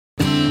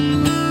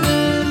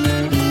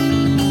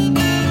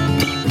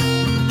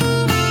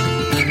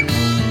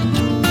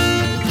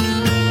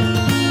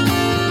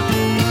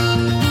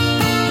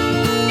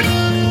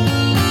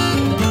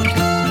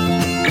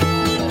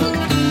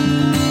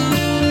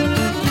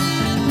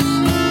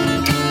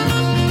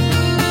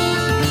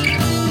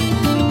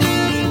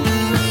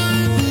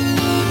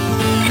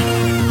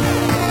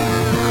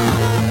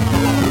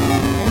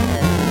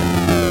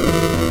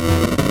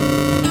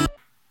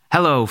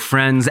Hello,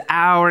 friends.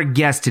 Our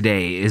guest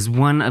today is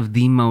one of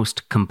the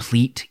most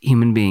complete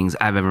human beings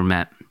I've ever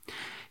met.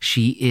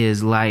 She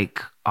is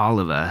like all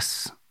of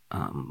us,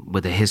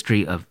 with a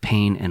history of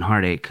pain and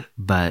heartache,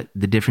 but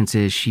the difference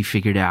is she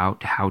figured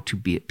out how to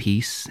be at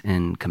peace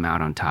and come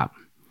out on top.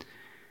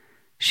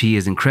 She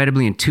is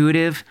incredibly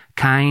intuitive,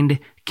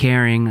 kind,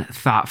 caring,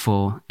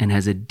 thoughtful, and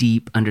has a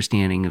deep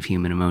understanding of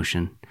human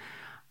emotion.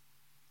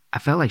 I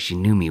felt like she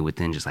knew me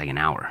within just like an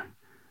hour.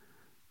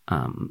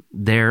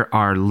 There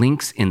are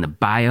links in the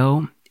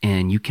bio,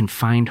 and you can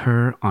find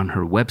her on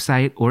her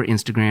website or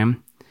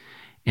Instagram,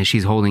 and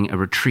she's holding a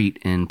retreat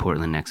in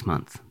Portland next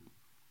month.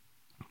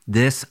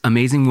 This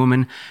amazing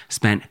woman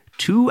spent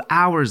 2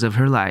 hours of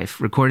her life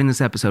recording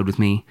this episode with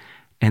me,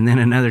 and then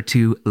another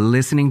 2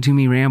 listening to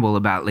me ramble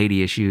about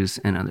lady issues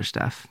and other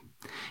stuff.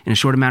 In a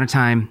short amount of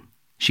time,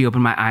 she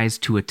opened my eyes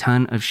to a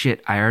ton of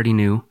shit I already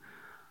knew,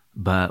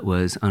 but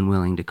was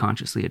unwilling to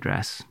consciously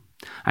address.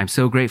 I'm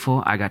so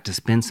grateful I got to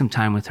spend some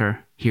time with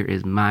her. Here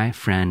is my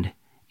friend,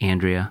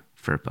 Andrea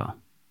Firpo.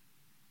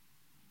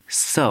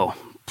 So,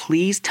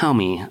 please tell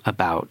me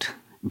about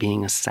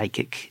being a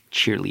psychic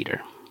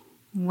cheerleader.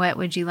 What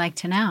would you like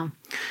to know?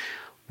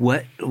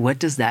 What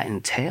does that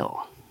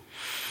entail?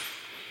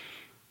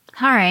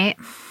 All right.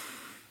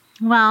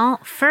 Well,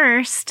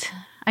 first,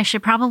 I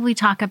should probably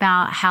talk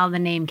about how the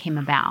name came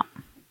about,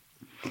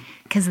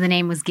 because the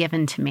name was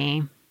given to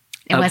me.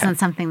 It wasn't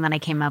something that I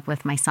came up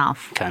with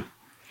myself. Okay.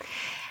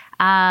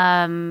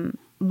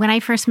 When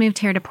I first moved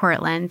here to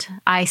Portland,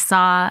 I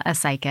saw a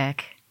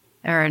psychic,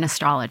 or an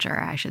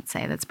astrologer, I should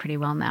say, that's pretty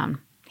well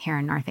known here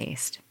in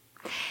Northeast.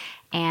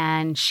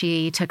 And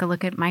she took a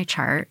look at my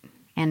chart,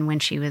 and when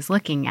she was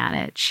looking at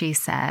it, she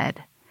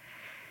said,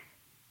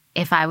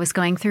 if I was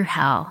going through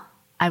hell,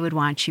 I would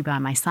want you by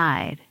my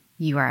side.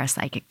 You are a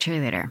psychic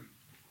cheerleader.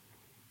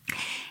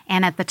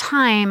 And at the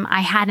time,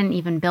 I hadn't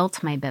even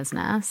built my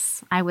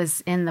business. I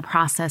was in the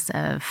process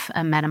of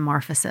a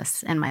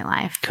metamorphosis in my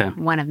life,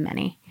 one of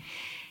many.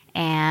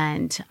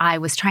 And I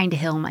was trying to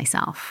heal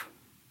myself.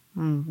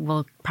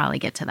 We'll probably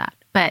get to that.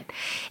 But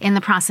in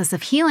the process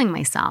of healing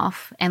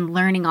myself and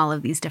learning all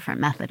of these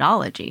different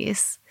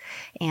methodologies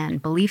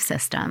and belief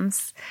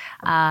systems,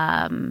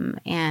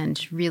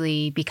 and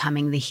really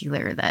becoming the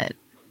healer that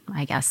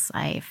I guess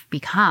I've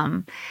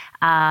become,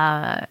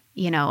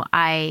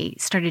 I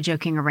started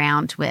joking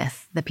around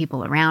with the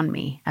people around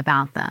me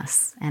about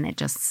this, and it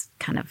just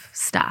kind of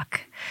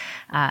stuck.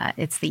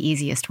 It's the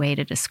easiest way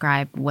to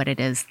describe what it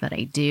is that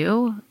I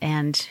do,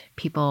 and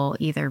people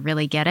either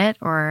really get it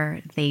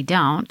or they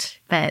don't,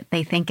 but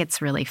they think it's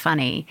really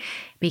funny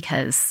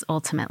because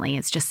ultimately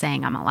it's just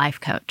saying I'm a life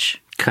coach.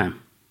 Okay.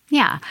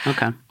 Yeah.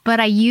 Okay. But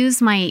I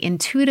use my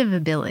intuitive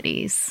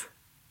abilities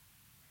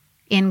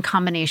in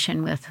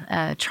combination with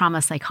a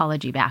trauma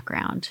psychology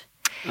background.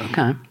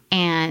 Okay.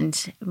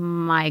 And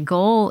my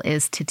goal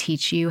is to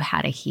teach you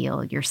how to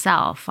heal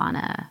yourself on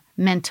a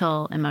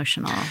mental,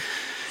 emotional,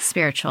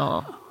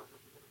 spiritual,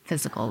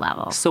 physical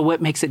level. So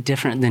what makes it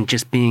different than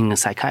just being a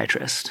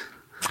psychiatrist?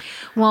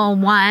 Well,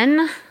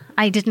 one,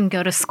 I didn't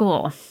go to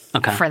school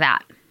for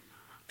that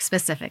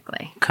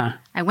specifically. Okay.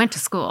 I went to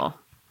school,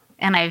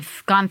 and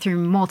I've gone through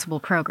multiple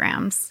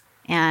programs,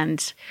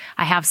 and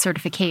I have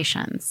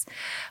certifications,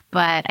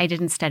 but I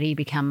didn't study to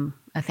become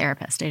a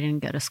therapist. I didn't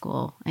go to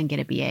school and get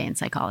a BA in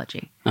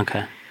psychology.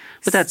 Okay.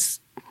 But that's,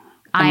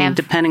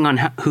 depending on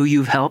who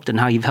you've helped and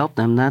how you've helped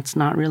them, that's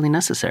not really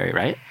necessary,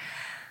 right?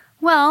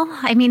 Well,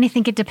 I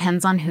think it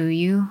depends on who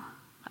you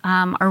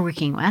are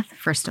working with,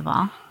 first of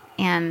all,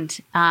 and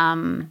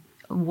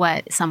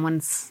what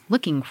someone's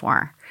looking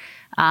for.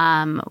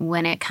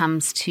 When it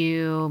comes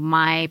to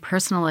my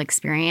personal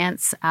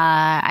experience,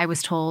 I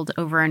was told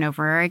over and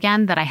over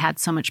again that I had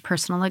so much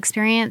personal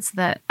experience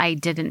that I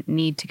didn't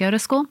need to go to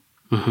school,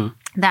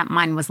 that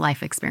mine was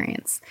life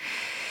experience.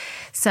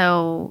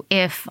 So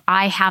if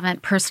I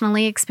haven't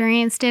personally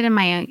experienced it in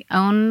my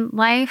own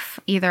life,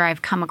 either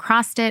I've come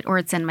across it or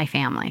it's in my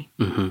family.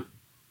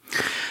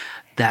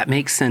 That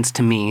makes sense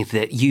to me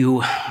that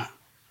you,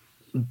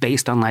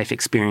 based on life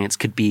experience,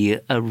 could be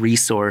a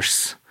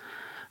resource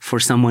for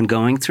someone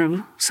going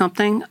through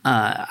something.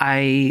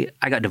 I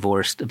got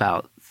divorced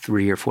about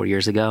 3 or 4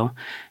 years ago,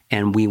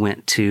 and we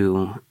went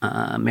to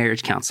a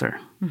marriage counselor.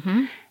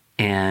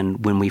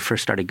 And when we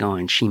first started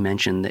going, she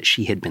mentioned that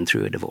she had been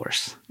through a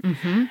divorce.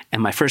 And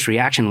my first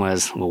reaction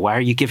was, well, why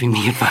are you giving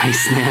me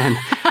advice, man?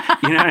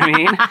 You know what I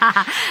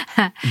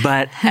mean?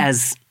 But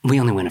as we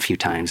only went a few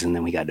times, and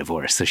then we got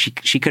divorced. So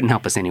she couldn't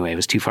help us anyway. It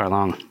was too far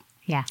along.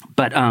 Yeah.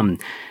 But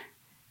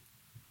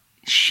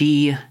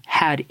she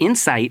had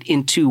insight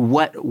into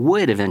what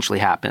would eventually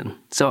happen.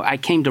 So I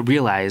came to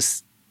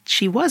realize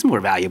she was more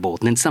valuable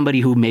than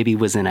somebody who maybe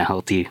was in a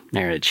healthy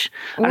marriage.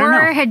 I don't know.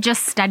 Or had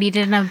just studied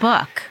it in a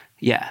book.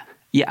 Yeah.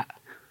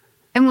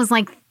 And was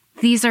like,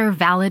 these are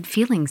valid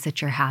feelings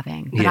that you're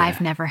having, but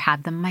I've never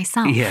had them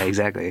myself. Yeah,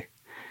 exactly.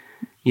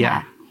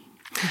 Yeah.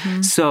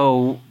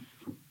 So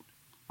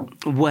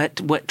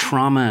what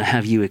trauma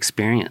have you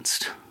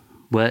experienced?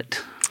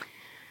 What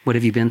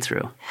have you been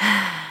through?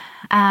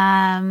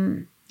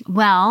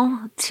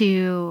 Well,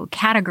 to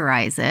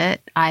categorize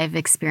it, I've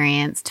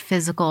experienced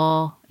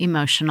physical,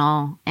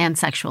 emotional, and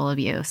sexual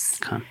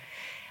abuse. Okay.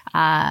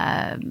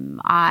 I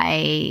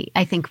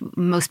think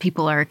most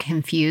people are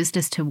confused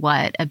as to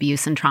what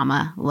abuse and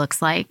trauma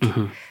looks like.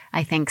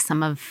 I think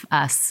some of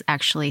us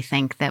actually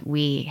think that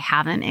we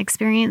haven't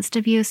experienced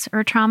abuse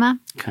or trauma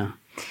Okay.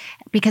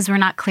 because we're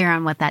not clear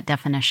on what that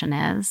definition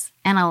is.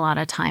 And a lot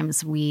of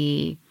times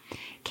we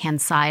can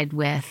side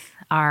with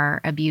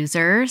our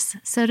abusers,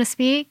 so to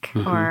speak,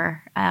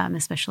 or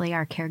especially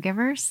our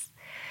caregivers.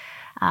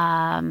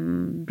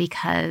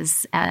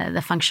 Because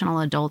the functional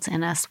adult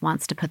in us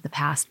wants to put the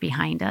past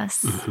behind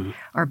us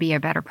or be a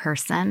better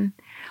person.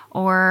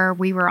 Or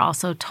we were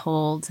also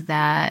told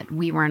that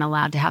we weren't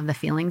allowed to have the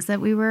feelings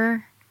that we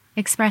were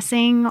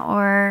expressing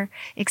or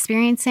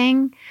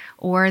experiencing,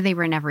 or they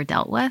were never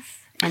dealt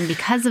with. And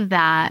because of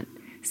that,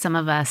 some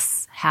of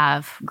us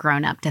have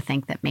grown up to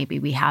think that maybe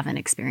we haven't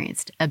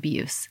experienced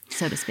abuse,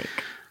 so to speak.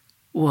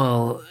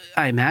 Well,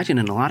 I imagine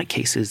in a lot of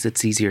cases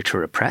it's easier to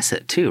repress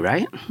it too,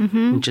 right?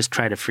 And just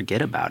try to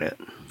forget about it.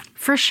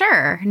 For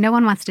sure. No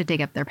one wants to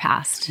dig up their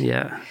past.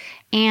 Yeah.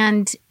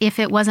 And if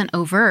it wasn't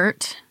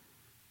overt,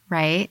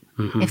 right?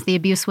 If the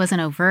abuse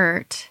wasn't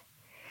overt,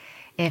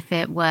 if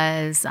it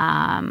was,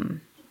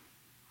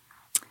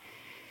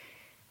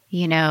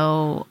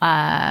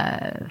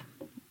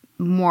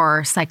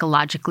 more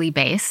psychologically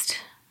based,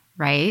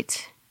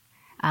 right?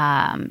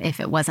 If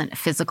it wasn't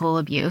physical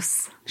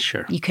abuse,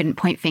 Sure. you couldn't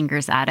point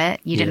fingers at it,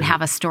 you didn't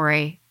have a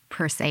story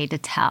per se to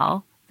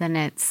tell, then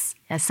it's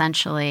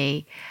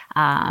essentially,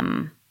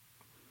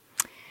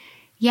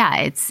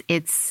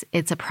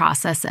 it's a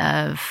process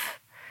of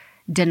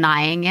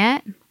denying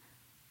it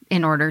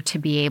in order to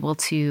be able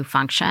to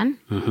function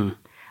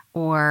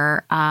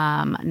or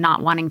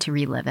not wanting to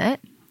relive it,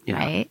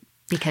 right?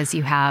 Because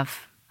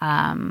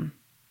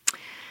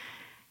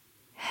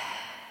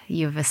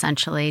you've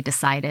essentially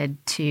decided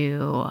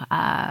to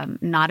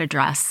not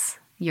address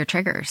your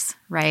triggers,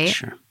 right?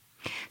 Sure.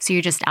 So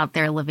you're just out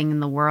there living in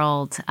the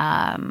world,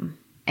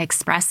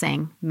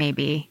 expressing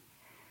maybe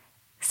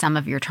some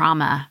of your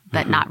trauma,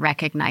 but not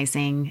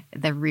recognizing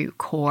the root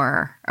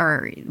core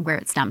or where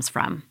it stems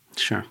from.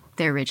 Sure.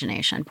 The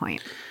origination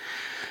point.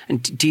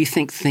 And do you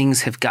think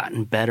things have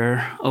gotten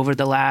better over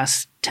the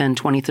last 10,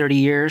 20, 30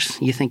 years?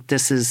 You think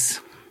this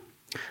is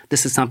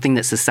something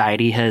that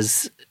society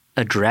has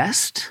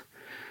addressed?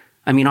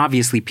 I mean,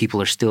 obviously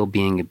people are still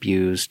being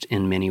abused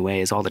in many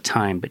ways all the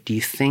time, but do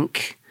you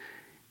think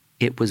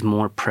it was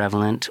more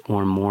prevalent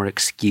or more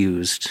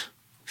excused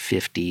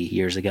 50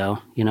 years ago,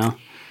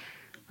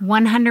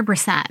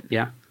 100%.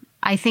 Yeah.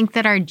 I think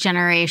that our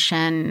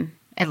generation,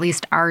 at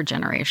least our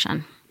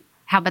generation,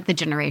 how about the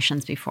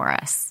generations before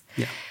us?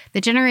 Yeah.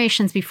 The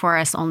generations before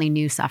us only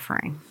knew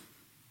suffering.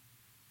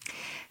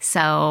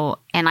 So,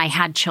 and I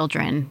had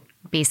children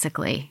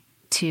basically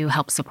to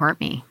help support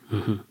me.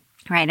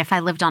 Right? If I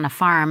lived on a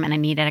farm and I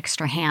needed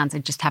extra hands,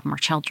 I'd just have more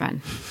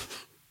children.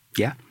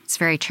 Yeah. It's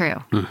very true.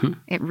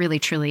 It really,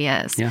 truly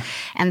is. Yeah.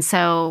 And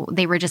so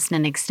they were just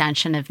an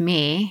extension of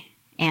me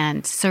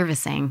and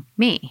servicing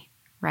me,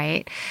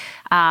 right?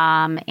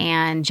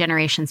 And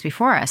generations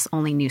before us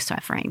only knew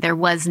suffering. There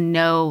was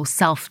no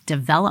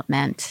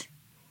self-development.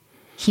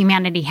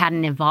 Humanity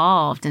hadn't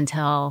evolved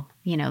until,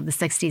 the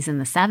 60s and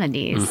the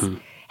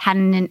 70s.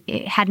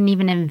 Hadn't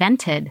even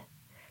invented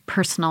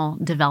personal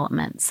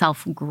development,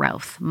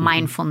 self-growth,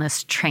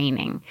 mindfulness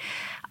training,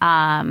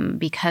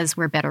 because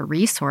we're better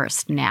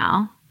resourced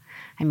now.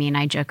 I mean,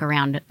 I joke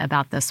around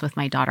about this with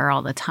my daughter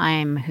all the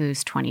time,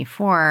 who's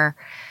 24,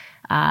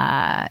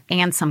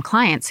 and some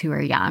clients who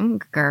are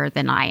younger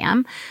than I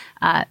am,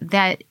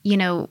 that,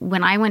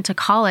 when I went to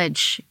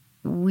college,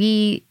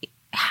 we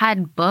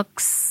had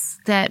books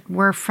that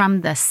were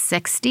from the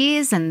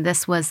 60s, and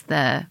this was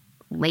the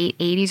late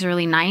 80s,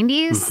 early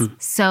 90s.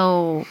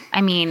 So, I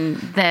mean,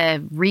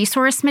 the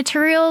resource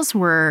materials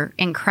were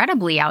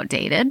incredibly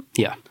outdated.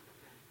 Yeah.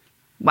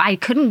 I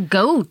couldn't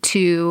go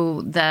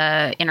to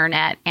the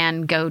internet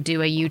and go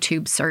do a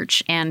YouTube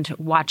search and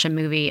watch a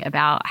movie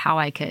about how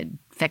I could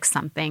fix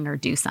something or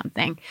do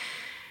something.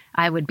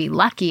 I would be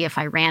lucky if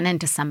I ran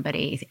into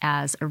somebody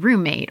as a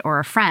roommate or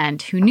a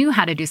friend who knew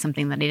how to do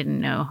something that I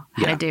didn't know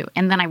how to do.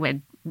 And then I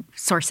would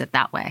source it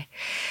that way.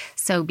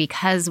 So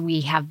because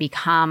we have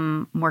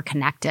become more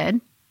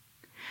connected,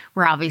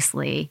 we're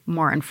obviously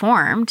more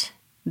informed.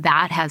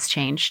 That has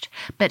changed.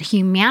 But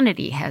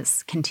humanity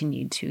has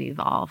continued to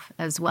evolve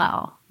as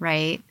well,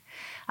 right?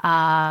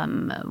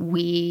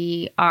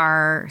 We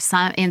are,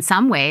 in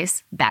some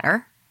ways,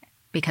 better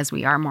because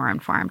we are more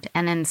informed.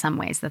 And in some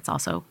ways, that's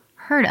also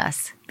hurt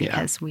us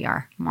because we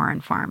are more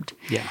informed.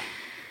 Yeah.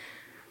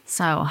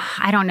 So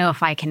I don't know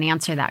if I can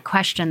answer that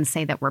question,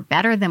 say that we're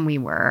better than we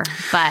were,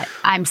 but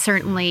I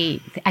certainly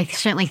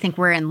think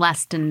we're in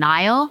less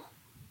denial.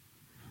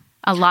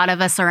 A lot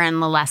of us are in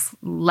the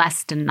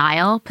less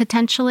denial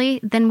potentially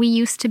than we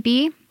used to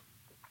be,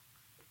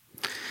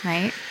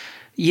 right?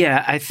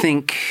 Yeah, I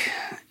think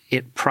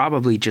it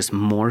probably just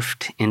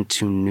morphed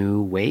into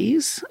new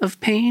ways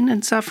of pain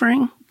and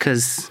suffering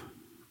because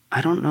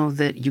I don't know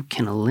that you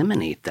can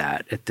eliminate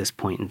that at this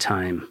point in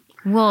time.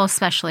 Well,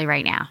 especially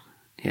right now.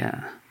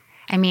 Yeah.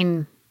 I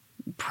mean,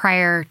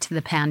 prior to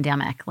the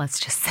pandemic, let's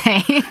just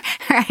say,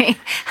 right?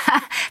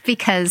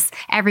 Because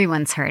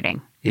everyone's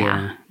hurting.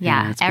 Yeah.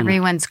 Yeah.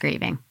 Everyone's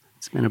grieving.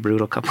 It's been a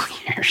brutal couple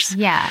of years.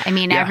 Yeah. I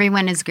mean,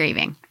 everyone is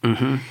grieving.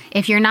 Mm-hmm.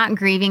 If you're not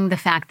grieving the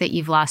fact that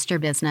you've lost your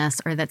business,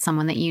 or that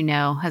someone that you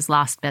know has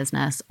lost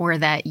business, or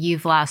that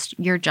you've lost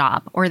your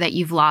job, or that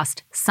you've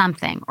lost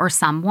something or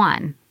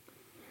someone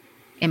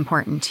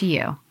important to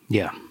you,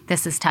 Yeah.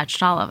 this has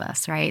touched all of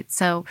us, right?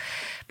 So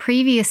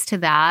previous to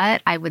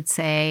that, I would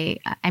say,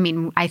 I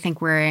mean, I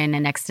think we're in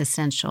an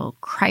existential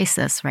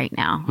crisis right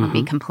now. I'll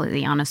be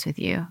completely honest with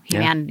you.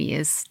 Humanity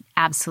is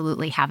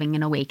absolutely having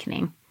an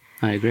awakening.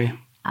 I agree.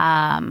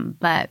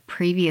 But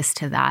previous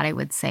to that, I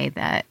would say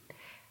that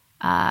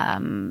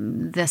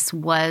this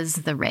was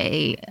the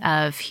ray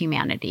of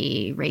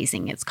humanity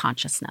raising its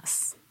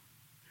consciousness.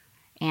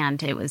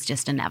 And it was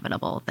just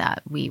inevitable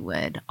that we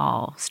would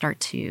all start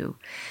to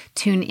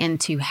tune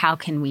into how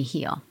can we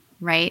heal,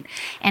 right?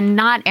 And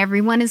not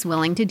everyone is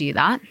willing to do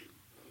that.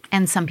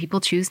 And some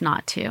people choose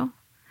not to.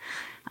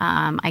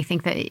 I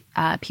think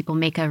that people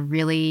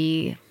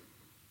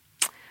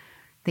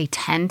they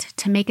tend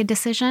to make a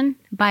decision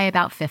by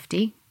about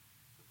 50.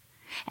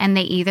 And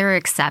they either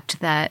accept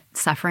that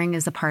suffering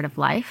is a part of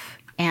life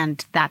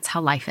and that's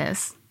how life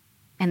is.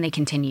 And they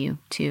continue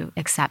to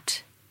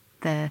accept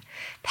the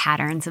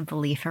patterns of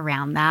belief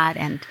around that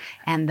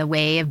and the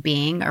way of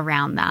being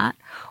around that,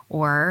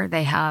 or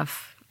they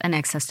have an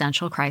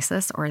existential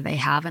crisis, or they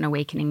have an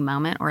awakening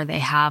moment, or they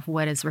have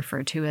what is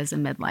referred to as a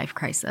midlife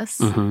crisis.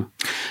 Mm-hmm.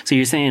 So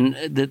you're saying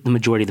that the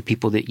majority of the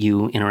people that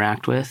you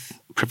interact with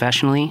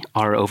professionally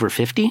are over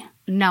 50?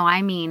 No,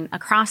 I mean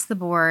across the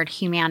board,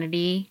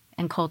 humanity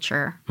and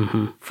culture,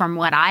 from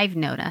what I've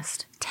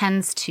noticed,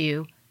 tends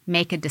to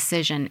make a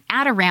decision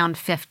at around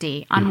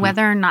 50 on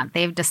whether or not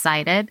they've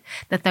decided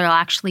that they'll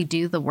actually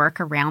do the work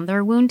around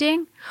their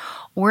wounding,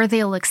 or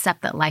they'll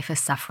accept that life is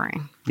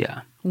suffering.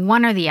 Yeah.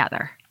 One or the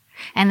other.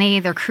 And they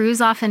either cruise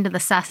off into the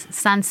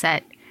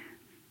sunset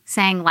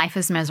saying life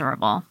is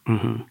miserable.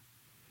 And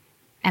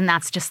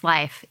that's just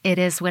life. It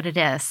is what it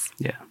is.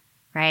 Yeah.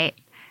 Right?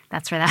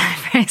 That's where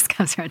that phrase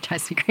comes from. It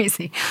drives me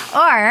crazy.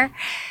 Or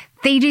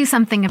they do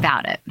something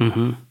about it.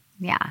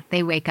 Yeah.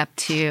 They wake up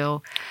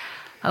to,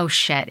 oh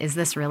shit, is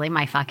this really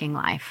my fucking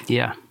life?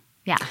 Yeah.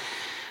 Yeah.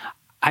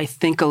 I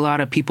think a lot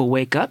of people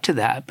wake up to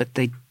that, but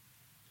they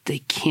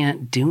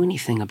can't do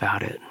anything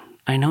about it.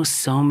 I know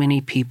so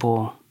many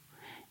people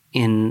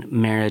in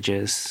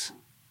marriages,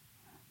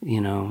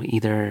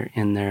 either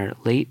in their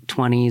late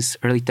 20s,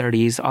 early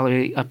 30s, all the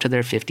way up to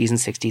their 50s and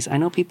 60s. I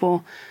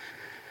know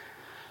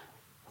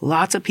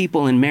lots of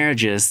people in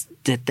marriages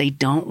that they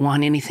don't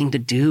want anything to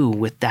do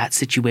with that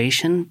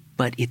situation,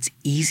 but it's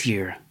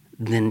easier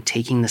than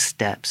taking the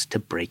steps to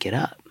break it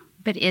up.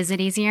 But is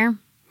it easier?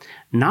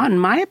 Not in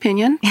my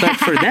opinion, but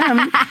for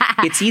them,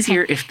 it's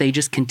easier if they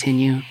just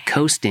continue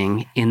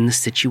coasting in the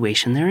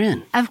situation they're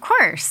in. Of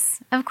course,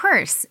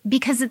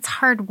 because it's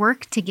hard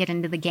work to get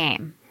into the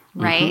game,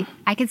 right?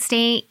 I could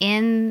stay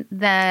in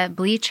the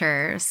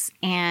bleachers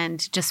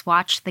and just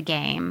watch the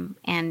game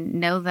and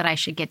know that I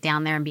should get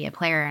down there and be a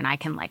player, and I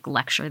can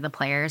lecture the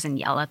players and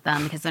yell at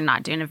them because they're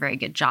not doing a very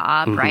good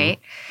job, right?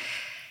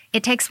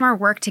 It takes more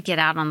work to get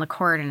out on the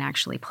court and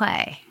actually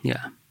play.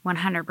 Yeah.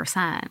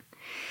 100%.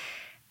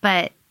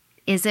 But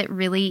is it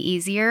really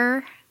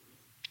easier?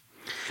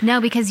 No,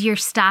 because you're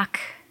stuck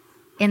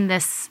in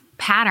this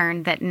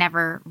pattern that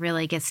never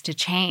really gets to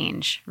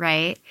change,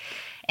 right?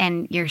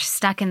 And you're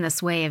stuck in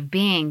this way of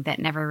being that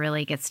never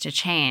really gets to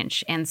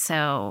change. And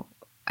so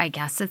I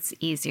guess it's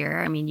easier.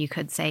 I mean, you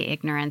could say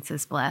ignorance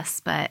is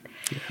bliss, but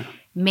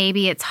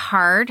maybe it's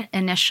hard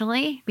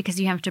initially because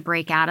you have to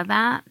break out of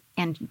that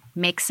and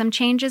make some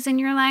changes in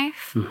your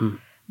life.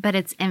 But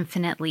it's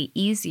infinitely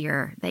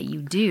easier that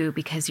you do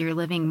because you're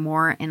living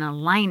more in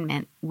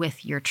alignment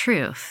with your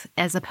truth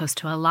as opposed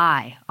to a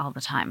lie all the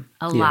time.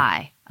 A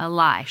lie.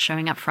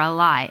 Showing up for a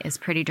lie is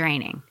pretty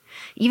draining.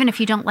 Even if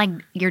you don't like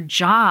your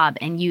job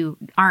and you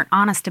aren't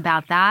honest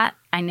about that,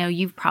 I know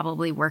you've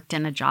probably worked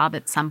in a job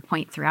at some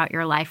point throughout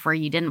your life where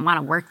you didn't want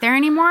to work there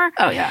anymore.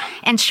 Oh, yeah.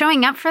 And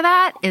showing up for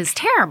that is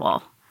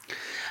terrible.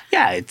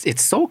 Yeah,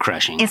 it's soul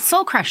crushing. It's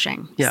soul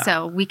crushing. Yeah.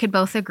 So we could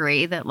both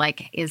agree that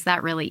is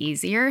that really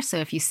easier? So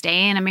if you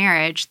stay in a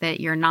marriage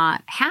that you're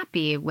not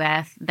happy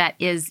with, that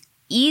is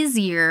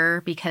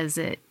easier because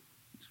it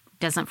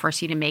doesn't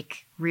force you to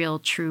make real,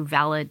 true,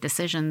 valid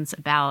decisions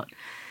about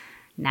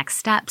next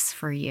steps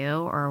for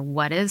you or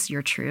what is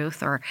your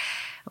truth, or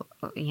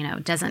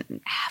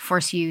doesn't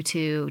force you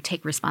to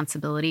take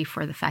responsibility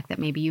for the fact that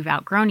maybe you've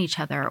outgrown each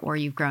other, or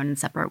you've grown in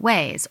separate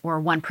ways, or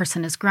one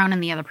person has grown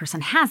and the other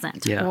person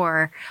hasn't,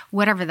 or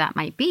whatever that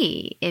might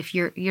be. If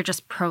you're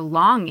just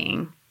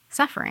prolonging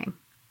suffering,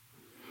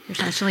 you're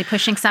essentially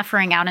pushing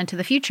suffering out into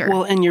the future.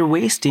 Well, and you're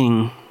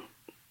wasting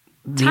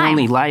the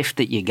only life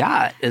that you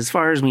got, as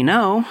far as we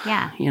know.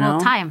 Yeah,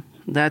 time.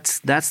 That's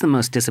the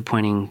most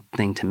disappointing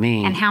thing to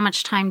me. And how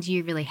much time do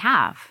you really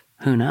have?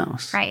 Who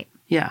knows? Right.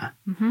 Yeah.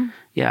 Mm-hmm.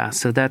 Yeah.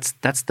 So that's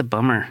the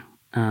bummer.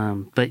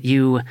 But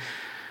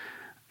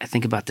I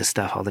think about this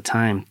stuff all the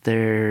time.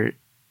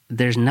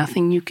 There's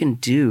nothing you can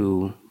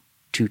do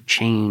to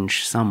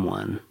change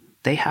someone.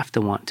 They have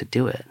to want to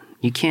do it.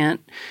 You can't,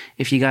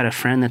 if you got a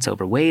friend that's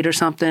overweight or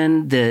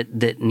something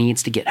that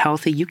needs to get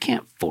healthy, you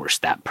can't force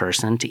that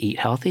person to eat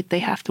healthy. They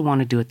have to want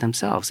to do it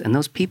themselves. And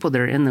those people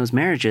that are in those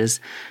marriages,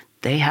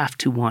 they have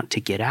to want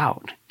to get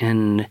out.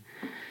 And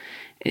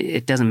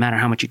it doesn't matter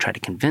how much you try to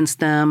convince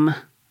them.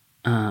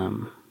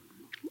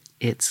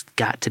 It's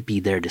got to be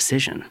their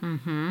decision.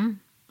 Mm-hmm.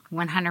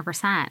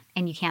 100%.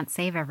 And you can't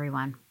save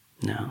everyone.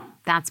 No.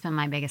 That's been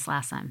my biggest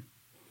lesson.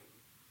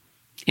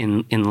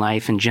 In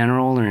life in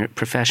general or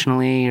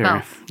professionally? Or,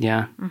 both.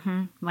 Yeah.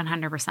 Mm-hmm.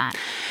 100%.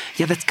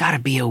 Yeah, that's got to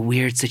be a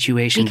weird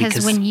situation.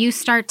 Because when you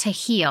start to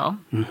heal,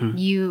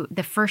 Mm-hmm.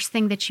 the first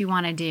thing that you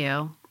want to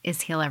do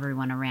is heal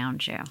everyone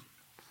around you.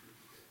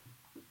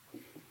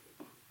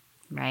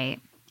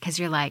 Right? Because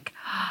you're like,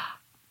 oh,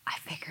 I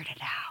figured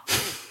it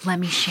out. Let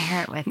me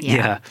share it with you.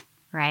 Yeah.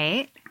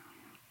 Right?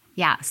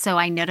 Yeah. So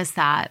I noticed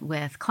that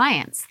with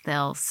clients.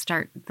 They'll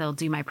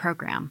do my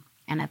program.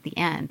 And at the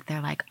end,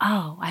 they're like,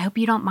 oh, I hope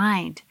you don't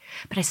mind,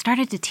 but I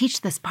started to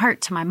teach this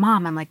part to my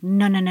mom. I'm like,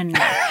 no.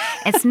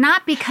 It's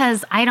not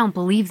because I don't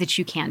believe that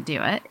you can't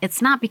do it.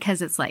 It's not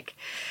because it's like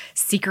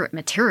secret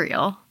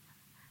material.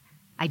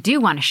 I do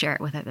want to share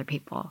it with other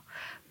people,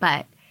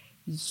 but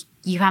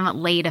you haven't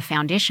laid a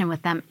foundation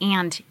with them.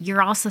 And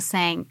you're also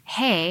saying,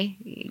 hey,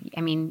 I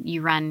mean,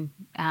 you run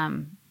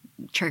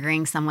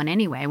triggering someone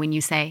anyway when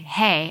you say,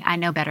 hey, I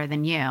know better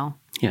than you.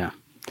 Yeah.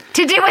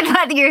 To do with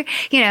what you're,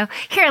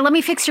 here, let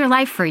me fix your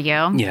life for you.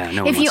 Yeah,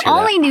 no one if you wants to hear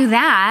only that. knew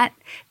that,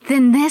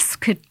 then this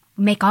could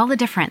make all the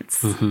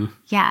difference. Mm-hmm.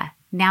 Yeah.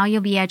 Now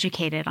you'll be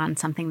educated on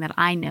something that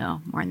I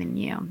know more than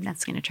you.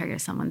 That's going to trigger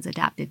someone's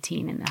adaptive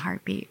teen in a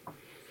heartbeat.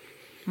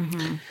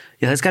 Mm-hmm.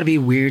 Yeah, that's got to be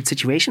a weird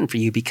situation for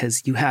you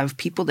because you have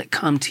people that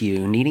come to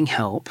you needing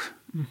help.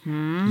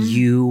 Mm-hmm.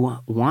 You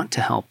want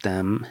to help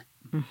them,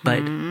 but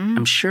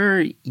I'm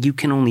sure you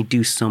can only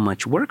do so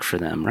much work for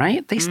them,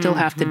 right? They still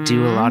have to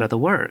do a lot of the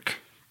work.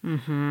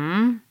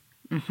 Mm-hmm.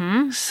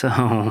 Mm-hmm. So,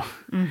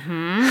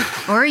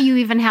 Mm-hmm. Or you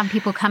even have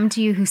people come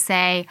to you who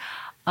say,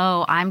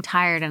 oh, I'm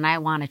tired and I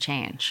want to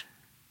change.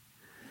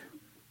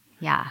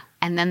 Yeah.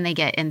 And then they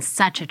get in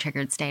such a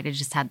triggered state. I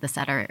just had this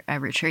at a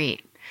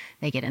retreat.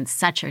 They get in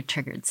such a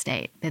triggered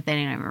state that they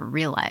don't even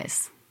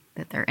realize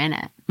that they're in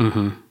it.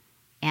 mm-hmm.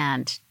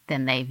 And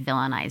then they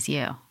villainize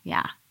you.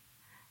 Yeah.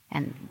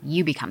 And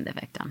you become the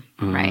victim,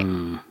 right?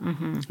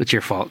 Mm-hmm. It's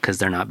your fault because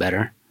they're not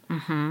better.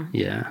 Mm-hmm.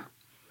 Yeah.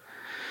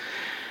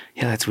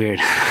 Yeah, that's weird.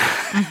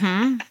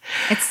 Mm-hmm.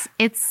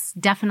 It's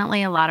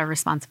definitely a lot of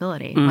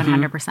responsibility,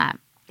 Mm-hmm. 100%.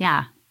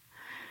 Yeah.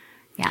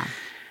 Yeah.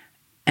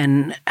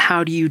 And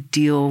how do you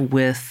deal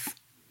with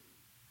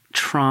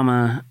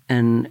trauma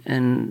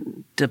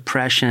and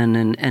depression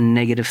and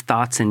negative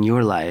thoughts in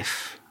your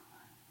life?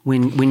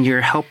 When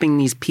you're helping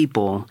these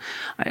people,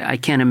 I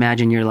can't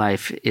imagine your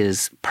life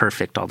is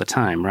perfect all the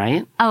time,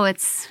 right? Oh,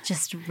 it's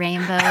just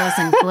rainbows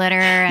and glitter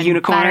and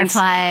Unicorns.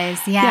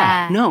 butterflies.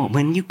 Yeah. No,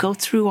 when you go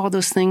through all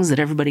those things that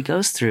everybody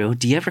goes through,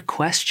 do you ever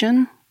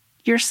question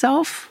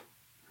yourself?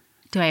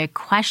 Do I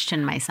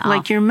question myself?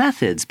 Like your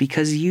methods,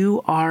 because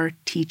you are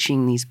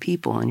teaching these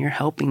people and you're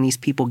helping these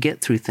people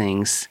get through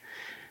things.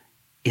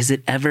 Is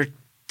it ever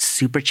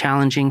super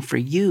challenging for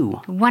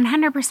you?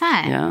 100%.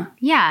 Yeah?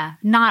 Yeah.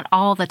 Not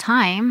all the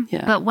time,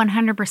 Yeah. but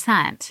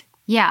 100%.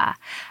 Yeah,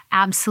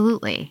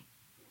 absolutely.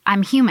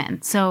 I'm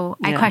human, so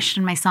I Yeah.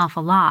 question myself a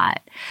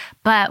lot.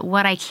 But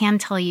what I can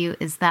tell you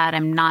is that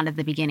I'm not at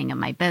the beginning of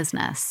my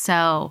business.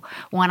 So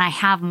when I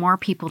have more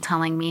people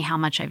telling me how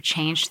much I've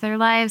changed their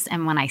lives,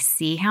 and when I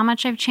see how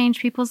much I've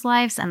changed people's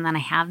lives, and then I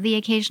have the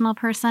occasional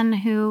person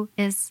who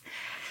is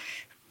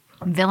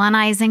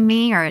villainizing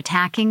me or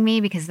attacking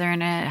me because they're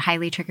in a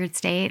highly triggered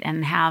state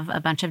and have a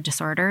bunch of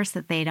disorders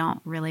that they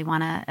don't really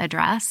want to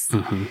address,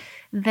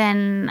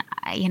 then,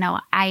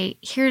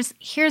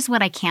 here's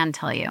what I can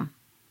tell you.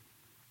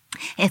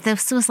 If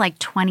this was like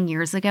 20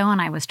 years ago and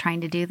I was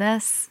trying to do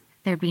this,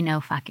 there'd be no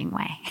fucking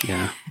way.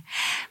 Yeah.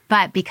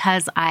 But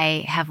because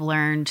I've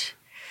learned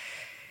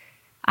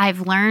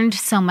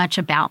so much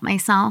about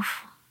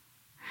myself.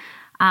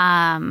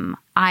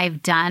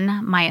 I've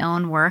done my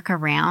own work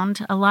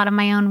around a lot of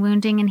my own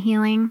wounding and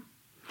healing.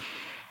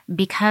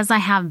 Because I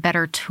have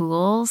better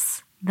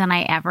tools than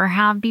I ever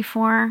have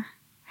before,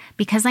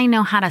 because I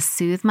know how to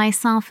soothe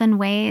myself in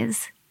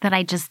ways that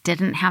I just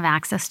didn't have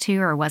access to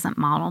or wasn't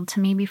modeled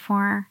to me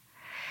before,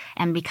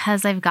 and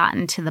because I've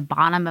gotten to the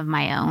bottom of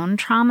my own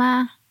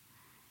trauma,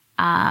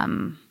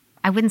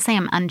 I wouldn't say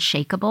I'm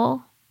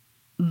unshakable,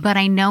 but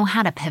I know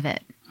how to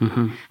pivot.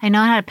 Mm-hmm. I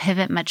know how to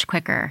pivot much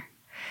quicker.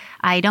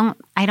 I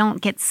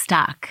don't get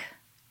stuck,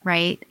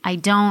 right? I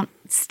don't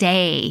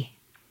stay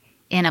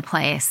in a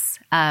place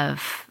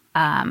of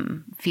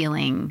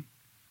feeling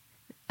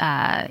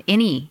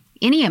any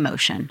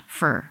emotion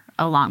for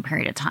a long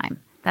period of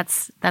time.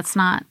 That's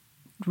not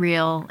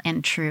real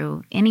and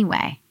true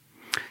anyway.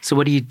 So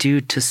what do you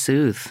do to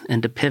soothe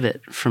and to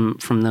pivot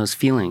from those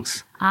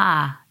feelings?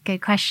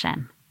 Good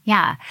question.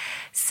 Yeah.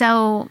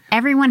 So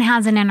everyone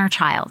has an inner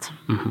child.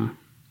 Mm-hmm.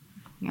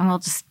 And we'll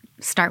just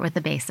start with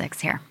the basics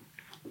here.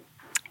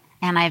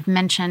 And I've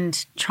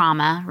mentioned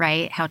trauma,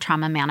 right? How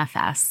trauma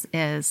manifests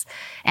is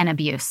an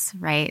abuse,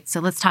 right?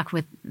 So let's start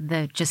with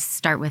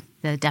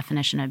the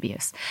definition of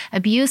abuse.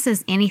 Abuse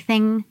is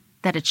anything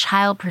that a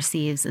child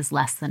perceives as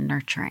less than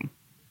nurturing.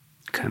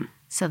 Okay.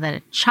 So that a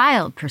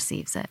child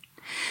perceives it.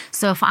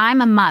 So if I'm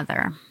a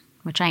mother,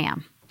 which I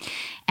am,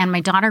 and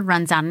my daughter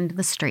runs out into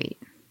the street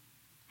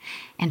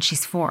and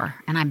she's 4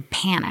 and I'm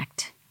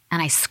panicked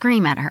and I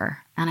scream at her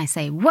and I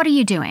say, "What are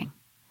you doing?"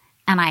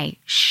 And I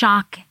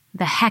shock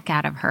the heck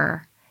out of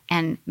her,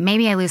 and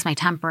maybe I lose my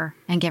temper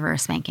and give her a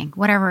spanking,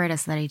 whatever it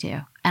is that I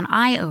do. And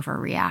I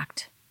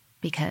overreact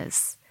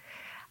because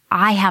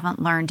I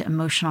haven't learned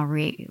emotional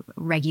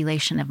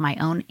regulation of my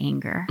own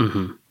anger,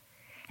 mm-hmm.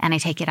 and I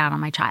take it out on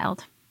my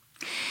child.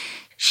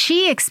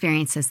 She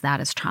experiences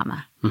that as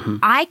trauma. Mm-hmm.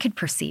 I could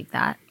perceive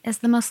that as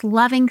the most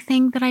loving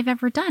thing that I've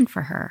ever done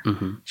for her.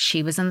 Mm-hmm.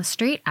 She was in the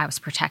street. I was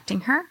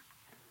protecting her.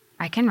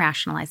 I can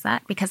rationalize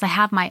that because I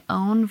have my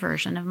own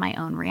version of my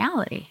own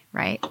reality,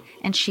 right?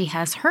 And she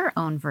has her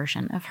own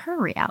version of her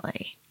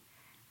reality,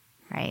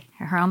 right?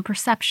 Her own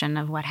perception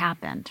of what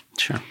happened.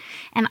 Sure.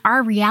 And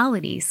our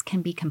realities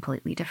can be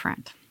completely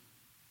different,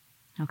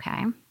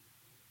 okay?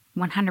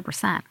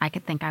 100%. I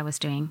could think I was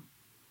doing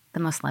the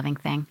most loving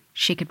thing.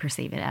 She could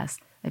perceive it as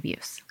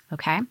abuse,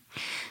 okay?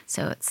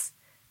 So it's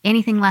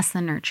anything less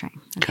than nurturing,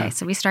 okay?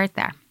 So we start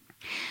there.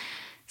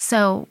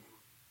 So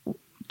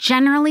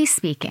generally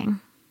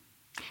speaking,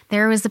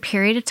 there was a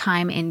period of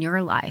time in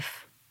your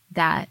life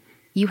that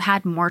you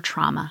had more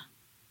trauma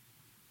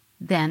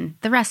than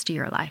the rest of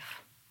your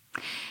life.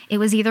 It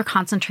was either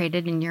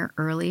concentrated in your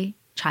early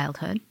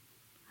childhood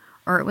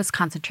or it was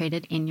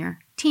concentrated in your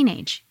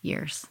teenage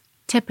years,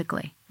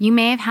 typically. You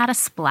may have had a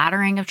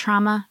splattering of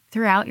trauma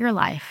throughout your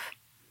life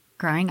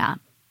growing up,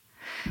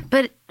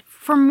 but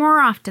for more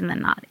often than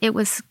not, it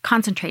was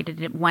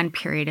concentrated at one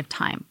period of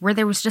time where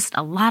there was just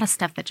a lot of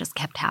stuff that just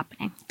kept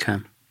happening.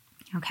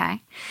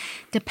 Okay.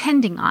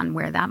 Depending on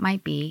where that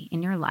might be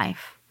in your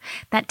life,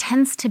 that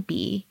tends to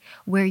be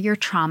where your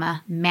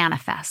trauma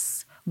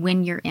manifests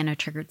when you're in a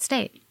triggered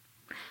state.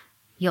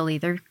 You'll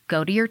either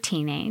go to your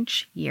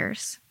teenage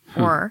years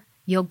or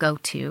you'll go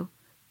to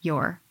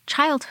your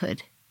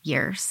childhood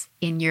years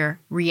in your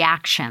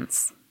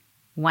reactions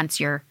once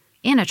you're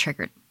in a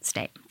triggered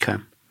state. Okay.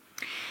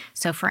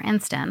 So for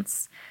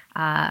instance,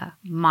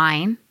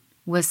 mine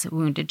was a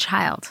wounded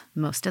child.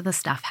 Most of the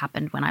stuff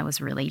happened when I was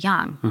really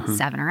young,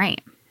 7 or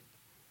 8.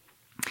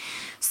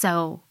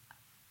 So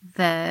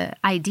the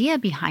idea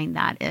behind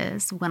that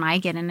is when I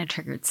get in a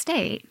triggered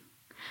state,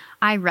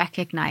 I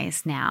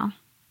recognize now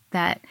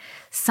that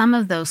some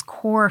of those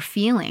core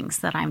feelings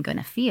that I'm going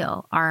to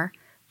feel are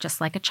just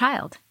like a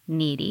child,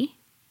 needy,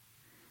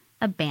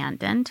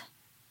 abandoned,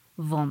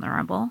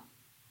 vulnerable,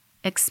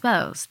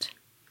 exposed.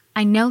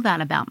 I know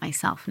that about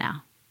myself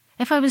now.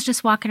 If I was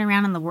just walking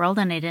around in the world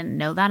and I didn't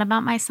know that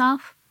about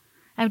myself,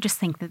 I would just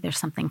think that there's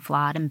something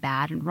flawed and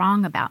bad and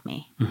wrong about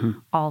me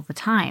all the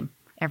time,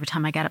 every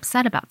time I got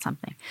upset about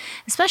something,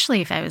 especially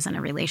if I was in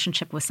a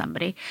relationship with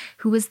somebody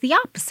who was the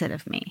opposite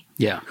of me,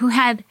 who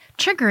had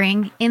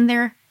triggering in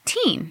their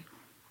teen.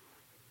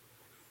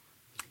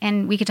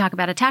 And we could talk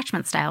about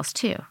attachment styles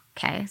too,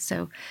 okay?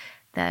 So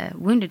the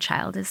wounded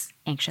child is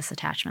anxious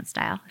attachment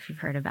style, if you've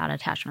heard about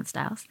attachment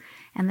styles,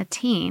 and the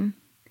teen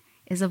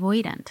is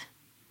avoidant.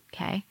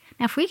 Okay.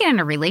 Now, if we get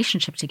in a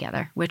relationship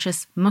together, which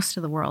is most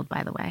of the world,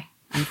 by the way,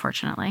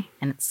 unfortunately,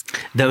 and it's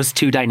those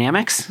two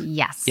dynamics?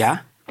 Yes. Yeah.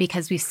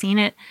 Because we've seen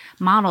it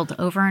modeled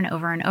over and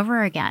over and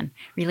over again.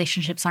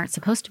 Relationships aren't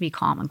supposed to be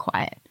calm and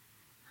quiet.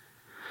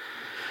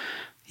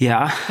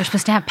 Yeah. They're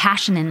supposed to have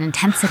passion and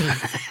intensity.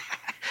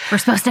 We're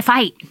supposed to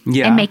fight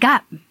and make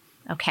up.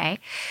 Okay.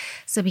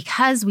 So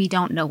because we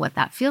don't know what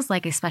that feels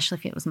like, especially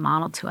if it was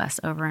modeled to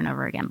us over and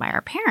over again by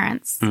our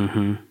parents.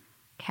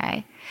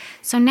 Okay.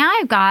 So now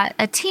I've got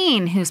a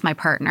teen who's my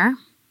partner,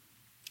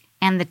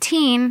 and the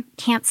teen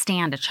can't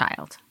stand a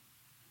child.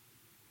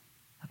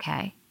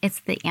 Okay. It's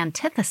the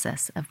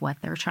antithesis of what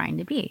they're trying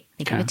to be.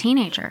 Think of a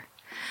teenager.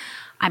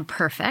 I'm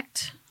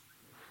perfect,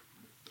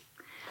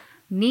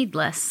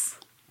 needless.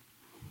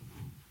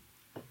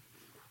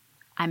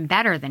 I'm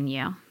better than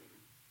you.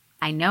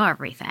 I know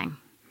everything.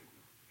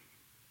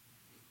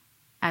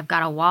 I've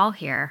got a wall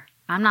here.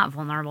 I'm not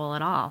vulnerable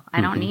at all. I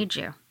don't need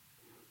you.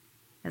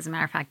 As a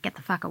matter of fact, get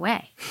the fuck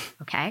away,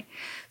 okay?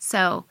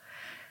 So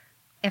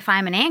if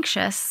I'm an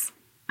anxious,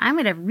 I'm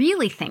going to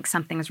really think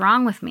something's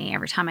wrong with me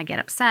every time I get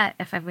upset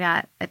if I've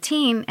got a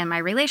teen in my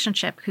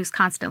relationship who's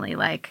constantly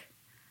like,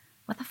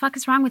 what the fuck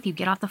is wrong with you?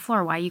 Get off the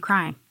floor. Why are you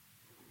crying?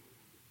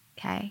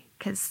 Okay?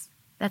 Because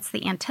that's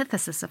the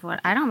antithesis of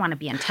what I don't want to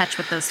be in touch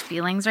with those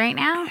feelings right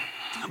now.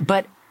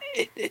 But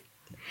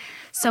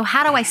so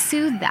how do I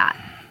soothe that?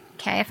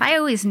 Okay, if I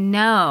always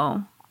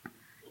know,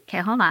 okay,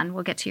 hold on,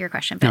 we'll get to your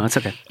question. But no, it's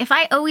okay. If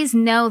I always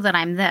know that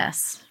I'm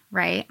this,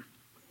 right?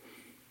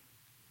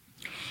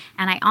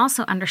 And I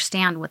also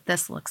understand what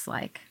this looks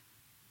like.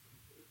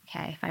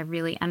 Okay, if I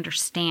really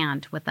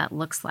understand what that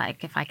looks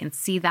like, if I can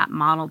see that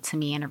modeled to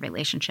me in a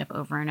relationship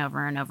over and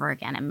over and over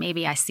again, and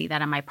maybe I see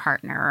that in my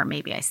partner, or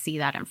maybe I see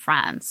that in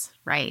friends,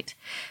 right?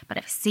 But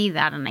if I see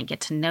that and I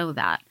get to know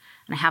that,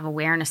 and I have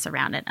awareness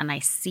around it, and I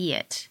see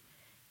it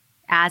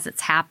as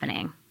it's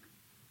happening,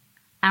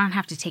 I don't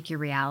have to take your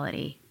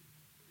reality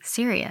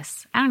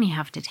serious. I don't even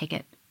have to take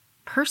it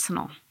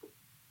personal.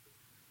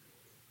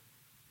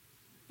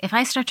 If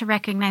I start to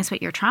recognize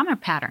what your trauma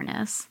pattern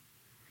is,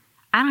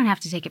 I don't have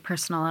to take it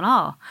personal at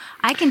all.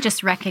 I can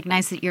just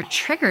recognize that you're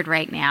triggered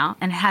right now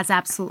and it has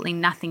absolutely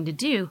nothing to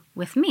do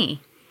with me.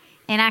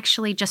 And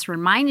actually just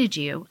reminded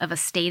you of a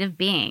state of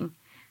being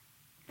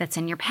that's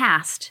in your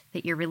past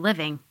that you're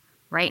reliving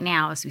right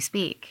now as we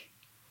speak.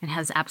 And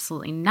has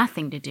absolutely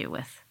nothing to do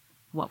with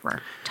what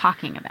we're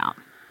talking about.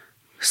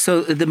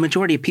 So the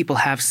majority of people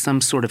have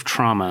some sort of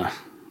trauma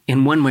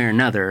in one way or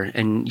another.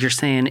 And you're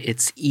saying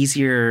it's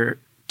easier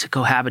to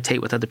cohabitate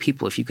with other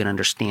people if you can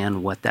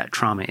understand what that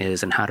trauma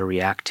is and how to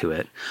react to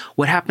it.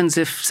 What happens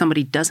if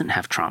somebody doesn't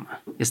have trauma?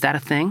 Is that a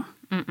thing?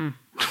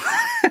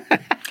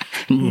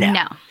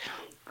 No.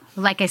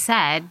 Like I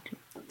said,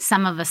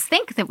 some of us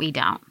think that we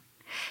don't.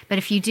 But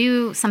if you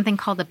do something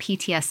called a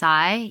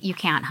PTSI, you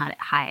can't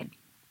hide.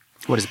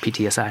 What is a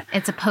PTSI?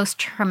 It's a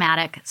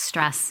post-traumatic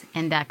stress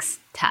index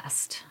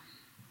test.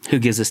 Who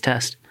gives this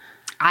test?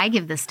 I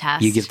give this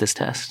test. You give this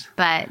test.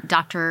 But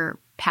Dr.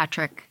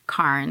 Patrick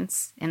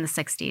Carnes in the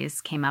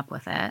 60s came up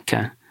with it.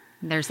 Okay.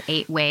 There's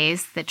 8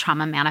 ways that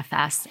trauma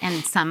manifests,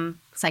 and some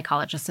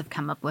psychologists have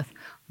come up with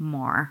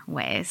more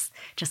ways,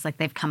 just like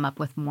they've come up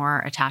with more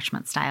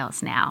attachment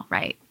styles now,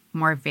 right?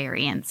 More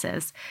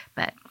variances.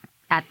 But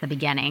at the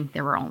beginning,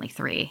 there were only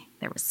 3.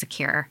 There was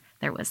secure,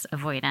 there was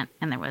avoidant,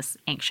 and there was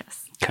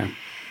anxious. Okay.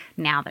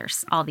 Now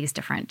there's all these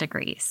different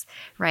degrees,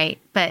 right?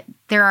 But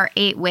there are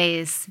 8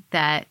 ways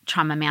that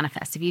trauma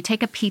manifests. If you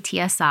take a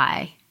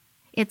PTSI,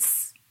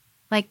 it's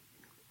like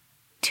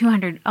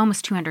 200,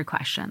 almost 200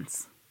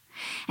 questions.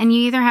 And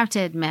you either have to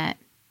admit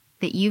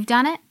that you've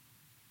done it,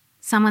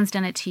 someone's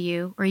done it to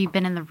you, or you've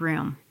been in the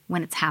room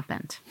when it's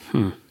happened.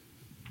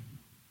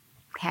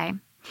 Okay?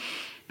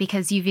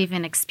 Because you've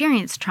even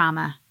experienced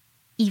trauma,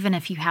 even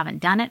if you haven't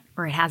done it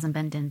or it hasn't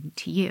been done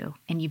to you,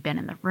 and you've been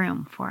in the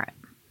room for it.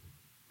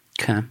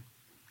 Okay.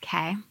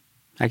 Okay?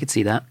 I could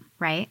see that.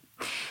 Right?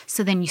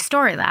 So then you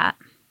store that,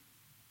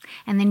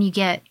 and then you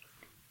get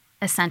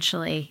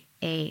essentially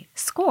a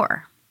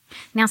score.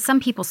 Now, some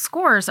people's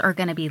scores are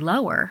going to be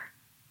lower,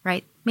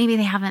 right? Maybe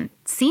they haven't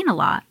seen a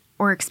lot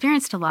or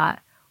experienced a lot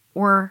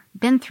or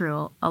been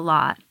through a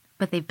lot,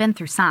 but they've been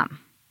through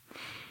some.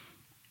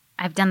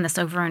 I've done this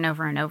over and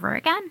over and over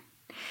again.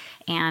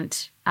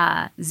 And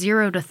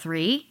 0 to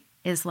 3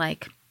 is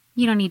like,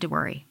 you don't need to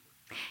worry.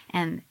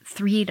 And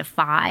 3 to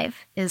 5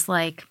 is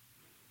like,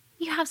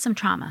 you have some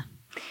trauma.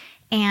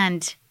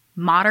 And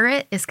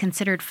moderate is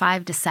considered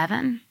 5 to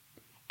 7.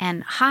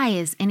 And high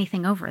is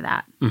anything over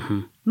that.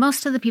 Mm-hmm.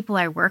 Most of the people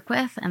I work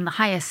with, and the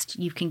highest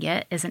you can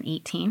get is an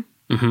 18.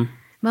 Mm-hmm.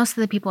 Most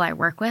of the people I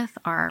work with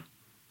are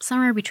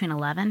somewhere between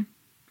 11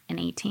 and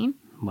 18.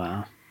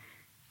 Wow.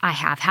 I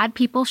have had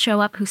people show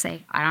up who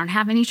say, I don't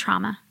have any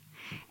trauma.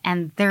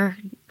 And they're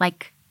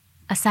like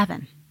a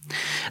 7.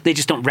 They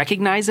just don't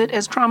recognize it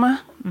as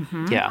trauma?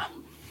 Mm-hmm. Yeah.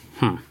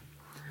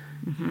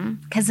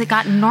 Because it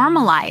got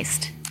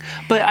normalized.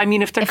 But I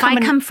mean, if I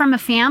come from a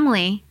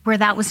family where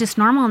that was just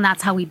normal and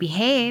that's how we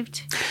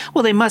behaved.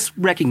 Well, they must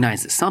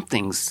recognize that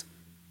something's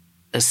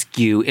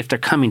askew if they're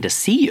coming to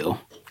see you.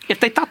 If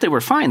they thought they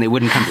were fine, they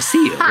wouldn't come to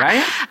see you,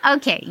 right?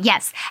 Okay,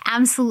 yes,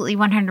 absolutely,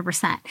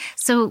 100%.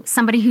 So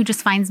somebody who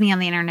just finds me on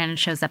the internet and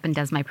shows up and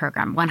does my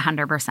program,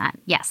 100%.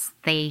 Yes,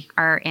 they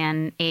are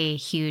in a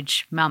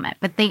huge moment.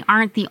 But they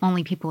aren't the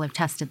only people I've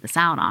tested this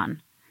out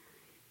on.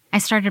 I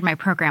started my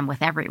program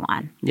with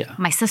everyone. Yeah.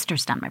 My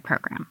sister's done my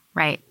program,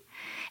 right?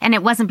 And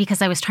it wasn't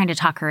because I was trying to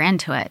talk her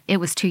into it. It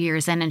was 2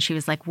 years in, and she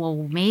was like,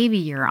 "Well, maybe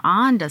you're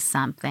on to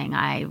something.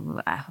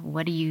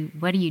 What are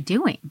you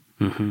doing?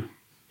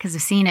 Because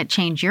I've seen it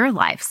change your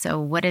life.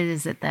 So what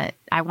is it that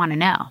I want to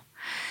know?"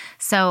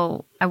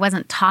 So I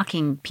wasn't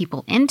talking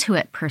people into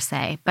it per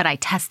se, but I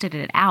tested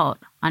it out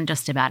on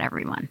just about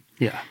everyone.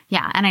 Yeah.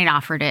 Yeah, and I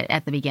offered it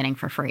at the beginning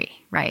for free,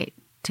 right,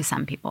 to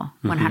some people,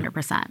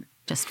 100%,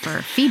 just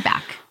for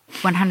feedback.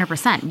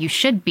 100%. You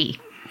should be.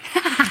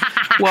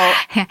 Well,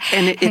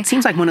 and it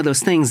seems like one of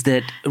those things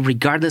that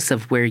regardless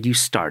of where you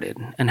started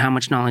and how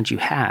much knowledge you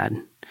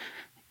had,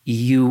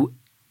 you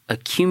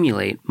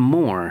accumulate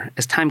more.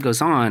 As time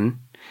goes on,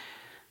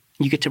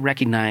 you get to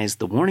recognize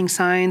the warning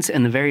signs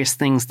and the various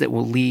things that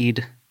will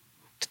lead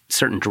to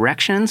certain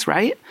directions,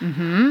 right?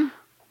 Mm-hmm.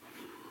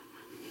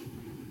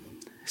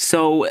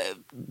 So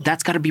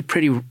that's got to be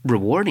pretty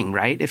rewarding,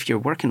 right? If you're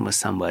working with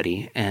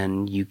somebody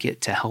and you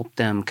get to help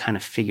them kind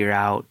of figure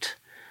out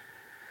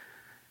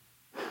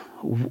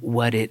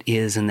what it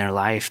is in their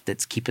life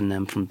that's keeping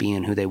them from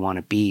being who they want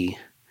to be.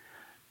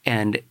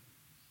 And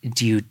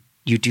do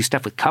you do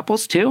stuff with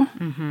couples too?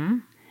 Mm-hmm.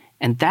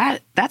 And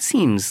that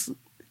seems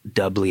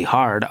doubly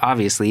hard,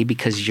 obviously,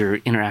 because you're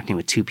interacting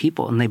with two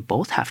people and they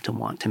both have to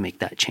want to make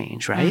that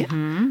change, right?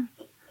 Mm-hmm.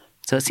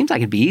 So it seems like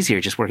it'd be easier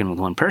just working with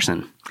one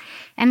person.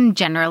 And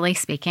generally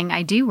speaking,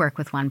 I do work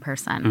with one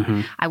person.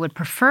 Mm-hmm. I would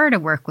prefer to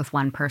work with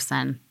one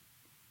person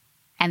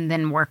and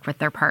then work with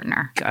their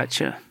partner.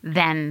 Gotcha.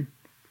 Then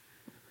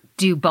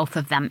do both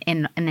of them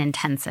in an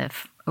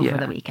intensive over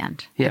the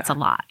weekend. Yeah. It's a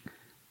lot.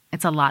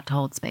 It's a lot to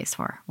hold space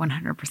for,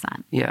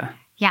 100%. Yeah.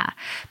 Yeah.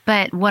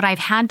 But what I've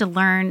had to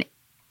learn,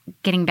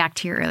 getting back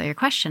to your earlier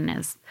question,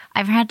 is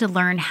I've had to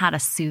learn how to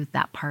soothe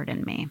that part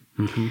in me.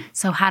 Mm-hmm.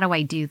 So how do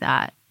I do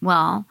that?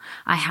 Well,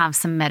 I have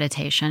some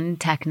meditation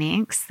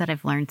techniques that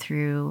I've learned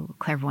through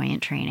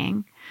clairvoyant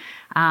training.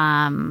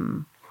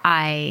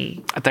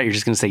 I thought you were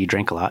just going to say you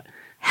drank a lot.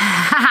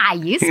 I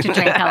used to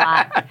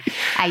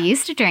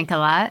drink a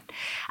lot.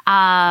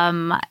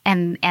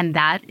 And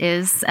that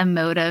is a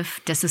mode of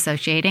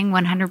disassociating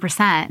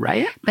 100%.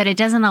 Right. But it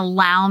doesn't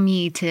allow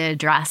me to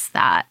address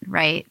that,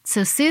 right?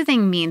 So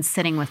soothing means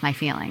sitting with my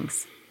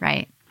feelings,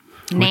 right?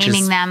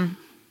 Naming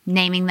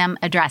them,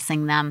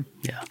 addressing them,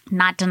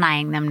 not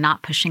denying them,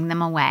 not pushing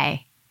them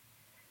away,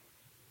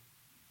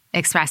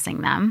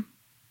 expressing them.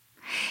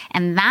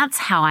 And that's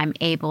how I'm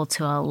able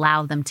to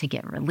allow them to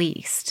get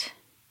released.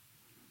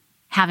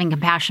 Having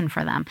compassion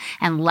for them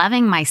and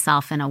loving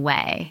myself in a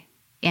way,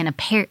 in a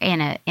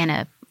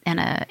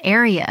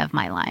area of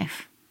my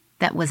life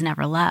that was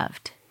never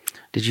loved.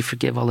 Did you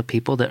forgive all the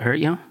people that hurt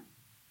you?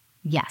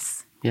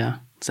 Yes. Yeah.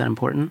 Is that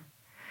important?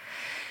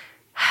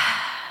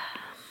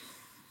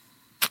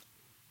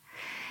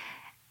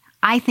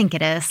 I think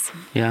it is.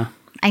 Yeah.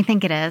 I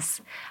think it is.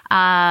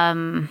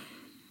 Not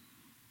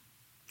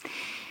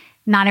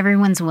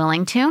everyone's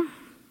willing to,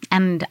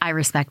 and I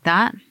respect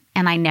that,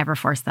 and I never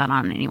force that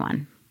on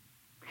anyone.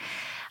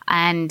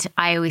 And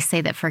I always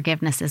say that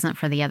forgiveness isn't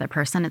for the other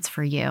person, it's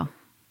for you.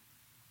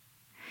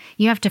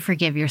 You have to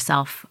forgive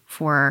yourself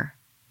for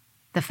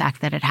the fact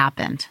that it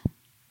happened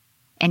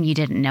and you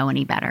didn't know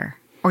any better,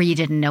 or you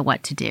didn't know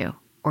what to do,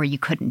 or you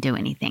couldn't do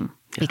anything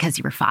because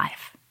you were 5.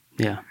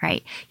 Yeah.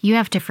 Right? You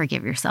have to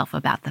forgive yourself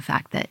about the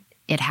fact that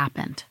it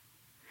happened.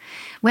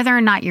 Whether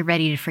or not you're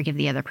ready to forgive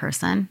the other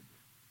person,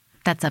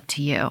 that's up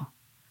to you.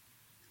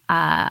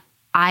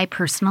 I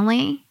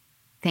personally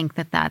think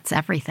that that's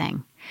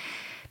everything.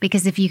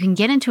 Because if you can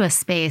get into a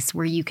space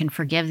where you can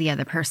forgive the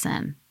other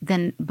person,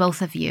 then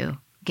both of you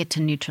get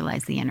to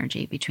neutralize the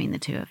energy between the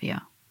two of you.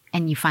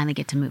 And you finally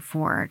get to move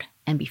forward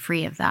and be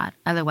free of that.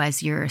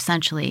 Otherwise, you're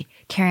essentially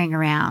carrying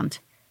around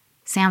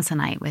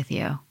Samsonite with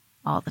you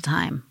all the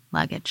time,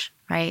 luggage,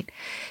 right?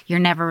 You're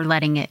never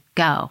letting it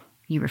go.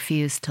 You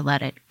refuse to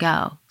let it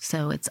go.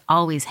 So it's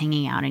always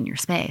hanging out in your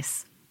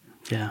space.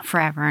 Yeah.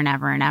 Forever and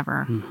ever and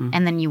ever. Mm-hmm.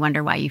 And then you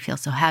wonder why you feel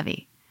so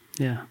heavy.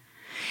 Yeah.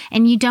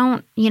 And you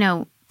don't,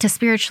 to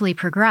spiritually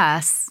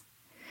progress,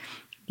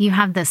 you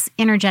have this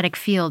energetic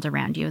field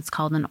around you. It's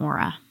called an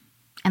aura.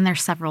 And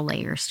there's several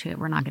layers to it.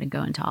 We're not going to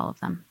go into all of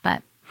them.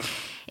 But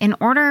in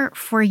order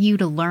for you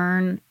to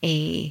learn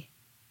a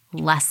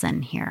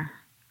lesson here,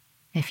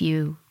 if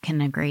you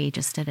can agree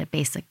just at a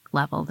basic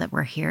level that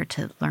we're here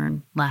to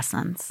learn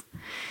lessons,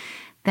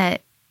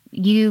 that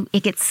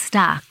it gets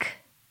stuck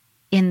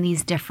in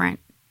these different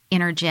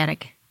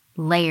energetic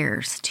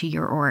layers to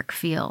your auric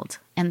field.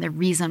 And the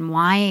reason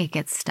why it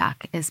gets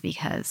stuck is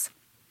because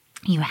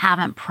you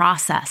haven't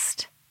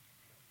processed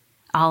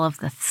all of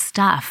the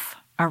stuff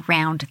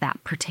around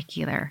that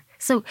particular.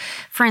 So,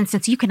 for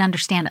instance, you can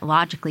understand it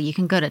logically. You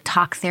can go to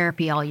talk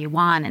therapy all you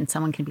want, and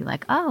someone can be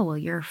like, oh, well,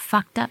 you're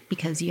fucked up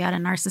because you had a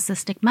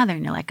narcissistic mother.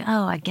 And you're like,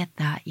 oh, I get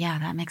that. Yeah,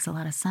 that makes a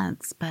lot of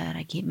sense. But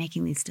I keep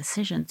making these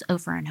decisions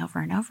over and over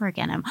and over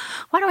again. And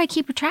why do I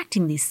keep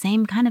attracting these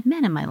same kind of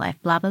men in my life?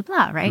 Blah, blah,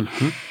 blah, right?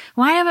 Mm-hmm.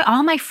 Why do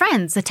all my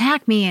friends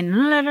attack me and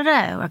blah, blah,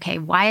 blah? Okay,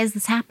 why is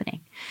this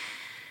happening?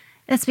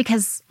 It's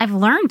because I've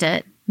learned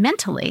it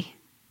mentally.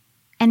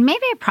 And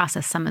maybe I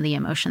process some of the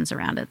emotions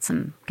around it.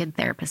 Some good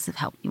therapists have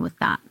helped me with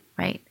that,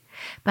 right?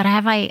 But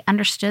have I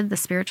understood the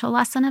spiritual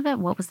lesson of it?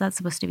 What was that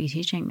supposed to be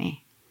teaching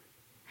me?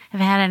 If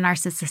I had a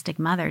narcissistic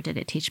mother, did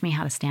it teach me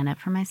how to stand up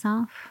for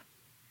myself?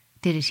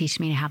 Did it teach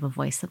me to have a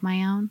voice of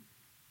my own?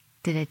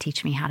 Did it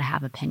teach me how to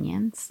have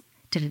opinions?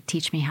 Did it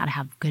teach me how to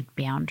have good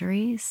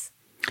boundaries?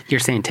 You're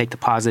saying take the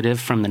positive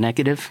from the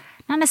negative?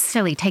 Not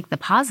necessarily take the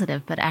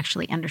positive, but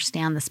actually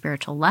understand the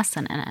spiritual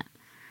lesson in it.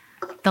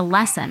 The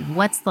lesson.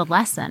 What's the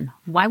lesson?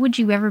 Why would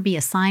you ever be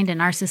assigned a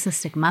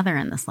narcissistic mother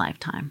in this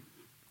lifetime?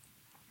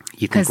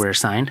 You think we're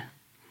assigned?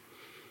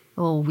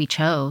 Well, we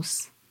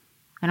chose.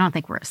 I don't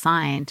think we're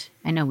assigned.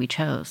 I know we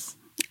chose.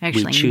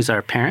 Actually, we choose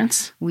our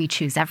parents? We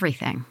choose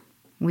everything.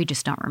 We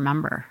just don't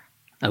remember.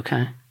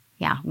 Okay.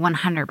 Yeah,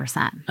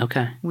 100%.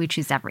 Okay. We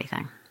choose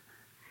everything.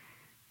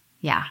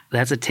 Yeah.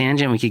 That's a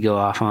tangent we could go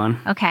off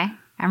on. Okay.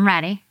 I'm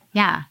ready.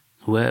 Yeah.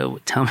 Whoa,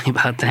 tell me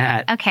about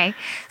that. Okay.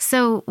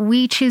 So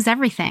we choose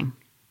everything.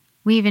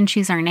 We even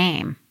choose our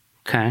name.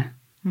 Okay.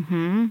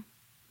 Mm-hmm.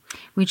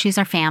 We choose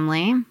our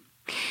family.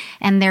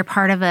 And they're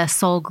part of a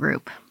soul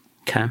group.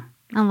 Okay.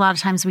 A lot of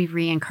times we've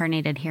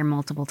reincarnated here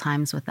multiple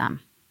times with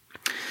them.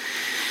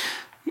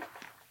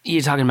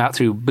 You talking about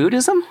through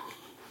Buddhism?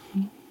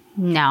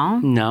 No,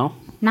 No.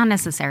 not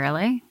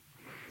necessarily.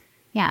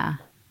 Yeah.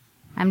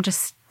 I'm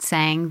just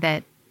saying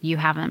that you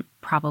haven't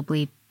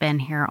probably been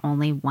here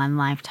only one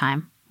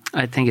lifetime.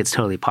 I think it's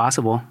totally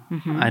possible.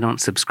 I don't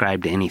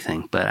subscribe to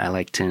anything, but I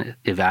like to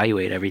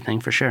evaluate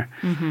everything for sure.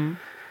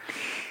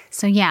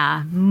 So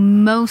yeah,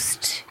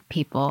 most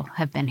people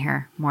have been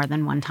here more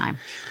than one time.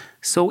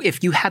 So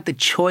if you had the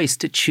choice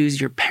to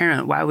choose your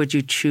parent, why would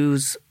you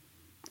choose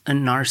a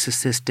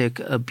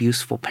narcissistic,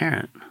 abuseful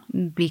parent?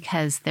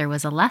 Because there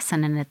was a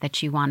lesson in it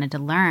that you wanted to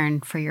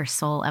learn for your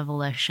soul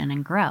evolution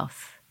and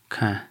growth.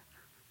 Okay.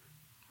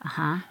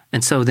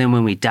 And so then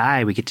when we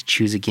die, we get to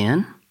choose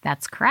again?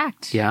 That's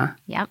correct. Yeah?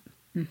 Yep.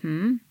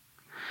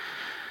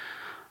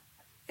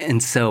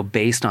 And so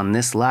based on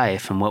this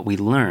life and what we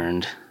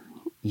learned,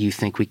 you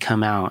think we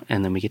come out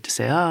and then we get to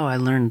say, oh, I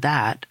learned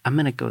that. I'm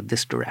going to go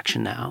this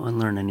direction now and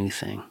learn a new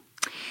thing.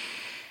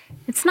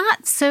 It's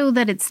not so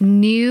that it's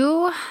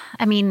new.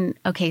 I mean,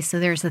 okay, so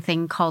there's a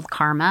thing called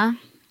karma,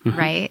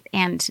 right?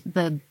 And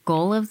the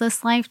goal of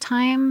this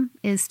lifetime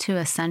is to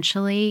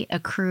essentially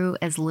accrue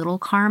as little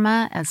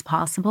karma as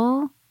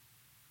possible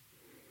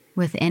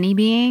with any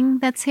being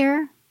that's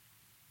here,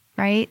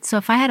 right? So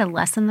if I had a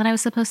lesson that I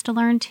was supposed to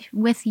learn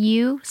with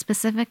you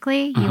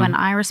specifically, you and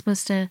I were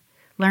supposed to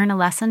learn a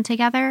lesson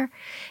together.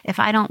 If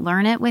I don't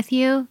learn it with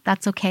you,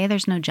 that's okay.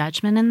 There's no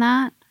judgment in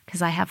that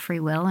because I have free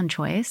will and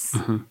choice.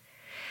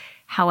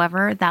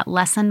 However, that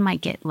lesson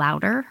might get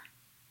louder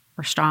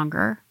or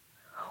stronger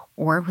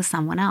or with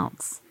someone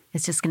else.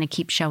 It's just going to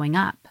keep showing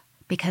up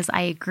because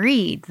I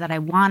agreed that I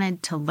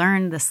wanted to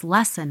learn this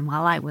lesson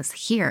while I was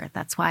here.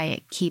 That's why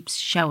it keeps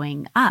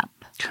showing up.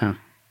 Okay.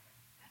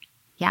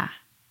 Yeah,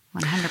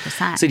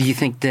 100%. So do you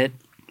think that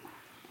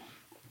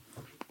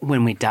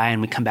when we die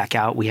and we come back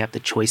out, we have the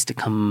choice to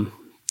come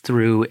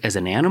through as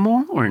an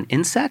animal or an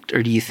insect?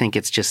 Or do you think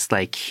it's just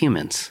like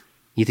humans?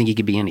 You think you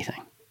could be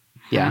anything?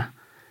 Yeah?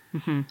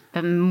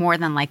 But more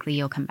than likely,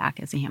 you'll come back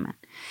as a human.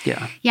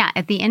 Yeah. Yeah,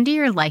 at the end of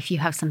your life, you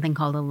have something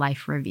called a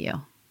life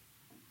review.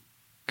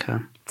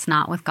 Okay. It's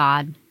not with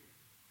God.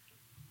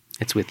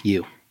 It's with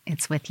you.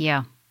 It's with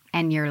you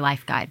and your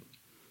life guide.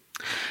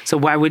 So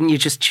why wouldn't you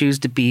just choose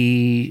to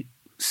be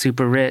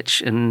super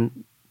rich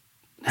and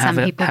have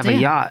Some people a do.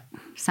 yacht?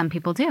 Some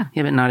people do.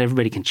 Yeah, but not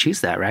everybody can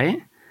choose that,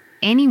 right?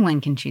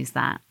 Anyone can choose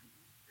that.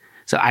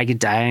 So I could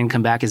die and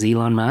come back as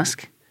Elon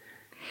Musk?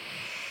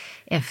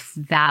 If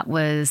that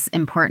was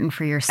important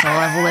for your soul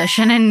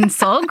evolution and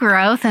soul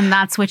growth, and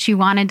that's what you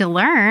wanted to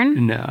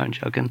learn. No, I'm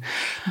joking.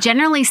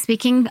 Generally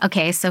speaking,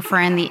 okay, so for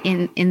in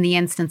the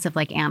instance of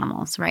like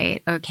animals,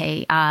 right?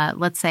 Okay,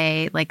 let's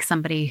say like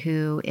somebody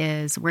who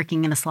is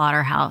working in a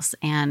slaughterhouse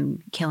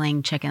and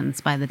killing chickens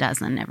by the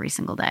dozen every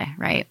single day,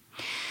 right?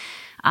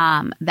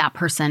 That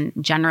person,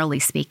 generally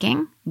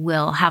speaking,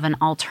 will have an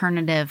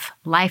alternative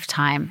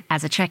lifetime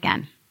as a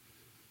chicken.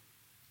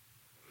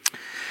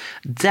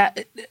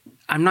 That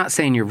I'm not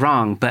saying you're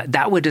wrong, but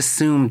that would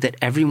assume that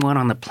everyone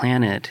on the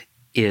planet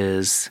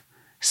is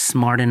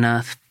smart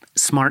enough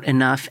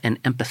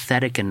and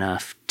empathetic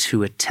enough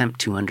to attempt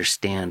to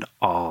understand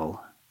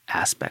all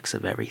aspects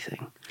of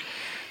everything.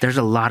 There's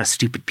a lot of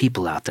stupid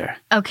people out there.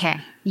 Okay,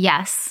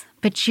 yes,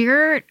 but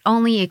you're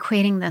only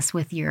equating this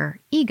with your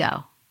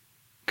ego.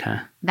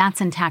 Okay.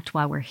 That's intact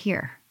while we're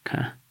here.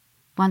 Okay.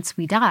 Once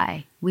we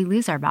die, we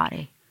lose our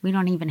body. We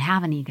don't even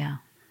have an ego.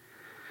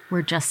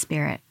 We're just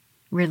spirit.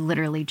 We're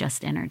literally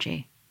just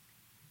energy.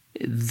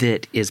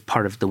 That is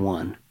part of the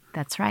one.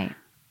 That's right.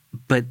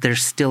 But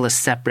there's still a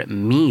separate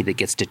me that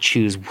gets to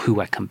choose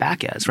who I come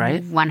back as,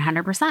 right?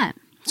 100%.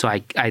 So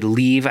I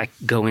leave, I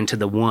go into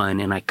the one,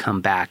 and I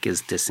come back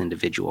as this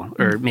individual.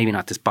 Or maybe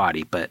not this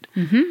body, but...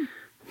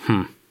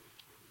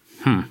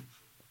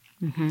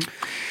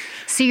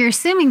 So you're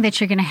assuming that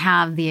you're going to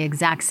have the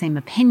exact same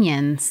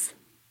opinions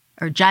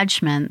or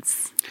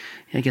judgments.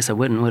 I guess I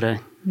wouldn't, would I?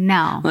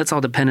 No. Well, it's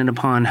all dependent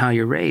upon how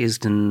you're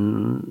raised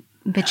and...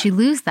 But you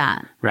lose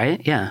that.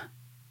 Right? Yeah.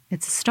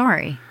 It's a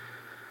story.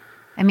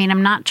 I mean,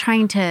 I'm not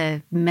trying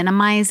to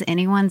minimize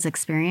anyone's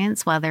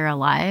experience while they're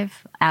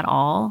alive at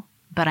all,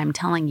 but I'm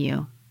telling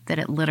you that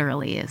it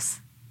literally is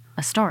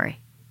a story.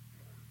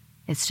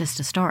 It's just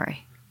a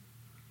story.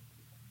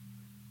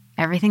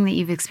 Everything that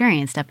you've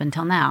experienced up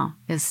until now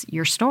is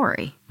your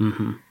story.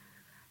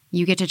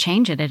 You get to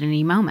change it at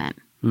any moment.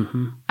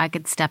 I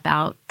could step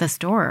out this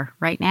door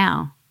right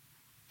now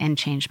and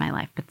change my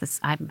life. But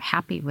I'm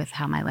happy with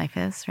how my life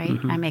is, right?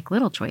 I make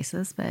little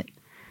choices, but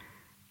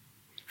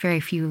very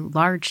few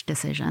large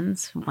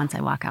decisions once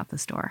I walk out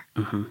this door,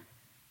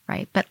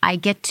 right? But I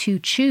get to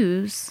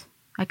choose.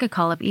 I could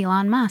call up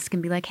Elon Musk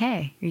and be like,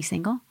 hey, are you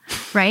single?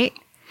 Right?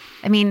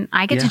 I mean,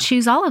 I get to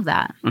choose all of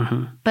that.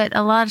 But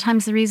a lot of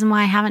times the reason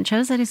why I haven't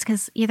chosen it is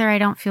because either I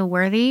don't feel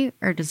worthy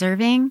or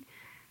deserving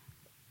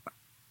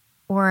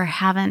or it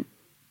hasn't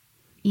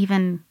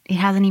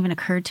even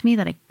occurred to me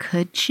that I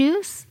could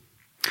choose.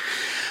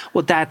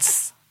 Well,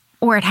 that's...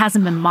 Or it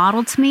hasn't been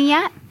modeled to me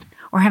yet,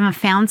 or haven't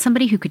found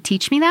somebody who could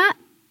teach me that,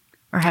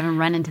 or haven't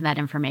run into that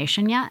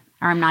information yet,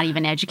 or I'm not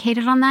even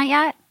educated on that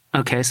yet.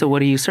 Okay, so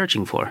what are you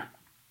searching for?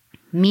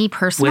 Me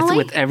personally?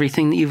 With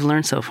everything that you've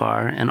learned so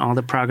far and all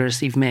the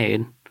progress you've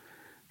made,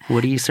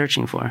 what are you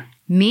searching for?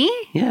 Me?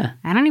 Yeah.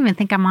 I don't even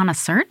think I'm on a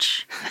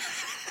search.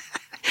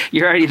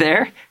 You're already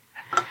there?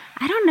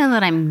 I don't know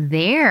that I'm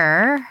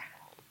there.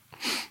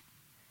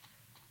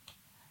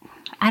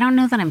 I don't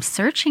know that I'm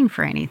searching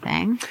for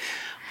anything.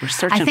 We're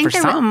searching for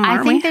something,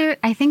 aren't we?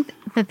 I think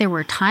that there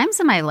were times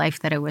in my life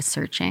that I was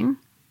searching,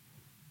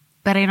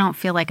 but I don't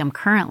feel like I'm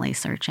currently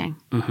searching.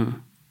 Mm-hmm.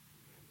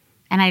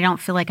 And I don't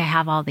feel like I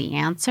have all the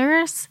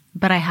answers,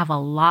 but I have a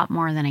lot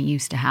more than I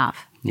used to have.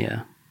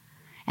 Yeah.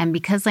 And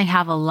because I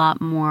have a lot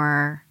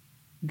more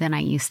than I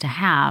used to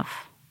have,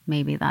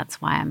 maybe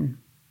that's why I'm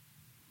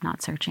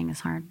not searching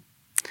as hard.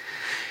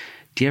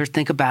 Do you ever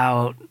think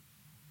about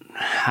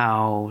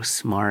how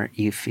smart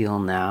you feel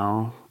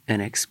now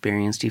and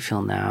experienced you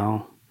feel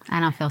now? I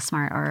don't feel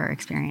smart or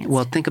experienced.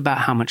 Well, think about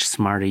how much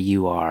smarter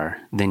you are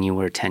than you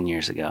were 10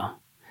 years ago.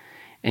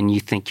 And you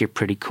think you're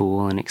pretty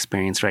cool and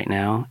experienced right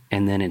now.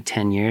 And then in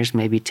 10 years,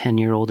 maybe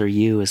 10-year-older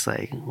you is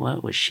like,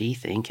 what was she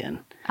thinking?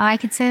 Oh, I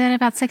could say that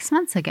about 6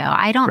 months ago.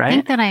 I don't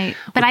think that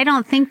I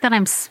don't think that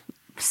I'm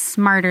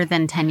smarter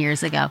than 10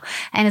 years ago.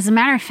 And as a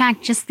matter of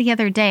fact, just the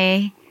other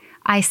day,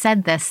 I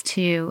said this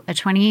to a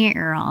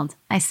 28-year-old.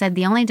 I said,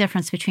 the only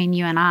difference between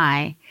you and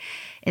I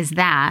is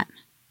that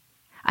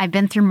I've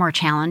been through more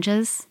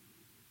challenges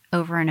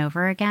over and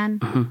over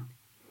again,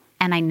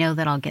 and I know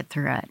that I'll get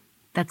through it.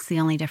 That's the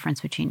only difference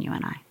between you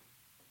and I.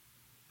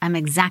 I'm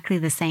exactly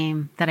the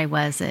same that I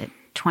was at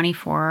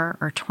 24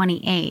 or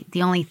 28.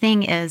 The only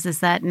thing is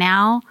that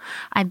now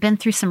I've been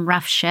through some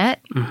rough shit,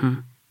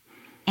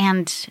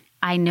 and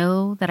I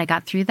know that I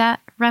got through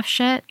that rough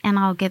shit, and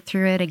I'll get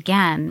through it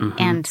again.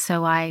 And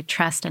so I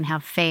trust and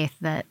have faith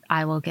that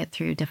I will get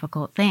through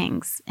difficult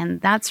things.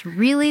 And that's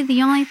really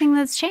the only thing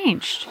that's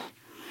changed.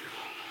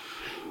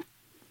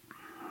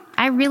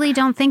 I really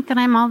don't think that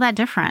I'm all that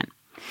different.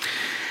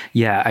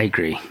 Yeah, I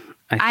agree.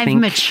 I've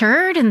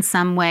matured in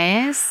some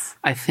ways.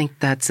 I think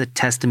that's a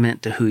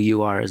testament to who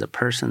you are as a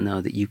person,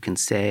 though, that you can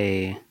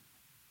say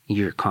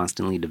you're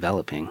constantly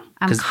developing.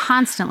 I'm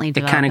constantly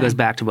developing. It kind of goes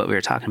back to what we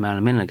were talking about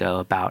a minute ago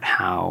about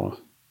how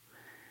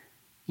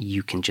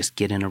you can just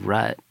get in a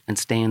rut and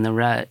stay in the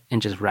rut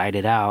and just ride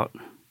it out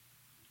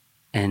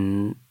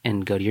and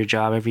go to your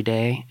job every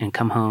day and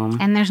come home.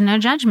 And there's no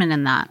judgment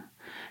in that.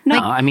 No,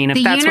 I mean,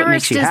 if that's what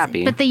makes you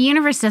happy. But the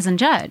universe doesn't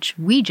judge.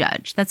 We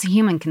judge. That's a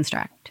human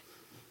construct.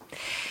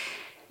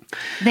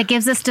 That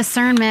gives us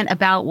discernment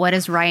about what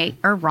is right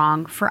or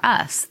wrong for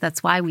us.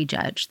 That's why we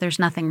judge. There's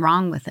nothing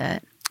wrong with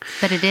it.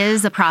 But it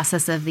is a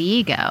process of the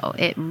ego.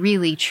 It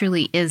really,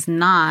 truly is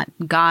not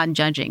God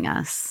judging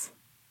us.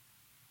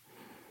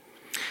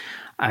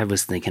 I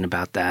was thinking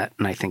about that,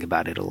 and I think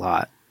about it a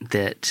lot,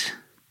 that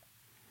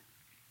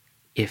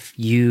if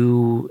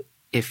you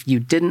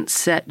didn't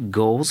set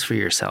goals for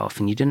yourself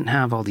and you didn't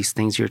have all these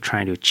things you're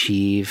trying to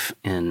achieve,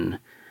 and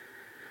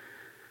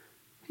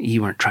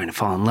you weren't trying to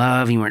fall in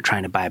love, you weren't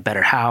trying to buy a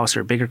better house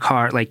or a bigger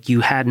car, like you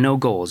had no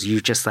goals.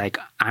 You're just like,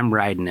 I'm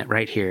riding it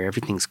right here.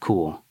 Everything's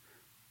cool.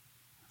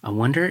 I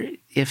wonder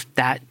if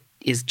that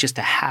is just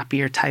a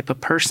happier type of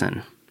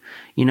person,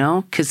 you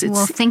know? Because it's...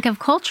 Well, think of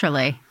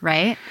culturally,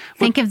 right?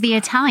 Think of the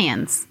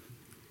Italians,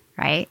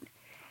 right?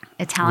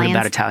 Italians. What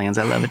about Italians?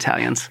 I love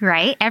Italians.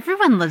 Right?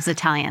 Everyone loves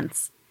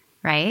Italians,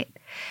 right?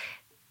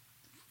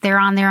 They're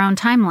on their own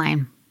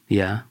timeline.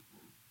 Yeah.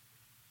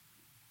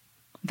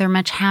 They're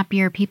much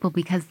happier people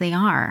because they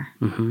are.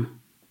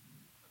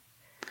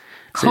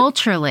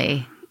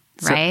 Culturally,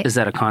 right? Is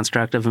that a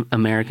construct of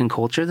American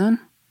culture then?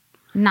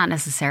 Not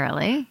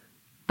necessarily,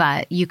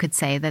 but you could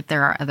say that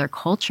there are other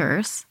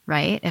cultures,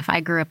 right? If I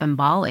grew up in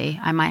Bali,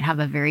 I might have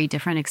a very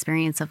different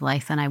experience of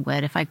life than I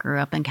would if I grew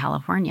up in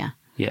California.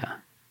 Yeah.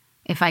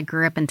 If I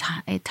grew up in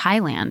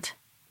Thailand,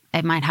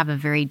 I might have a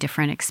very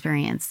different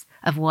experience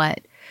of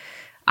what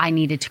I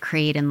needed to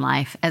create in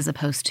life as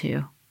opposed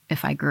to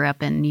if I grew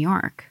up in New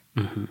York.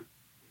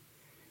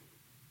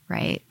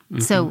 Right?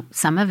 So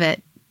some of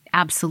it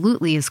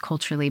absolutely is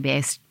culturally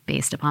based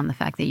upon the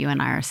fact that you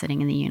and I are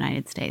sitting in the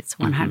United States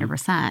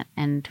 100%,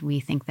 and we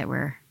think that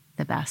we're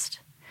the best.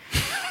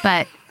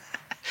 But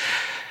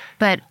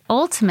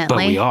ultimately...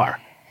 But we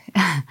are.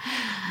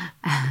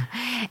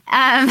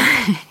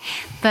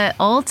 But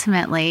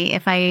ultimately,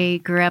 if I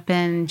grew up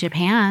in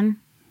Japan,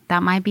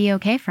 that might be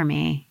okay for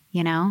me.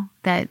 You know,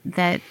 that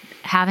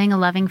having a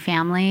loving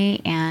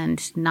family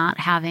and not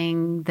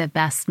having the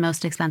best,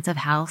 most expensive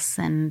house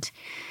and,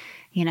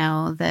 you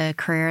know, the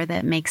career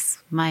that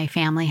makes my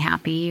family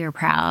happy or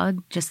proud,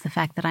 just the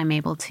fact that I'm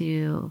able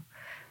to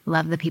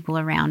love the people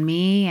around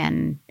me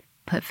and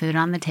put food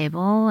on the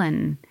table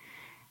and,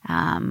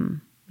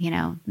 you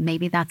know,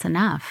 maybe that's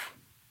enough.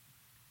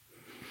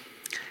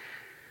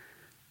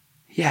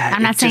 Yeah.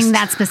 I'm not saying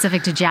that's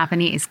specific to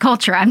Japanese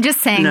culture. I'm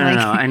just saying No,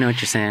 I know what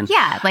you're saying.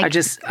 Yeah. Like, I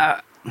just...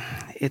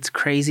 it's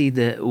crazy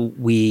that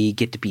we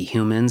get to be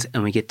humans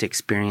and we get to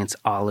experience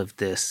all of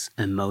this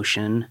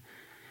emotion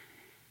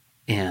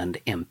and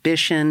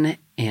ambition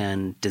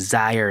and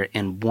desire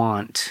and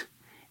want.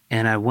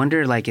 And I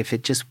wonder, like, if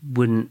it just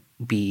wouldn't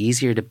be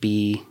easier to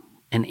be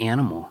an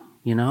animal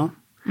you know?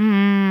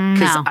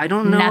 No, I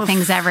don't know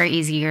nothing's ever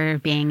easier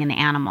being an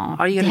animal.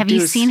 All you gotta Have do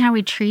you is- seen how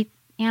we treat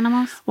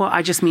animals? Well,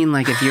 I just mean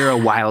like if you're a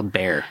wild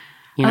bear,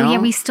 you know? Oh, yeah,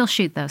 we still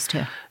shoot those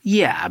too.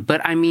 Yeah,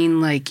 but I mean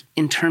like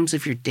in terms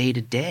of your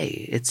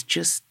day-to-day, it's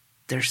just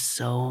there's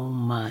so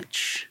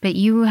much. But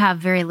you have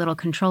very little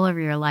control over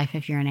your life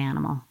if you're an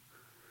animal.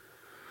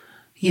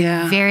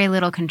 Yeah. Very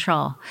little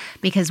control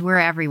because we're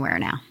everywhere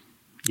now.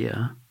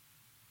 Yeah.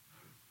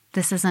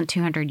 This isn't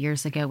 200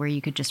 years ago where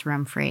you could just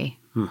roam free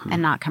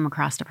and not come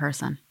across a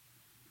person.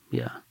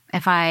 Yeah.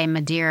 If I'm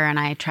a deer and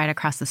I try to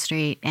cross the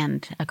street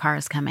and a car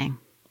is coming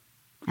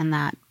and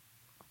that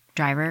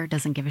driver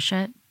doesn't give a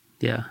shit,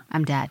 Yeah.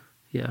 I'm dead.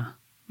 Yeah.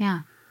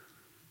 Yeah.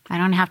 I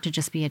don't have to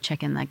just be a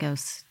chicken that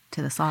goes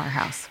to the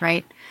slaughterhouse,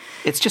 right?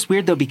 It's just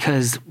weird though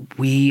because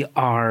we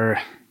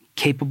are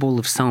capable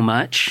of so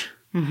much,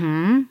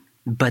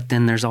 but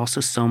then there's also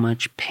so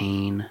much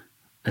pain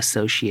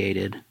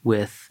associated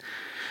with.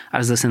 I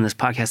was listening to this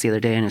podcast the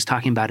other day and it was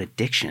talking about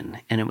addiction,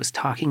 and it was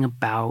talking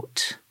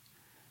about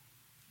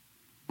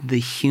the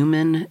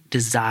human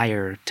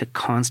desire to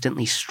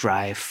constantly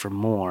strive for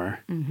more.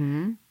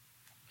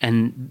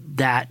 And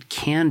that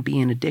can be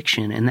an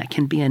addiction, and that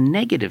can be a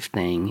negative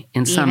thing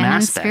in some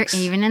aspects.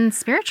 Even in the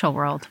spiritual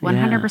world,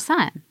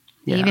 100%.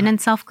 Yeah. Even in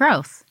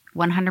self-growth,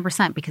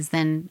 100%, because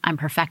then I'm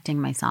perfecting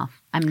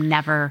myself. I'm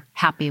never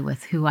happy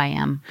with who I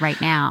am right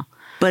now.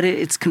 But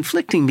it's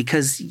conflicting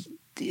because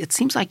it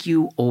seems like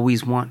you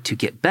always want to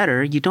get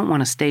better. You don't want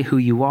to stay who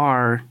you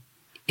are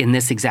in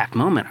this exact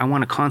moment. I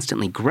want to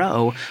constantly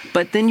grow,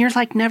 but then you're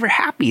like never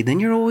happy. Then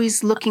you're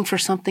always looking for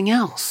something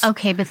else.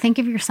 Okay, but think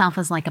of yourself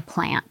as like a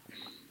plant.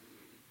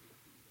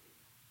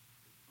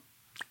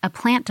 A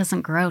plant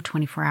doesn't grow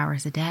 24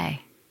 hours a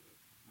day.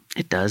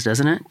 It does,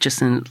 doesn't it? Just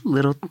in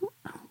little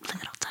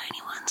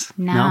tiny ones.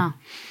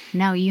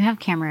 No, you have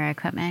camera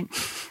equipment.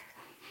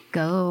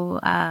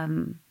 Go,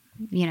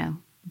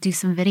 do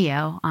some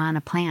video on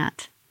a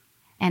plant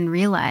and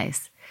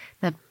realize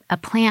that a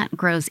plant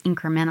grows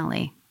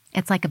incrementally.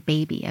 It's like a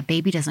baby. A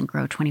baby doesn't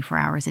grow 24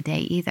 hours a day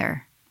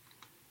either.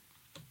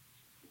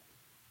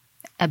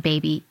 A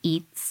baby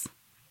eats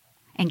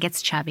and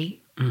gets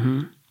chubby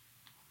and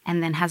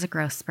then has a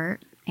growth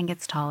spurt and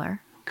gets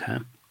taller Okay.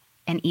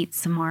 and eats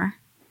some more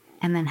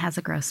and then has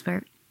a growth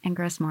spurt and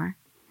grows more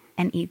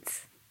and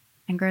eats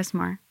and grows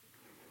more.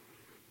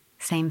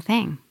 Same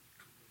thing.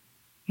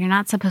 You're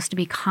not supposed to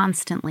be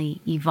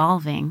constantly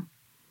evolving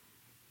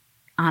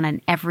on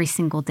an every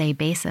single day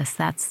basis.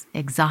 That's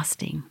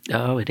exhausting.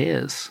 Oh, it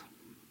is.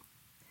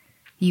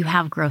 You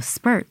have growth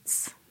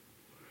spurts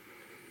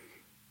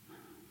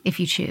if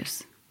you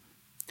choose.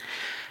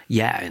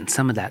 Yeah, and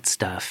some of that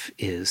stuff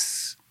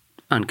is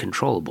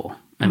uncontrollable.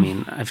 I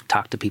mean, I've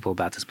talked to people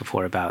about this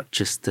before about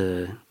just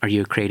are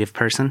you a creative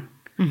person?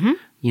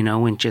 You know,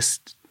 when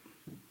just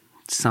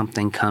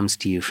something comes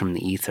to you from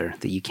the ether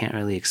that you can't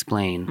really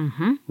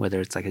explain,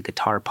 whether it's like a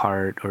guitar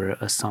part or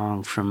a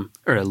song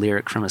or a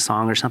lyric from a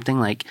song or something,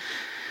 like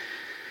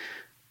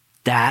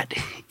that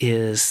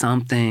is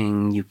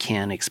something you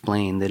can't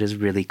explain that is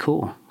really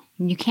cool.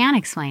 You can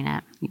explain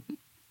it.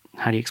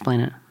 How do you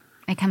explain it?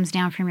 It comes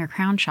down from your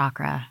crown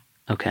chakra.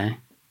 Okay.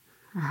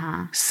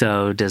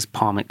 So does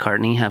Paul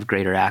McCartney have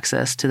greater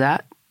access to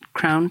that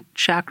crown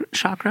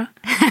chakra?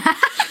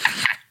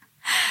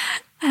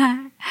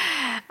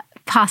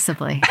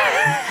 Possibly.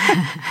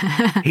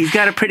 He's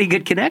got a pretty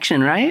good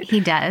connection, right? He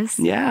does.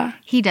 Yeah.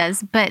 He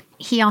does, but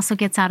he also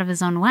gets out of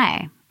his own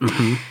way.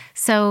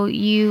 So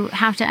you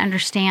have to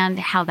understand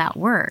how that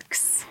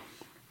works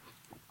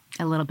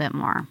a little bit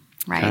more,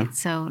 right? Okay.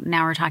 So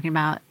now we're talking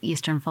about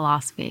Eastern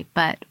philosophy,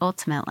 but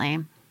ultimately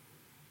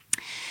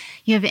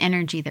you have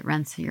energy that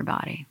runs through your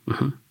body.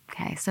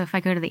 Okay, so if I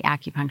go to the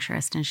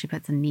acupuncturist and she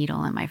puts a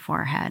needle in my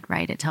forehead,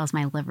 right, it tells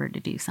my liver to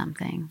do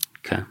something,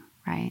 Okay.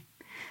 right?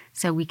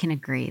 So we can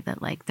agree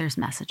that like there's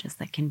messages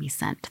that can be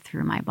sent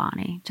through my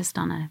body just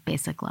on a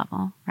basic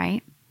level,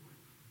 right?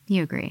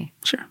 You agree?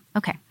 Sure.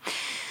 Okay.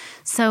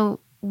 So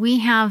we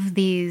have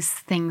these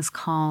things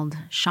called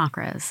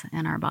chakras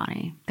in our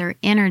body. They're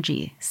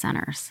energy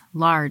centers,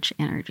 large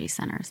energy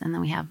centers. And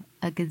then we have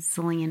a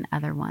gazillion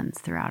other ones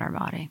throughout our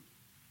body,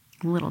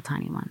 little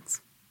tiny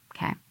ones.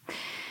 Okay.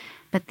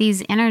 But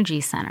these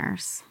energy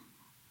centers,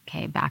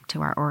 okay, back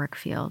to our auric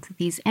field,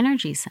 these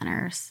energy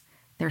centers,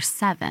 there's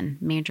 7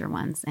 major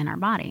ones in our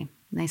body.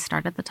 They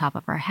start at the top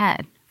of our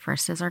head.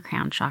 First is our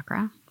crown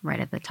chakra, right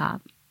at the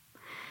top.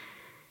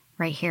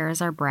 Right here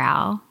is our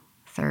brow,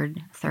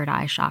 third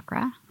eye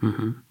chakra.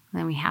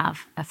 Then we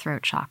have a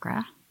throat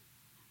chakra.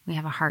 We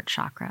have a heart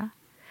chakra.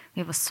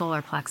 We have a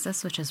solar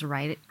plexus, which is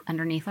right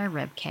underneath our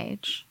rib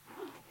cage.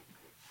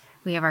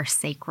 We have our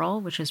sacral,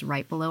 which is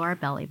right below our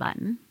belly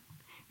button.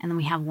 And then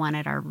we have one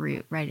at our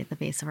root, right at the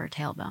base of our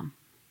tailbone.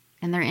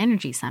 And they're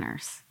energy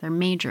centers. They're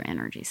major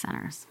energy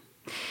centers.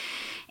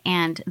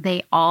 And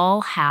they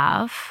all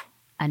have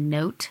a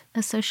note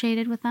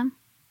associated with them.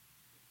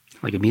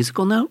 Like a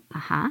musical note?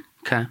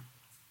 Okay.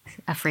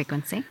 A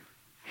frequency.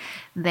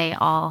 They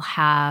all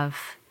have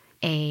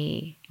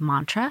a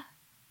mantra.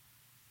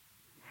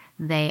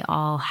 They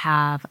all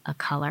have a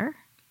color.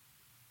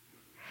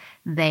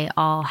 They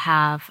all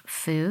have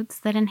foods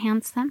that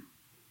enhance them.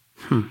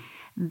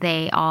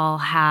 They all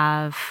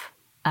have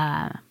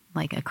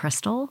like a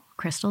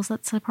crystals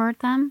that support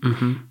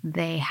them.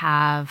 They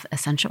have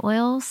essential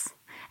oils.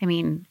 I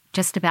mean,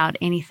 just about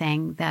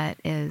anything that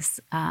is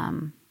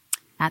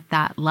at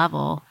that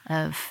level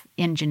of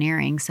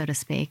engineering, so to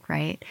speak,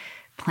 right?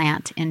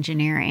 Plant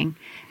engineering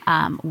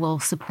will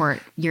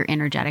support your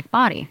energetic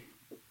body.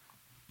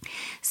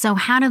 So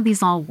how do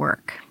these all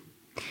work?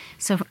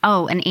 So,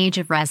 an age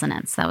of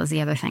resonance. That was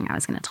the other thing I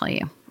was going to tell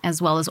you,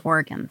 as well as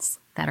organs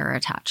that are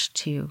attached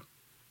to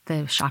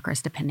the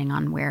chakras depending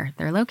on where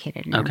they're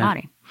located in your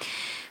body.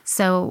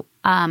 So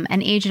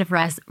an age of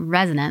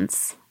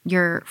resonance,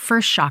 your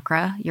first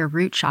chakra, your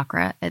root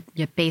chakra at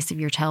the base of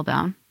your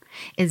tailbone,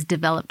 is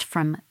developed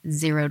from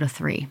 0 to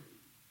 3.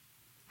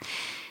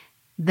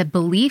 The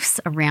beliefs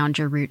around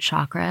your root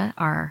chakra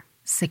are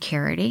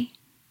security,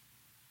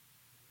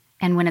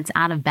 and when it's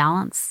out of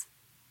balance,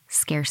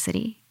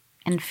 scarcity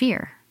and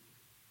fear.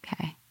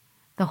 Okay.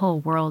 The whole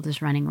world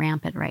is running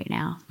rampant right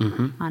now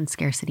on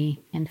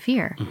scarcity and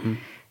fear,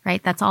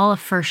 right? That's all a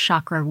first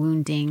chakra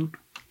wounding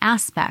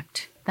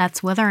aspect.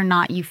 That's whether or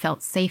not you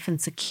felt safe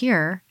and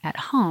secure at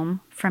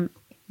home from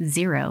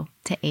 0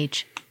 to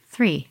age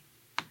 3.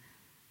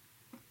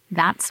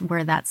 That's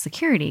where that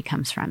security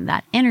comes from.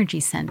 That energy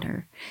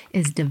center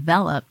is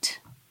developed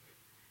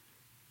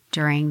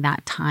during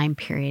that time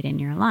period in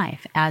your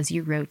life as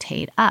you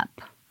rotate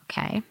up,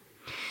 okay?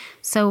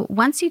 So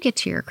once you get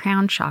to your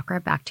crown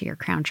chakra, back to your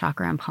crown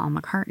chakra and Paul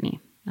McCartney,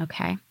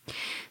 okay?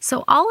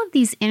 So all of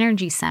these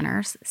energy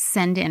centers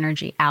send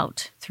energy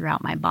out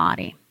throughout my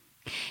body.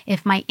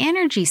 If my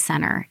energy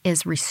center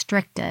is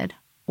restricted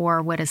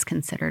or what is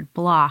considered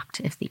blocked,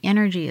 if the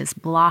energy is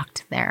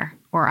blocked there,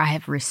 or I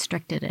have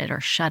restricted it or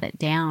shut it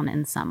down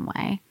in some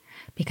way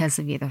because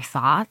of either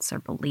thoughts or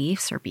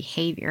beliefs or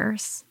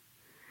behaviors,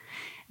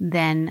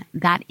 then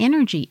that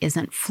energy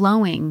isn't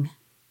flowing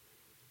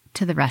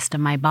to the rest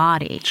of my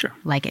body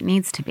like it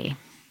needs to be.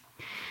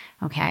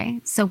 Okay?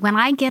 So when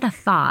I get a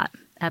thought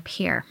up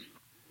here,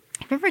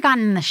 have you ever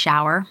gotten in the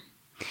shower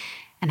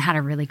and had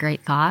a really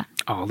great thought?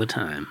 All the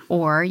time.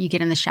 Or you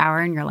get in the shower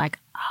and you're like,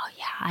 oh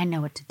yeah, I know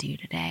what to do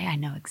today. I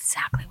know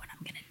exactly what I'm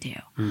going to do.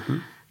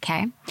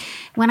 Okay?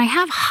 When I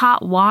have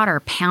hot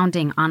water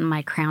pounding on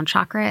my crown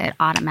chakra, it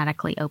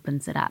automatically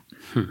opens it up.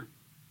 Do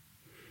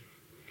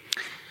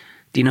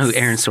you know who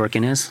Aaron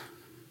Sorkin is?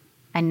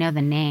 I know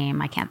the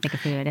name. I can't think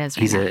of who it is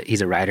right now.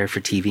 He's a writer for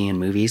TV and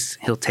movies.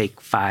 He'll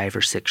take 5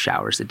 or 6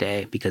 showers a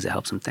day because it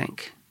helps him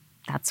think.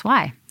 That's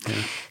why.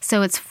 Yeah.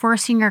 So it's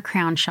forcing your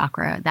crown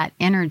chakra, that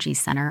energy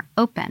center,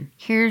 open.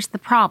 Here's the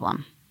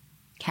problem,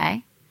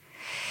 okay?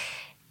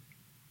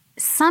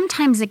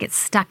 Sometimes it gets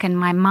stuck in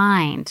my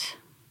mind,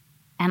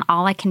 and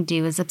all I can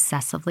do is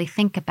obsessively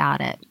think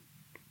about it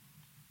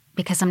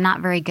because I'm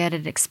not very good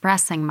at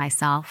expressing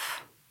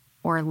myself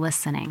or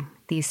listening.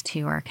 These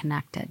two are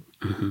connected,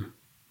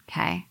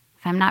 okay?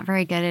 If I'm not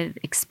very good at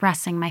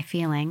expressing my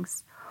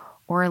feelings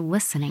or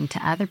listening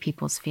to other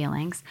people's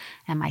feelings,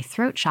 and my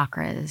throat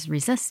chakra is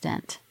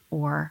resistant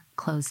or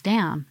closed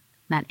down,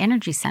 that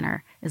energy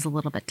center is a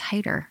little bit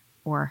tighter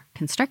or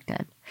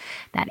constricted,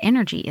 that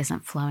energy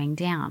isn't flowing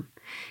down.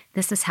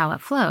 This is how it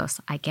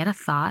flows. I get a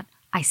thought,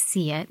 I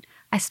see it,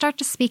 I start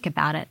to speak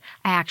about it,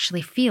 I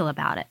actually feel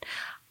about it.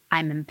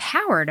 I'm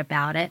empowered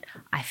about it,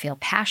 I feel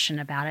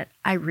passionate about it,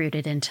 I root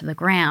it into the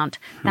ground.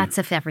 That's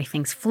if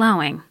everything's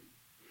flowing.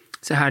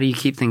 So how do you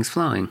keep things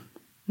flowing?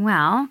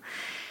 Well,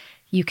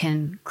 you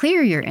can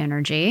clear your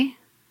energy.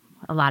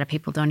 A lot of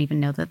people don't even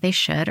know that they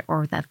should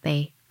or that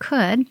they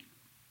could.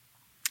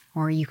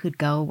 Or you could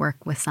go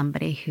work with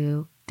somebody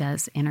who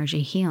does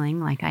energy healing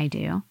like I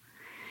do.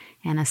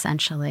 And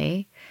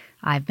essentially,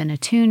 I've been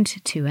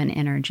attuned to an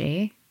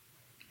energy.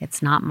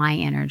 It's not my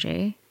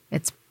energy.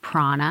 It's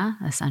prana,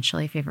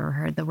 essentially, if you've ever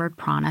heard the word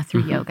prana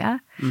through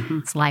yoga.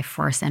 It's life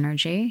force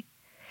energy.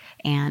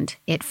 And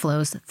it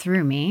flows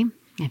through me.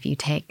 If you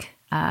take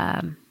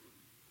the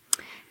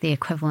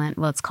equivalent,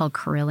 well, it's called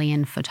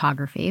Kirlian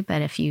photography,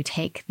 but if you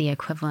take the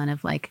equivalent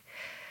of like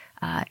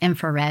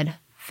infrared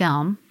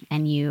film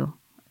and you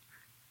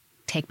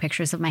take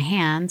pictures of my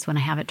hands, when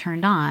I have it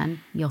turned on,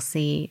 you'll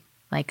see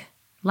like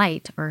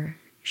light or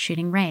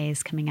shooting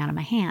rays coming out of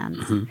my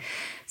hands.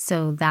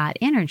 So that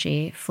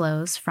energy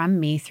flows from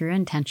me through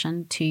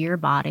intention to your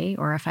body,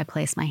 or if I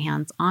place my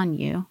hands on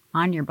you,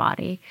 on your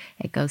body,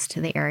 it goes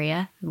to the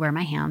area where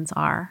my hands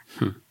are,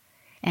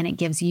 and it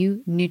gives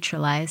you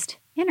neutralized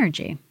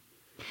energy.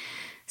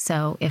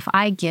 So if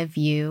I give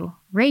you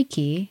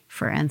Reiki,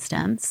 for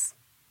instance,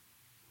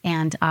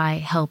 and I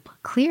help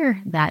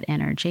clear that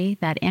energy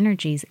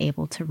is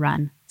able to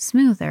run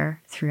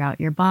smoother throughout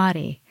your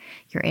body.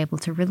 You're able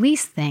to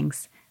release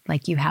things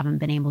like you haven't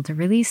been able to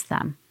release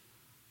them.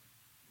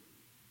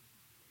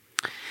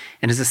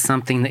 And is this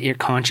something that you're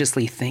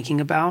consciously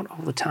thinking about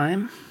all the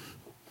time?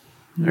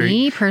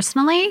 Me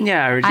personally?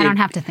 Yeah. I don't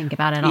have to think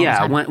about it all the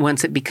time. Yeah,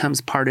 once it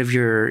becomes part of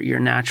your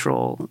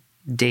natural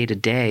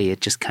day-to-day, it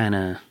just kind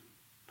of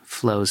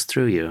flows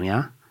through you,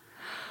 yeah?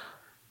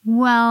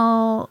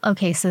 Well,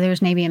 okay, so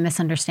there's maybe a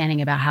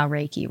misunderstanding about how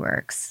Reiki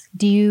works.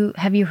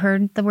 Have you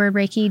heard the word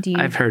Reiki?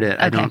 I've heard it.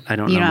 Okay. I don't know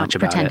much about it. You don't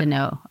pretend to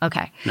know.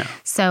 Okay. No.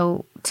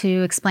 So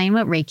to explain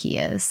what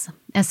Reiki is,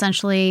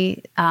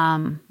 essentially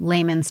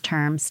layman's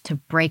terms, to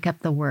break up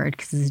the word,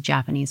 because it's a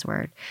Japanese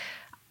word,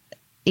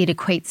 it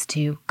equates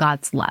to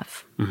God's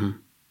love. Mm-hmm.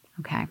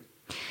 Okay.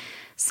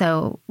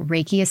 So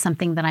Reiki is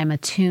something that I'm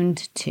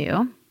attuned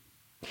to.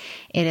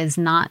 It is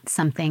not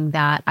something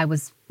that I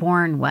was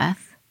born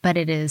with, but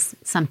it is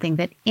something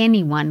that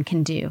anyone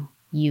can do.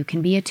 You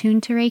can be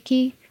attuned to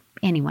Reiki.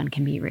 Anyone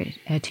can be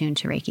attuned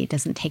to Reiki. It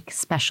doesn't take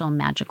special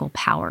magical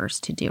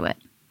powers to do it.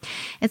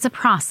 It's a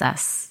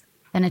process.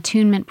 An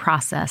attunement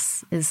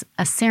process is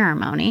a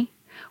ceremony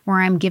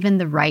where I'm given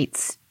the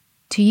rights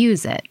to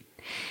use it.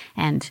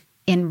 And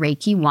in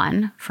Reiki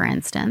 1, for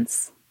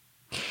instance,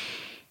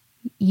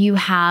 you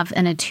have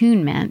an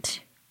attunement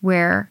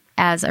where,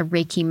 as a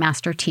Reiki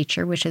master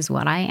teacher, which is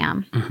what I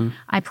am,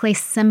 I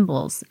place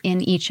symbols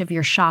in each of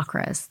your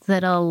chakras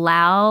that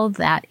allow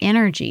that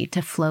energy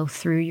to flow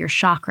through your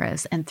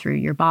chakras and through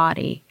your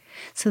body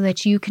so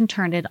that you can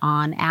turn it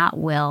on at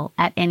will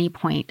at any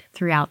point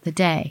throughout the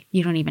day.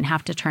 You don't even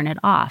have to turn it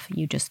off.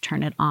 You just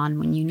turn it on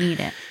when you need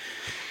it.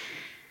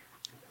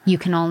 You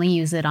can only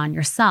use it on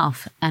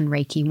yourself and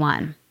Reiki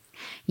 1.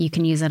 You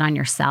can use it on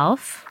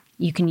yourself.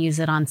 You can use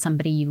it on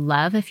somebody you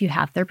love if you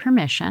have their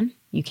permission.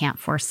 You can't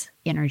force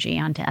energy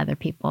onto other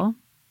people.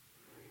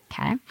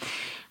 Okay.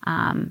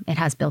 It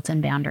has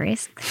built-in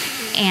boundaries.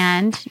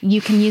 And you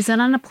can use it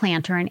on a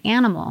plant or an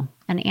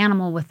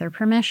animal with their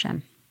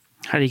permission.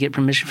 How do you get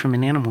permission from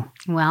an animal?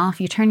 Well, if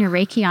you turn your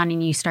Reiki on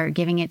and you start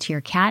giving it to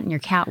your cat and your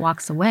cat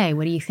walks away,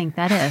 what do you think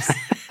that is?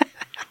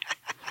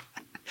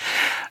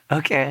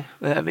 Okay,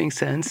 that makes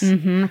sense.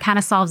 It kind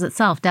of solves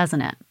itself,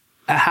 doesn't it?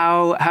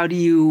 How do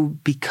you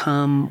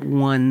become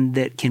one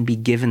that can be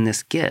given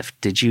this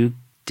gift? Did you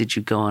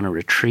go on a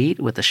retreat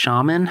with a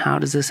shaman? How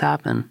does this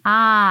happen?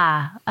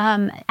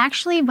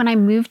 Actually, when I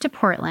moved to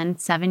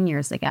Portland 7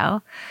 years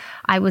ago,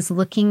 I was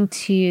looking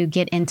to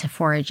get into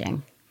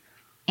foraging.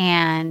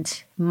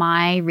 And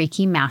my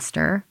Reiki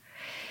master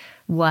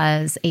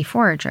was a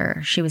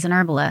forager. She was an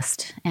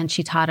herbalist, and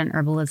she taught an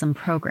herbalism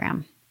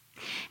program.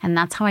 And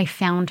that's how I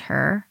found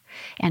her.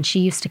 And she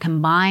used to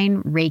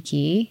combine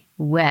Reiki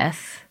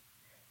with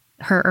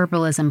her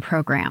herbalism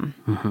program.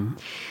 Mm-hmm.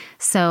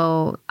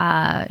 So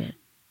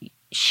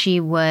she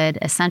would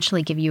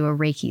essentially give you a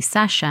Reiki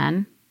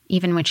session.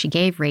 Even when she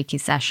gave Reiki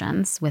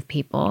sessions with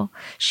people,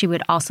 she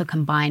would also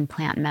combine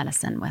plant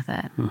medicine with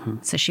it. Mm-hmm.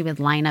 So she would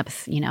line up,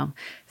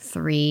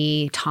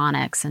 3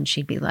 tonics, and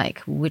she'd be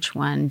like, which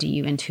one do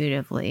you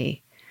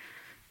intuitively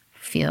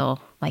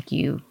feel like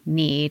you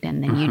need?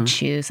 And then you'd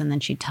choose, and then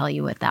she'd tell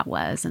you what that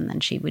was. And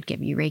then she would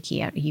give you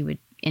Reiki. You would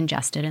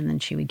ingest it, and then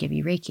she would give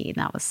you Reiki. And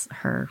that was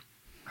her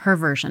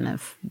version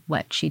of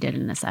what she did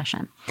in a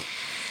session.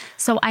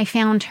 So I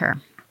found her.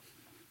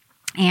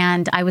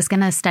 And I was going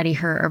to study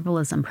her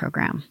herbalism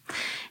program.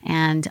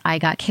 And I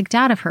got kicked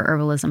out of her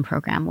herbalism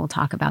program. We'll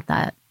talk about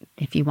that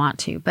if you want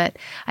to. But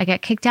I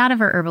got kicked out of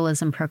her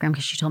herbalism program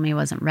because she told me I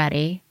wasn't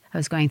ready. I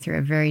was going through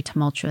a very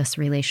tumultuous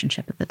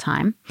relationship at the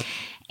time.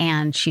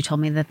 And she told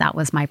me that that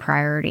was my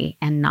priority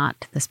and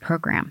not this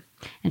program.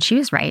 And she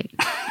was right.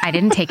 I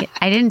didn't take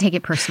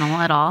it personal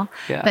at all.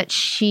 Yeah. But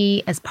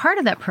she, as part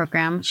of that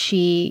program,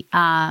 she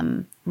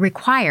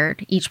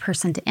required each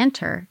person to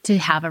enter to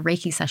have a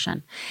Reiki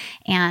session.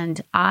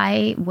 And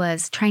I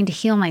was trying to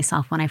heal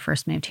myself when I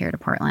first moved here to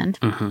Portland.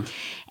 Mm-hmm.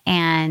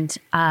 And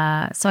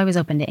so I was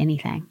open to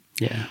anything.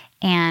 Yeah.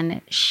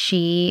 And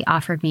she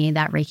offered me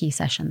that Reiki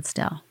session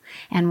still.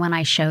 And when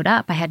I showed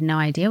up, I had no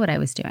idea what I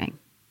was doing.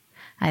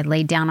 I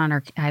laid down on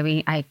her.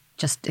 I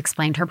just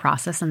explained her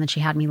process, and then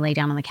she had me lay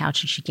down on the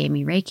couch and she gave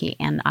me Reiki.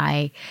 And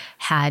I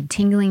had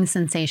tingling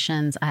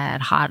sensations. I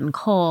had hot and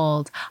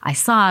cold. I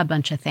saw a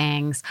bunch of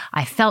things.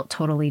 I felt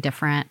totally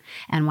different.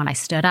 And when I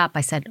stood up,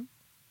 I said,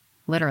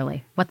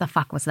 literally, what the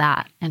fuck was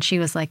that? And she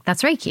was like,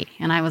 that's Reiki.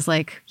 And I was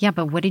like, yeah,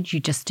 but what did you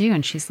just do?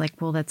 And she's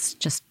like, well, that's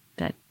just,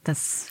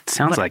 that's.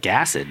 Sounds like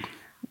acid.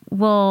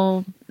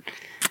 Well,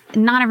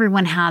 not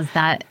everyone has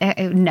that.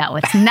 No,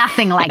 it's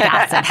nothing like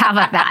acid. How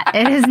about that?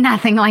 It is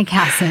nothing like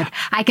acid.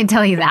 I can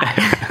tell you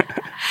that.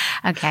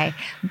 Okay.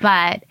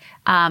 But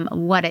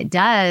what it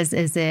does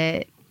is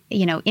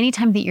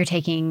anytime that you're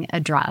taking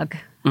a drug,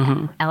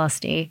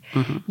 LSD,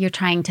 you're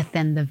trying to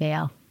thin the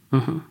veil.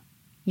 Mm-hmm.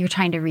 You're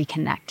trying to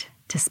reconnect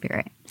to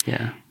spirit.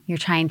 Yeah. You're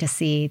trying to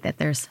see that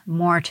there's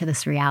more to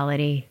this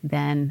reality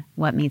than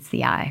what meets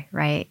the eye,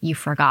 right? You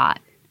forgot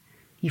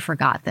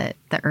that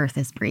the earth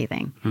is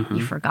breathing. Mm-hmm.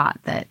 You forgot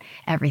that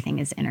everything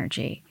is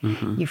energy.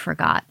 Mm-hmm. You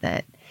forgot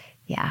that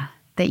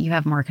you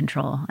have more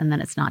control, and then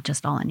it's not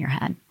just all in your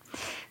head.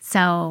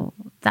 So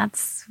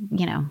that's,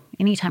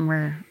 anytime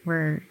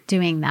we're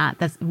doing that,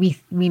 we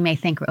may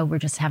think, oh, we're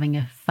just having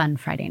a fun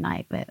Friday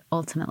night, but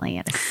ultimately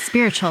at a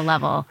spiritual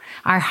level,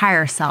 our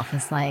higher self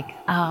is like,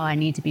 oh, I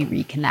need to be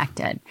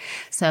reconnected.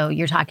 So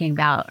you're talking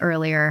about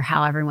earlier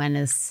how everyone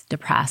is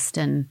depressed,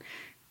 and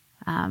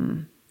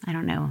I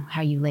don't know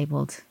how you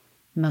labeled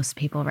most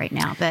people right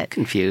now. But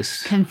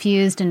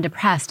confused and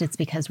depressed, it's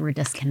because we're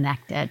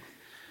disconnected.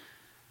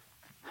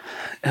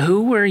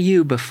 Who were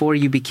you before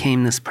you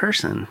became this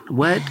person?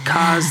 What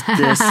caused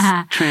this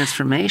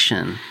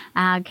transformation?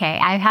 Okay.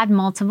 I've had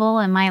multiple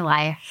in my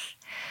life.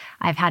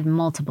 I've had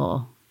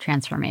multiple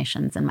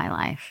transformations in my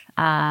life.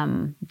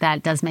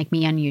 That does make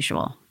me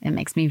unusual. It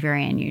makes me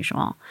very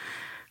unusual.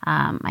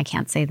 I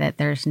can't say that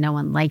there's no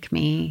one like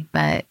me,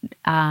 but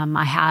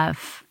I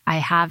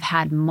have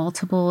had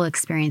multiple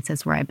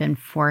experiences where I've been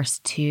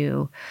forced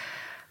to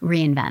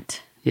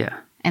reinvent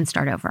and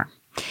start over.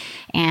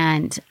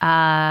 And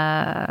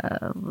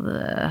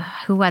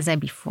who was I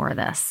before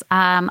this?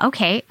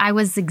 Okay, I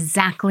was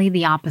exactly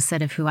the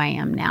opposite of who I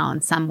am now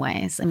in some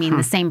ways. I mean,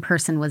 the same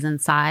person was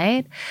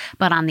inside,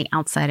 but on the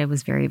outside, it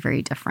was very,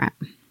 very different.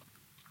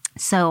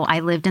 So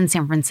I lived in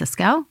San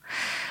Francisco.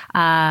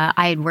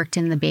 I had worked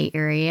in the Bay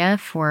Area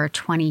for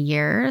 20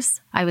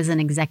 years. I was an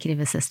executive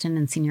assistant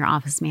and senior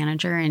office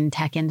manager in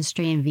tech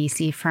industry and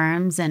VC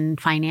firms and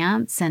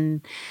finance,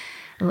 and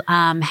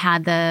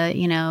had the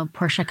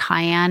Porsche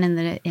Cayenne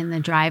in the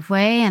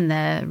driveway and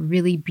the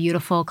really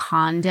beautiful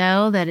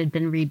condo that had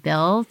been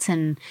rebuilt,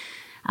 and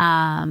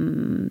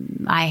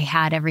I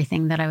had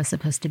everything that I was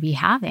supposed to be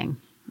having.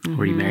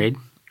 Were you married?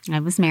 I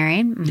was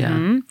married.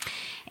 Yeah.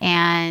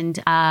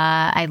 And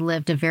I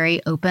lived a very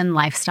open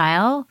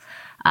lifestyle.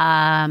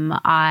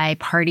 I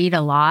partied a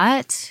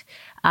lot.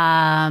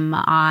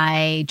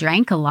 I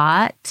drank a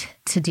lot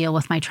to deal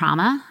with my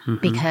trauma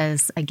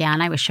because,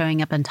 again, I was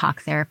showing up in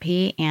talk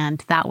therapy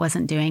and that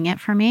wasn't doing it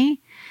for me.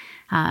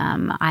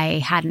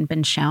 I hadn't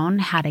been shown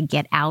how to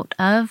get out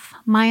of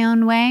my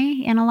own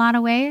way in a lot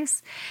of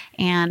ways.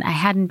 And I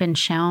hadn't been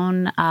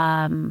shown,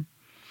 I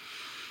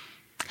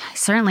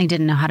certainly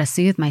didn't know how to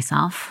soothe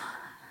myself.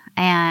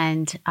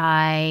 And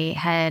I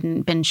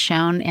hadn't been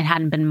shown, it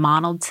hadn't been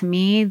modeled to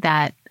me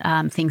that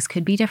things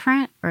could be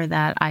different or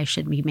that I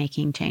should be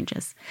making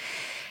changes.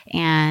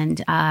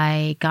 And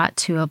I got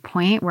to a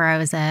point where I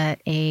was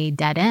at a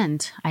dead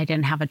end. I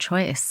didn't have a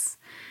choice.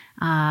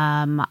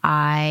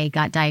 I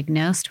got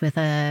diagnosed with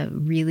a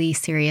really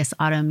serious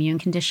autoimmune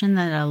condition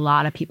that a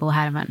lot of people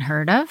haven't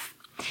heard of.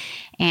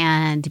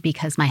 And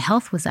because my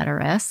health was at a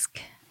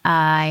risk,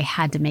 I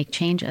had to make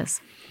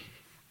changes.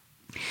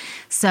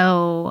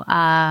 So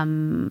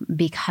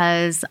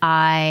because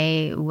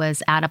I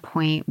was at a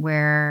point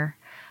where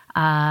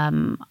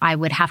I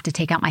would have to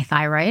take out my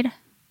thyroid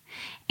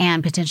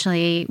and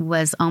potentially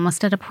was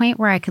almost at a point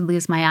where I could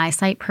lose my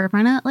eyesight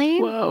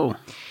permanently. Whoa.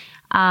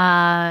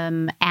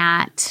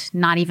 At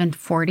not even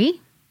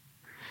 40,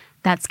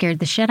 that scared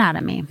the shit out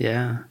of me.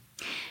 Yeah.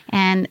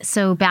 And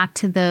so back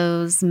to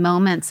those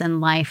moments in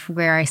life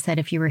where I said,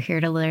 if you were here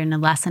to learn a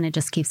lesson, it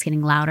just keeps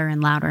getting louder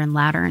and louder and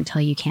louder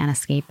until you can't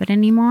escape it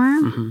anymore.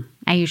 Mm-hmm.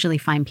 I usually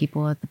find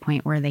people at the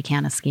point where they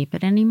can't escape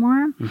it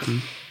anymore.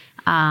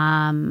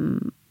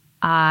 Mm-hmm.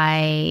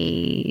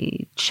 I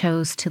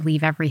chose to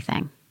leave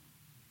everything.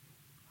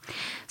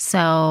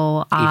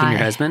 So even your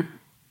husband?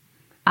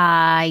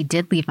 I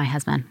did leave my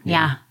husband.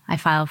 Yeah. I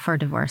filed for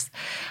divorce.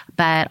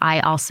 But I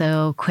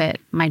also quit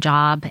my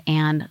job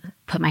and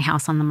put my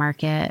house on the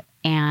market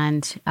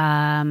and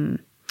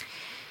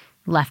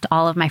left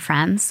all of my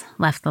friends,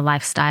 left the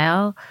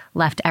lifestyle,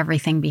 left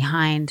everything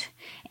behind.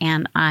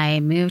 And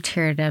I moved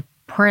here to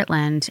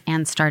Portland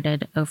and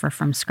started over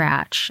from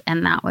scratch.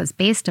 And that was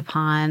based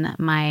upon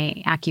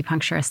my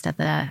acupuncturist at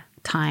the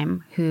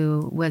time,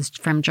 who was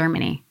from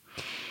Germany.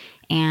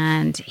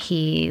 And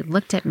he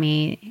looked at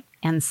me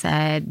and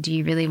said, "Do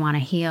you really want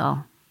to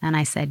heal?" And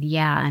I said,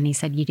 "Yeah." And he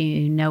said, "You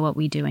do know what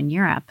we do in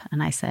Europe?"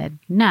 And I said,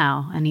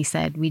 "No." And he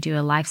said, "We do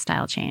a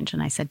lifestyle change."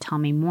 And I said, "Tell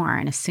me more."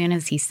 And as soon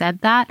as he said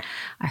that,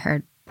 I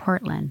heard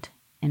Portland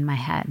in my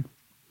head,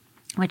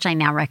 which I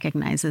now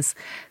recognize as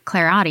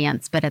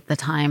clairaudience. But at the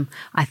time,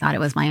 I thought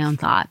it was my own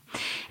thought.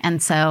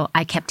 And so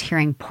I kept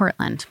hearing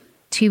Portland.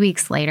 2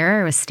 weeks later,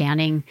 I was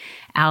standing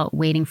out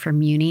waiting for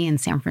Muni in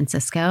San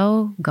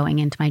Francisco, going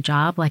into my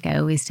job like I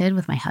always did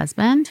with my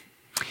husband.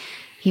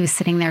 He was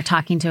sitting there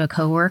talking to a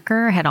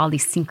coworker, had all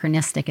these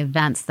synchronistic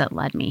events that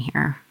led me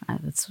here.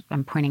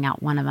 I'm pointing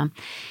out one of them.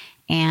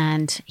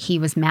 And he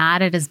was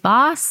mad at his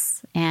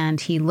boss, and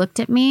he looked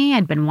at me.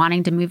 I'd been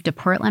wanting to move to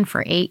Portland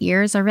for 8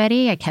 years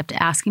already. I kept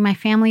asking my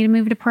family to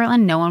move to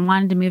Portland. No one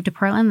wanted to move to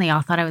Portland. They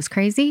all thought I was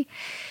crazy.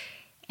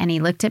 And he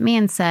looked at me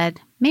and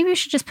said, "Maybe we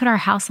should just put our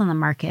house on the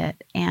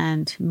market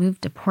and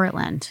move to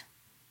Portland."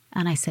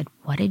 And I said,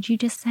 "What did you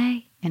just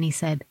say?" And he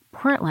said,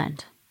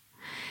 "Portland."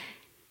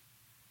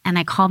 And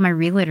I called my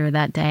realtor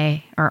that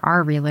day, or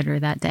our realtor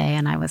that day,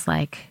 and I was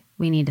like,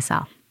 "We need to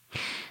sell."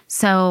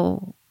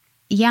 So,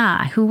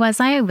 yeah, who was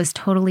I? I was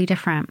totally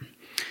different.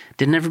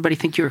 Didn't everybody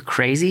think you were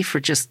crazy for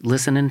just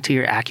listening to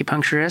your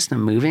acupuncturist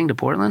and moving to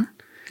Portland?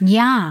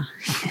 Yeah.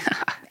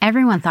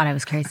 Everyone thought I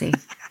was crazy.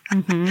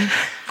 Mm-hmm.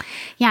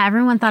 Yeah,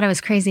 everyone thought I was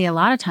crazy a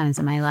lot of times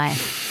in my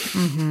life.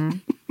 Mm-hmm.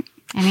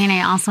 I mean,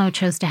 I also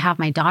chose to have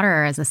my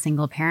daughter as a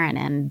single parent,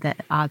 and the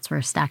odds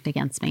were stacked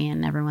against me,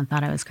 and everyone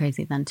thought I was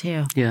crazy then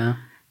too. Yeah.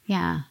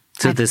 Yeah.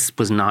 So this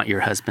was not your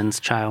husband's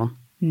child?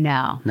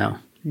 No. No.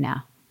 No.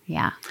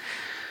 Yeah.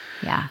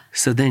 Yeah.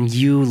 So then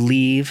you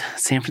leave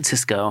San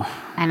Francisco.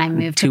 And I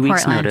moved to 2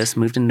 weeks' Portland. notice,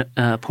 moved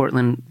to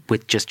Portland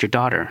with just your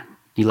daughter.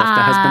 You left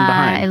the husband I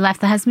behind.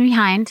 left the husband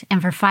behind.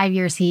 And for 5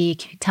 years, he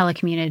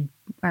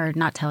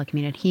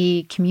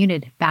he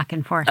commuted back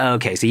and forth.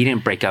 Okay, so you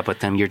didn't break up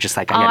with him. You're just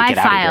like, I got to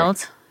get out of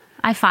here.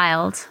 I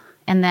filed.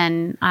 And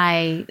then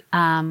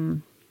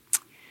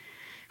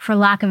for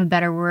lack of a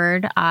better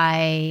word,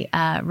 I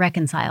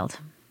reconciled.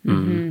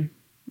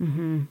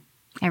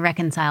 I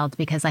reconciled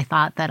because I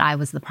thought that I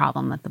was the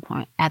problem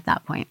at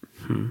that point.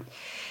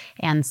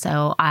 And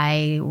so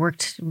I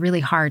worked really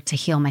hard to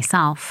heal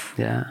myself.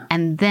 Yeah.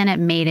 And then it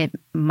made it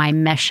my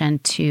mission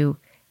to,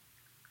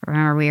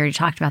 remember we already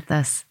talked about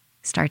this,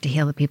 start to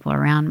heal the people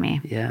around me.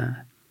 Yeah.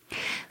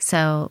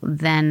 So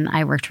then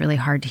I worked really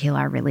hard to heal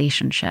our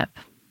relationship.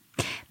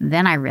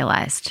 Then I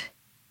realized,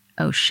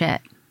 oh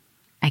shit,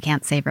 I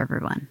can't save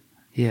everyone.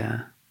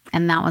 Yeah.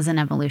 And that was an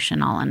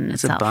evolution all in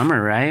It's itself. a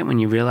bummer, right? When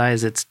you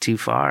realize it's too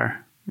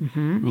far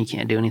and you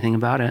can't do anything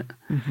about it.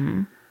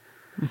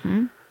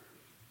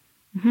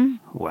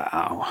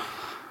 Wow.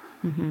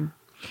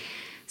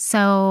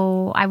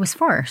 So I was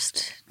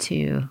forced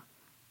to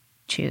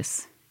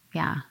choose,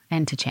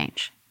 and to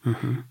change.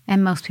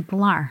 And most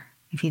people are,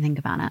 if you think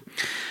about it.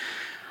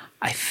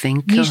 I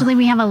think Usually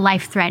we have a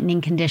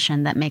life-threatening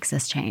condition that makes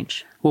us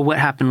change. Well, what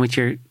happened with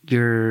your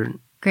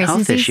Graves' health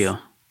disease? issue?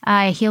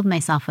 I healed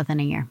myself within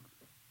a year.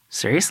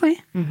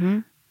 Seriously?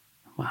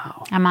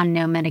 Wow. I'm on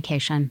no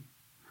medication.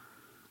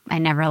 I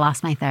never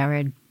lost my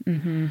thyroid.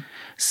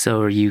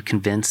 So are you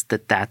convinced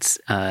that that's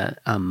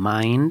a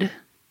mind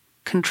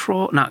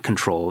control? Not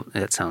control,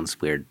 that sounds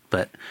weird,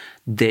 but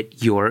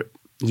that you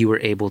were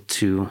able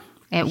to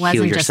It heal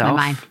wasn't just my yourself?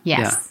 mind.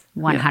 Yes,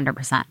 Yeah.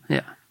 100%.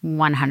 Yeah.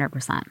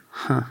 100%.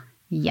 Huh.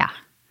 Yeah.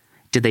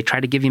 Did they try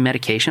to give you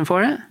medication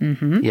for it?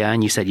 Yeah,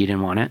 and you said you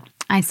didn't want it?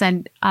 I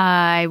said,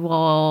 I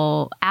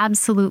will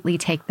absolutely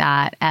take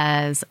that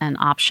as an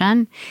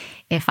option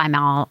if I'm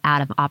all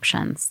out of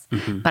options.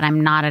 But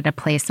I'm not at a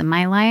place in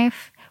my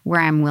life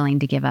where I'm willing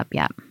to give up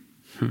yet.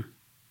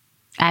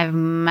 I have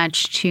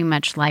much too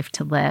much life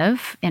to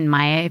live, in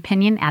my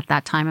opinion. At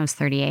that time, I was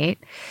 38.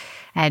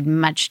 I had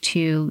much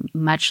too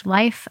much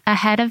life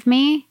ahead of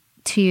me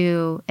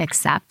to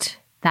accept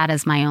that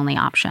as my only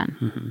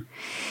option.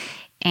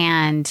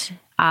 And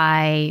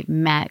I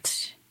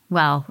met,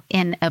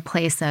 in a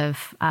place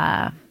of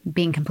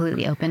being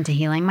completely open to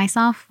healing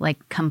myself,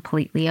 like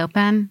completely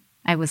open.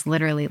 I was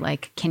literally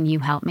like, can you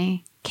help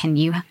me?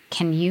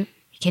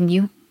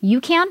 You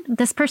can?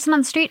 This person on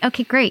the street?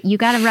 Okay, great. You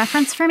got a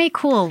reference for me?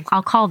 Cool.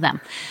 I'll call them.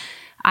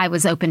 I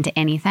was open to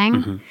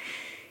anything.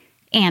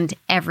 And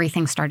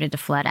everything started to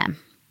flood in.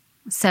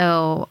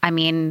 So,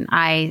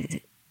 I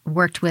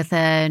worked with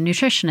a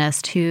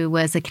nutritionist who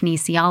was a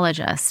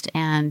kinesiologist,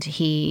 and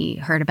he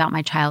heard about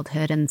my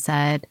childhood and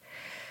said,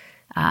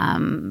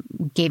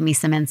 gave me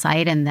some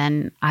insight. And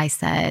then I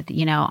said,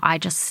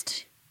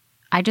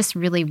 I just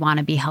really want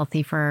to be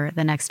healthy for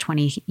the next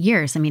 20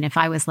 years. If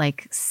I was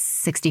like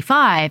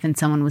 65 and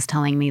someone was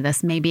telling me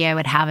this, maybe I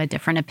would have a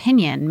different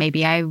opinion.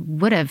 Maybe I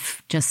would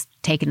have just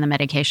taken the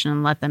medication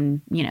and let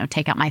them,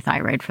 take out my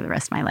thyroid for the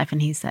rest of my life.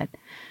 And he said,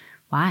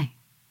 why?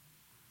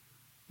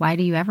 Why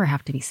do you ever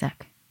have to be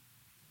sick?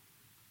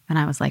 And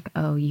I was like,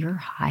 oh, you're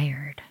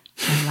hired.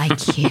 I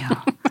like you.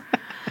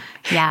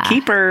 Yeah.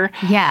 Keeper.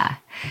 Yeah.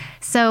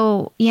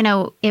 So,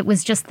 it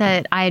was just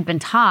that I had been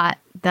taught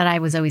that I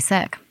was always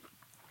sick.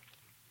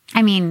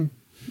 I'm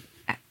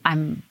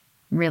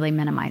really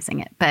minimizing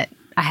it, but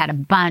I had a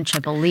bunch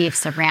of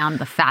beliefs around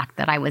the fact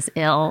that I was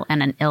ill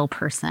and an ill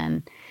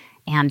person,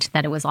 and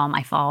that it was all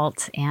my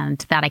fault, and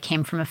that I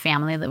came from a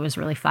family that was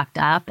really fucked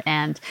up.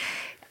 And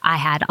I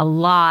had a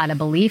lot of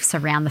beliefs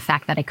around the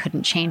fact that I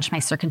couldn't change my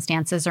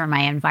circumstances or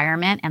my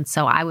environment. And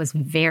so I was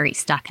very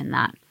stuck in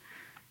that.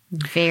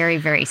 Very,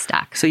 very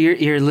stuck. So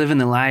you're living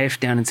the life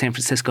down in San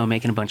Francisco,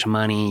 making a bunch of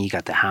money. You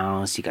got the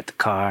house, you got the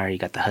car, you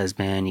got the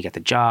husband, you got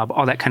the job,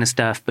 all that kind of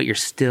stuff. But you're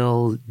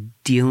still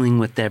dealing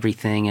with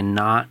everything and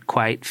not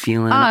quite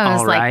feeling I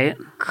was all right.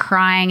 Like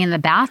crying in the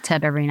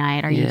bathtub every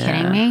night. Are you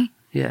kidding me?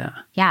 Yeah.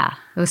 Yeah.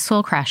 It was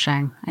soul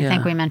crushing. I Yeah.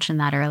 think we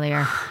mentioned that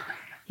earlier.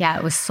 Yeah,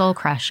 it was soul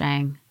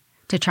crushing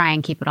to try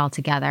and keep it all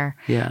together.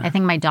 Yeah. I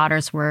think my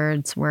daughter's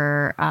words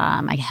were,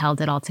 I held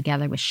it all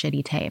together with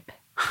shitty tape.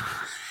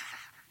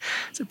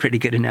 It's a pretty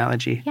good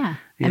analogy. Yeah.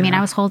 Yeah.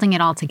 I was holding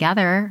it all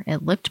together.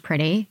 It looked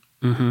pretty,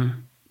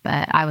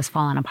 but I was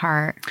falling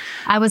apart.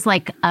 I was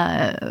like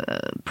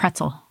a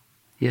pretzel.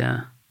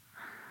 Yeah.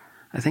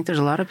 I think there's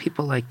a lot of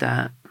people like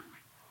that.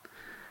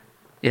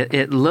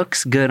 It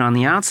looks good on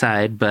the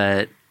outside,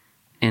 but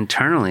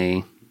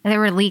internally. There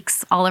were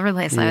leaks all over the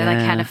place. I Yeah.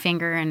 had a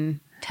finger and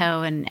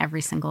toe in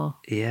every single.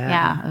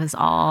 Yeah. It was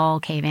all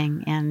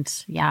caving, and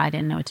I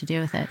didn't know what to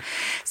do with it.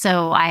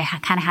 So I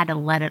kind of had to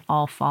let it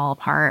all fall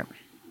apart.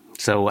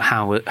 So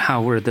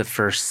how were the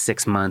first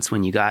 6 months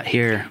when you got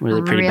here? Were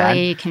they pretty bad?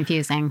 Really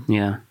confusing.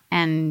 Yeah.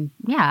 And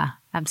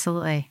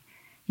absolutely.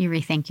 You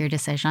rethink your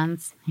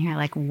decisions. You're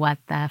like, what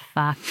the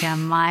fuck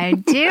am I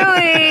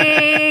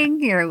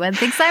doing? Everyone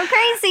thinks I'm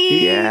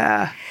crazy.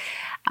 Yeah.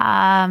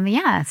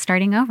 Yeah,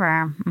 starting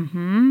over.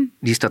 Hmm.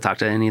 Do you still talk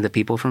to any of the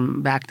people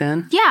from back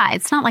then? Yeah,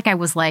 it's not like I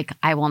was like,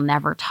 I will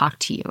never talk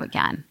to you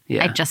again.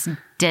 Yeah. I just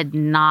did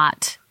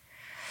not.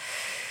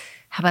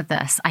 How about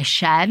this? I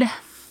shed,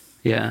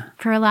 Yeah.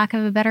 for lack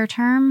of a better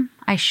term.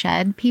 I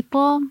shed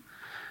people.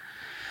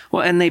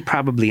 Well, and they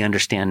probably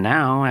understand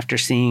now after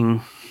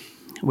seeing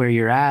where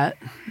you're at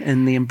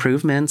and the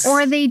improvements.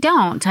 Or they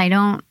don't. I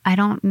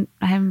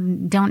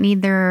don't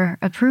need their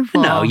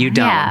approval. No, you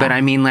don't. Yeah. But I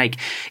mean, like,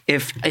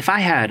 if I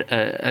had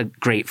a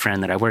great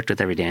friend that I worked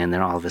with every day and then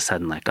all of a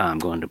sudden like, oh, I'm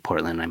going to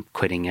Portland, I'm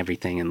quitting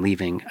everything and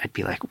leaving, I'd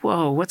be like,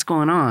 whoa, what's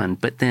going on?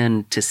 But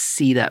then to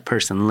see that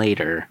person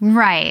later,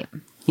 Right.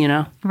 you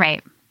know,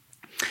 Right.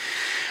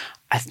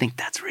 I think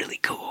that's really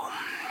cool.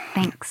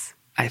 Thanks.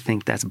 I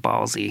think that's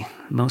ballsy.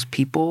 Most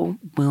people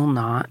will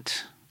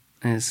not,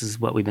 and this is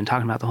what we've been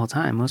talking about the whole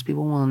time, most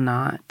people will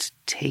not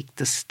take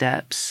the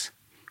steps.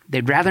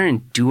 They'd rather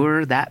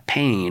endure that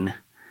pain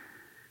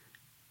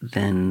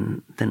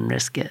than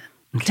risk it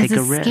and take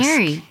a risk.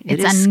 Scary. It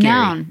It's is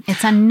unknown. scary.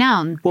 It's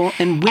unknown. Well,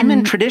 and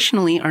women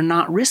traditionally are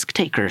not risk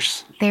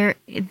takers. I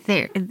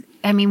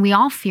mean, we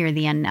all fear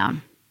the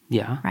unknown,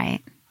 Yeah.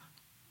 right?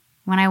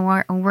 When I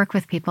work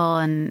with people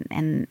and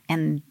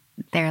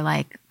they're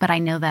like, but I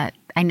know that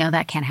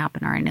can't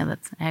happen, or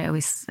I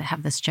always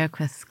have this joke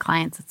with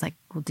clients. It's like,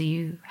 well,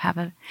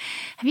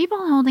 have you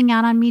been holding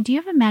out on me? Do you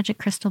have a magic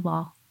crystal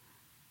ball?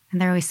 And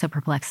they're always so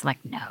perplexed,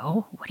 like,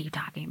 no, what are you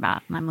talking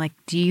about? And I'm like,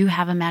 do you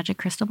have a magic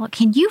crystal ball?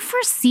 Can you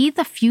foresee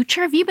the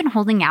future? Have you been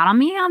holding out on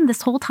me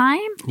this whole time?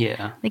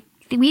 Yeah. Like,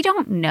 we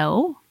don't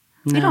know.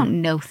 We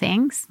don't know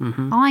things.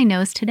 Mm-hmm. All I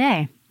know is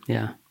today.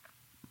 Yeah.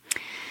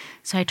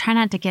 So I try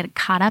not to get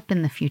caught up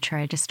in the future.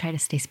 I just try to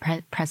stay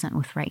present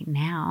with right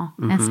now.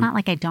 And it's not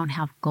like I don't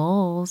have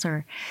goals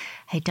or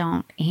I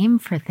don't aim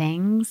for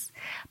things,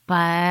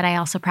 but I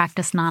also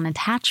practice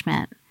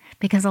non-attachment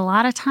because a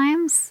lot of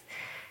times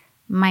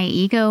my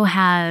ego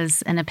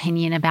has an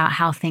opinion about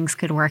how things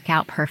could work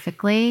out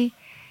perfectly,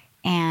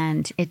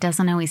 and it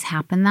doesn't always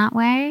happen that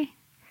way.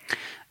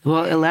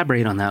 Well,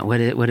 elaborate on that.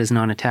 What is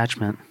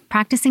non-attachment?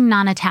 Practicing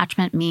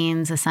non-attachment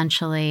means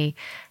essentially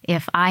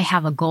if I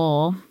have a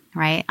goal,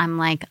 right? I'm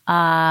like,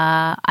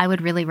 I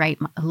would really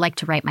like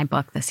to write my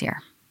book this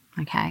year.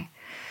 Okay.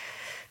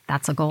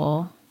 That's a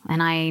goal.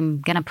 And I'm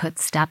going to put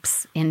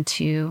steps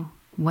into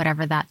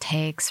whatever that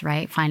takes,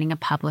 right? Finding a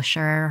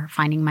publisher,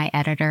 finding my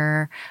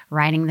editor,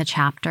 writing the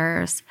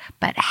chapters.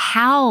 But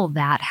how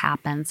that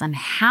happens and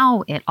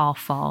how it all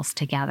falls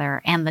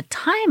together and the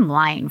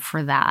timeline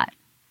for that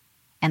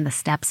and the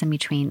steps in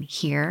between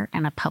here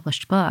and a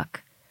published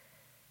book,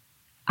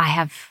 I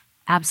have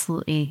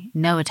absolutely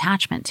no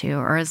attachment to,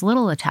 or as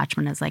little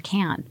attachment as I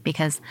can,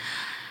 because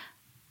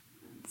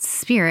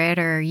spirit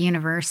or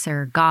universe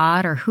or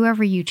God or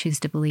whoever you choose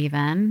to believe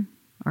in,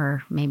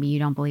 or maybe you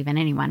don't believe in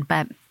anyone,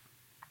 but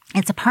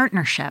it's a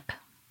partnership.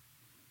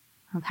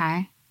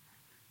 Okay?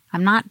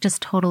 I'm not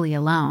just totally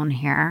alone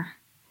here.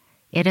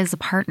 It is a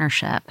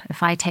partnership.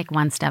 If I take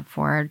one step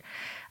forward,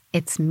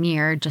 it's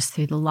mirrored just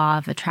through the law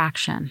of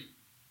attraction.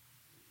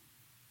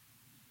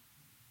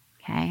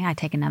 Okay, I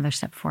take another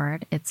step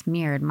forward. It's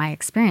mirrored. My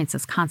experience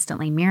is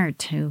constantly mirrored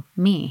to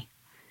me.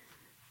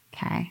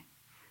 Okay,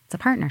 it's a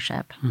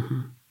partnership.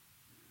 Mm-hmm.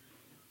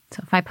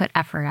 So if I put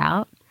effort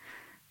out,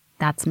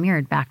 that's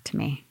mirrored back to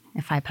me.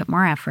 If I put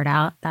more effort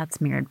out, that's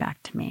mirrored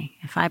back to me.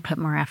 If I put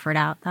more effort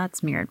out,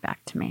 that's mirrored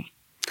back to me.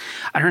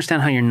 I don't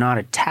understand how you're not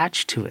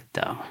attached to it,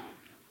 though.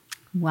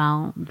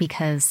 Well,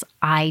 because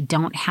I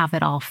don't have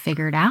it all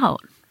figured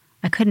out.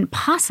 I couldn't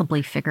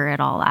possibly figure it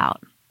all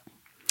out.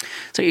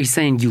 So you're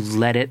saying you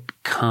let it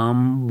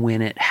come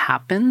when it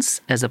happens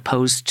as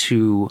opposed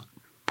to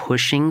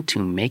pushing to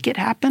make it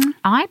happen?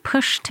 I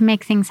push to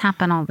make things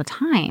happen all the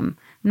time.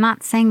 I'm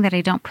not saying that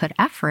I don't put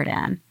effort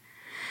in.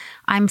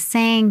 I'm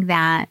saying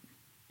that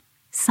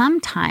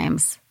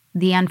sometimes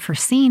the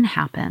unforeseen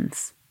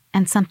happens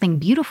and something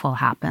beautiful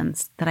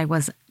happens that I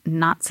was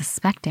not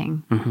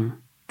suspecting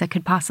that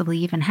could possibly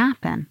even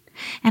happen.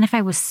 And if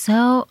I was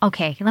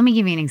okay, let me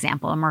give you an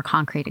example, a more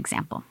concrete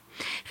example.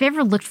 Have you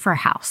ever looked for a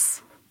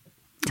house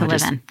to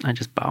live in? I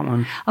just bought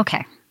one.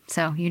 Okay,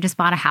 so you just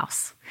bought a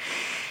house.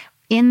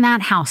 In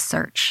that house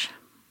search,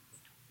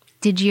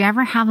 did you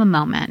ever have a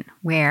moment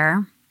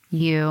where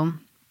you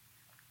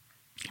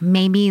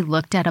maybe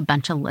looked at a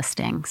bunch of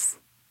listings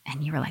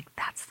and you were like,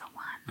 that's the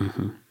one?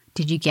 Mm-hmm.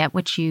 Did you get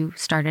what you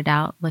started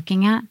out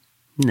looking at?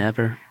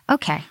 Never.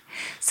 Okay.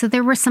 So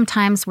there were some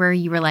times where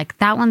you were like,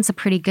 that one's a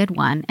pretty good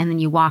one. And then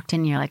you walked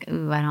in and you're like,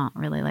 ooh, I don't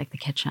really like the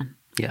kitchen.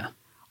 Yeah.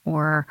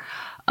 Or,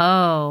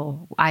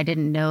 oh, I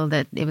didn't know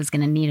that it was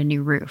going to need a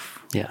new roof.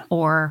 Yeah.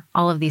 Or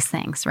all of these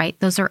things, right?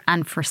 Those are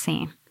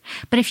unforeseen.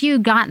 But if you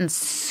had gotten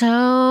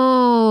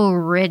so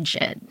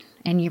rigid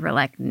and you were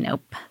like,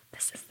 nope,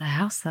 this is the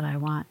house that I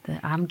want.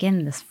 I'm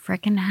getting this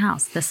freaking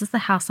house. This is the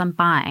house I'm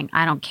buying.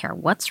 I don't care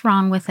what's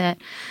wrong with it.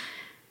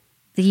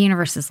 The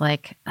universe is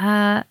like,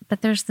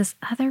 but there's this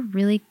other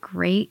really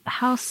great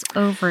house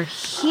over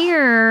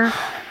here.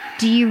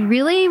 do you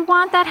really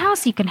want that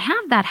house? You can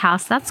have that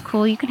house. That's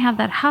cool. You can have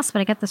that house,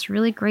 but I got this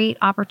really great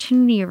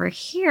opportunity over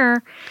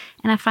here.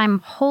 And if I'm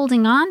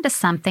holding on to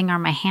something, are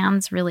my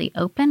hands really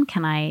open?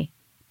 Can I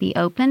be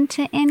open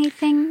to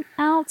anything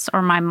else?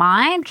 Or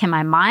can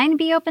my mind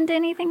be open to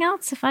anything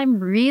else if I'm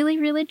really,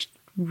 really,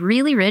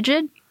 really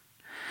rigid?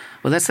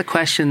 Well, that's the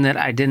question that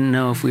I didn't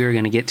know if we were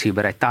going to get to,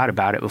 but I thought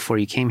about it before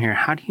you came here.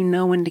 How do you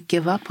know when to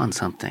give up on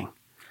something?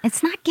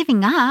 It's not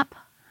giving up.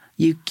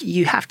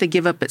 You have to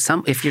give up at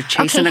some, if you're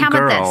chasing a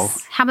girl.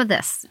 How about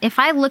this? If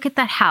I look at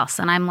that house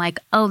and I'm like,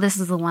 oh, this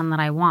is the one that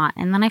I want,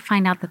 and then I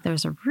find out that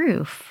there's a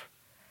roof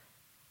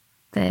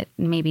that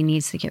maybe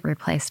needs to get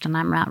replaced and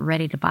I'm not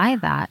ready to buy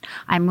that,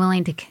 I'm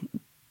willing to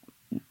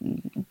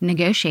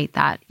negotiate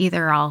that.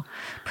 Either I'll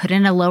put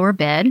in a lower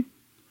bid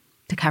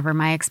to cover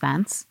my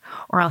expense,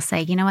 or I'll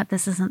say, you know what,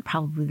 this isn't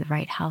probably the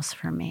right house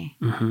for me.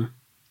 Mm-hmm.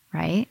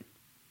 Right?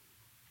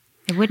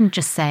 It wouldn't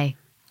just say.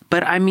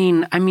 But I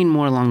mean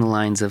more along the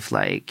lines of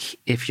like,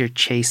 if you're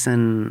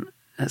chasing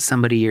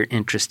somebody you're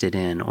interested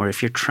in, or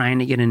if you're trying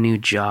to get a new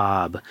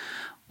job,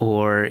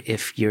 or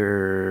if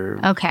you're...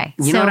 Okay.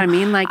 You know what I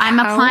mean? Like, I'm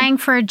applying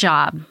for a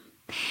job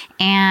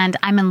and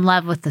I'm in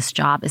love with this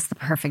job. It's the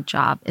perfect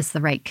job. It's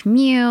the right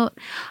commute.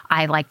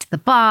 I liked the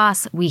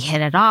boss. We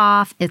hit it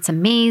off. It's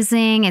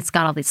amazing. It's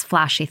got all these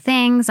flashy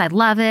things. I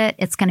love it.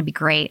 It's going to be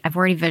great. I've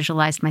already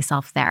visualized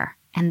myself there.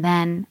 And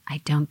then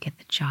I don't get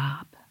the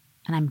job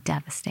and I'm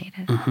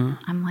devastated. Mm-hmm.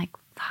 I'm like,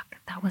 fuck,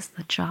 that was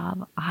the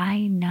job.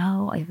 I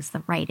know it was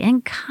the right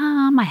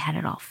income. I had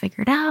it all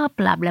figured out,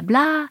 blah, blah,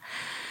 blah.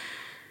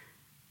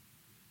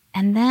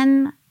 And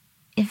then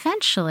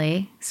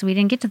eventually, so we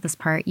didn't get to this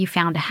part, you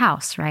found a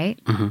house, right?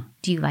 Mm-hmm.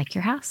 Do you like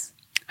your house?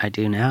 I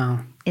do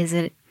now. Is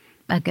it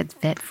a good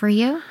fit for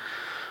you?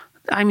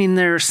 I mean,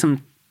 there are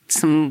some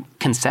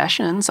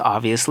concessions,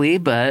 obviously,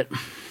 but...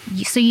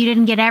 So you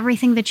didn't get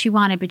everything that you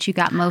wanted, but you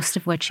got most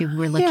of what you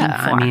were looking for.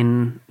 I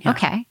mean... Yeah.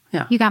 Okay.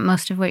 Yeah. You got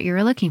most of what you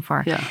were looking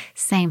for. Yeah.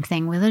 Same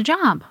thing with a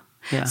job.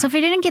 Yeah. So if I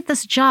didn't get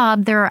this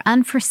job, there are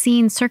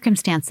unforeseen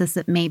circumstances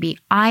that maybe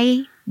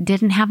I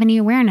didn't have any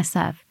awareness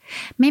of.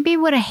 Maybe I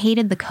would have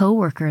hated the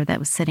coworker that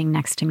was sitting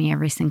next to me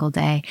every single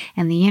day.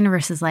 And the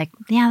universe is like,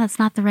 yeah, that's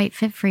not the right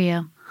fit for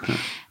you.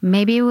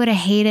 Maybe I would have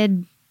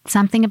hated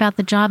something about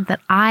the job that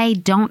I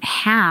don't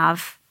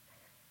have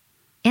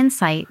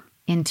insight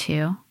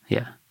into.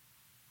 Yeah.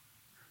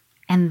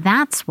 And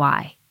that's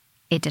why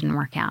it didn't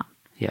work out.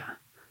 Yeah.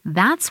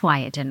 That's why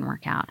it didn't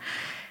work out.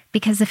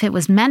 Because if it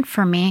was meant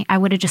for me, I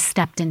would have just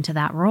stepped into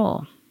that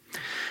role.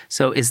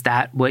 So is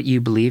that what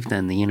you believe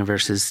then? The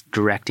universe is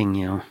directing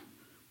you?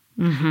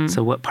 Mm-hmm.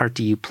 So what part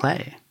do you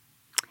play?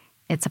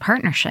 It's a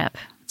partnership.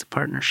 It's a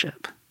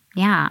partnership.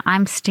 Yeah,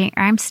 I'm steering.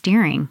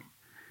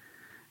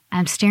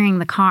 I'm steering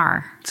the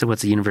car. So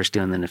what's the universe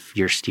doing then if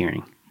you're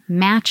steering?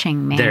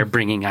 Matching me. They're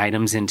bringing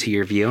items into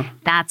your view?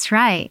 That's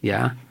right.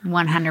 Yeah?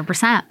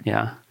 100%.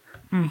 Yeah.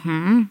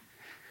 Mm-hmm.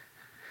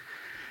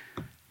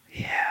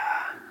 Yeah.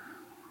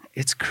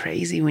 It's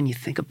crazy when you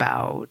think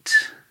about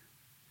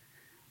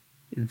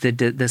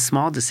the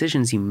small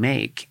decisions you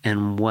make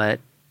and what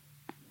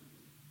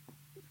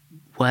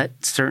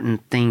certain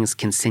things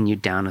can send you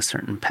down a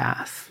certain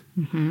path.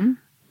 Mm-hmm.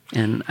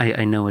 And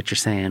I know what you're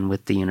saying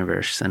with the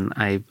universe, and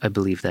I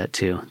believe that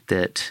too.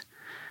 That,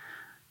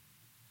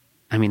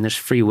 I mean, there's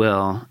free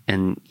will,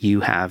 and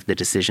you have the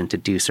decision to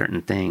do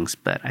certain things,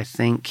 but I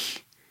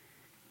think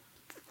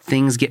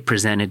things get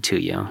presented to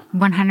you.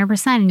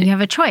 100%, and you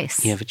have a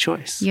choice. You have a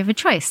choice. You have a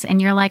choice,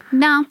 and you're like,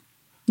 no,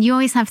 you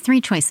always have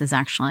 3 choices,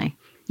 actually.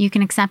 You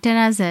can accept it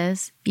as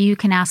is, you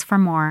can ask for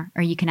more,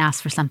 or you can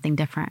ask for something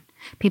different.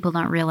 People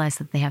don't realize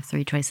that they have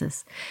 3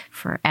 choices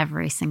for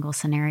every single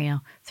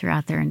scenario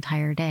throughout their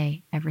entire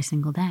day, every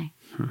single day.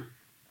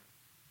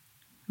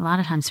 A lot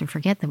of times we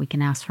forget that we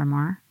can ask for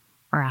more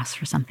or ask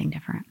for something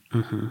different.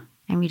 Mm-hmm.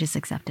 And we just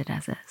accept it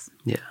as is.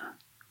 Yeah.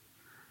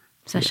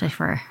 Especially if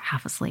we're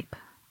half asleep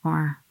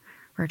or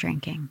we're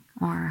drinking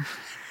or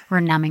we're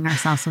numbing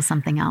ourselves with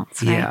something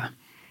else, right?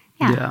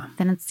 Yeah.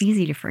 Then it's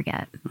easy to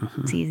forget.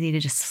 Mm-hmm. It's easy to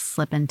just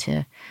slip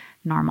into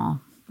normal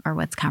or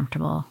what's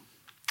comfortable.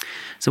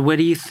 So what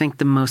do you think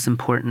the most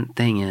important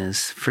thing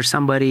is for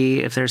somebody,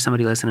 if there's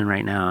somebody listening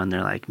right now and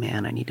they're like,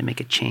 man, I need to make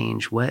a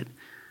change. What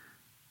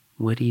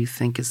do you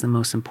think is the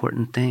most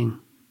important thing?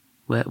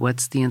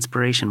 What's the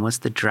inspiration? What's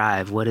the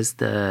drive? What is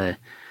the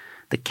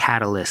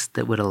catalyst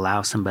that would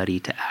allow somebody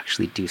to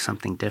actually do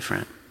something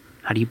different?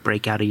 How do you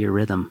break out of your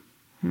rhythm?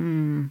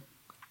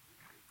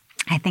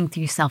 I think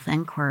through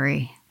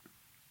self-inquiry,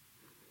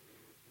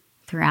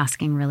 through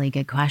asking really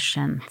good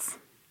questions.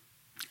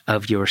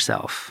 Of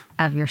yourself.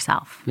 Of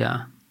yourself.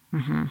 Yeah.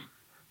 Mm-hmm.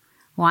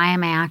 Why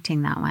am I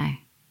acting that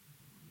way?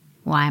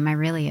 Why am I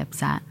really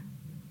upset?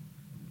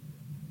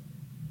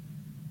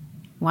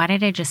 Why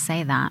did I just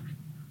say that?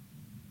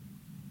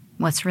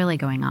 What's really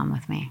going on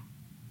with me?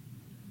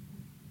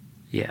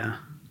 Yeah.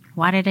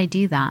 Why did I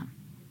do that?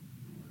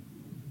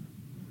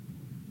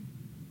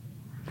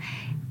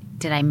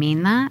 Did I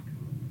mean that?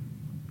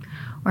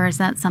 Or is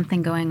that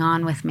something going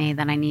on with me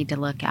that I need to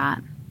look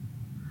at?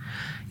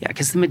 Yeah,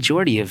 because the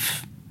majority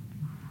of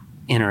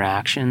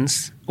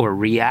interactions or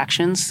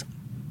reactions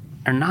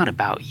are not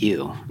about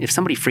you. If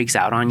somebody freaks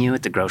out on you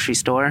at the grocery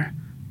store,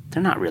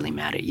 they're not really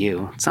mad at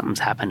you. Something's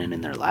happening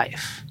in their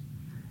life.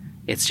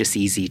 It's just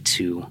easy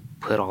to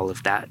put all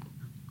of that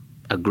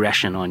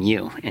aggression on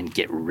you and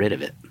get rid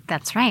of it.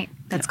 That's right.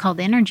 That's called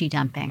energy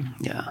dumping.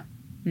 Yeah.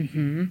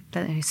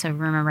 So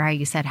remember how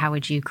you said, how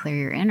would you clear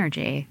your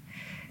energy?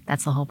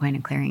 That's the whole point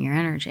of clearing your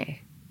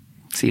energy.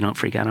 So you don't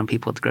freak out on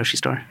people at the grocery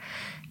store?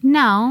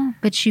 No,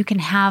 but you can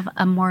have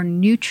a more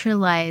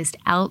neutralized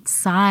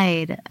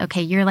outside.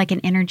 Okay, you're like an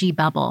energy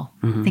bubble.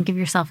 Think of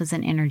yourself as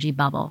an energy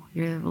bubble.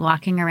 You're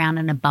walking around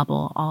in a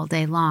bubble all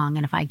day long.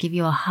 And if I give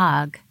you a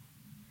hug,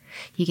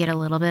 you get a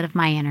little bit of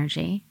my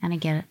energy and I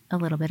get a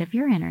little bit of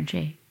your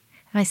energy.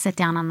 If I sit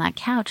down on that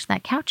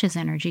couch is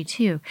energy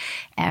too.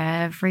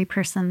 Every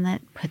person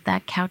that put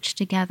that couch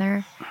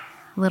together,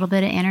 a little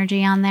bit of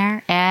energy on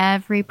there.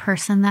 Every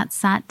person that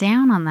sat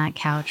down on that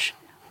couch,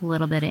 a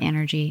little bit of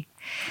energy.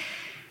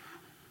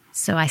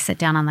 So I sit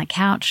down on that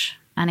couch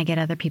and I get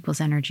other people's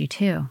energy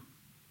too.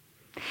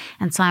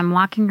 And so I'm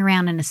walking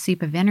around in a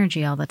soup of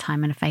energy all the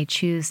time. And if I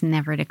choose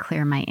never to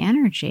clear my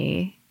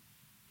energy,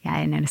 yeah,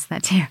 I noticed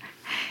that too.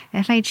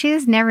 If I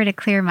choose never to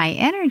clear my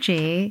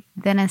energy,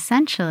 then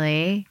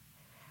essentially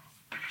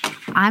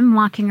I'm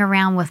walking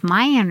around with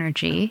my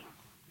energy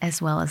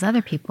as well as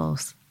other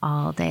people's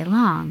all day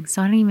long.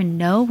 So I don't even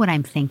know what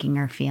I'm thinking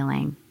or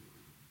feeling.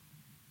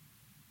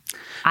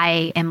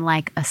 I am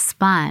like a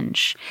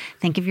sponge.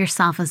 Think of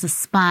yourself as a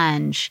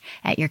sponge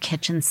at your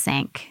kitchen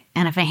sink.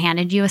 And if I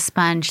handed you a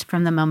sponge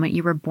from the moment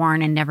you were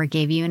born and never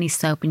gave you any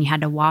soap and you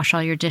had to wash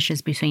all your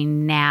dishes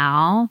between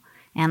now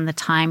and the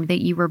time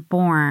that you were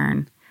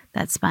born,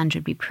 that sponge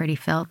would be pretty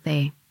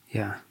filthy.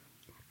 Yeah.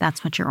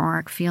 That's what your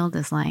auric field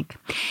is like.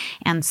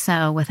 And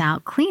so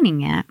without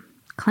cleaning it,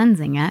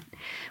 cleansing it,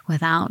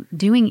 without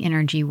doing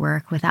energy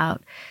work,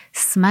 without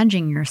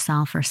smudging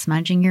yourself or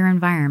smudging your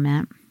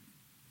environment,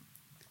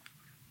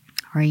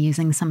 or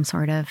using some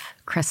sort of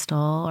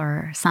crystal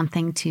or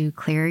something to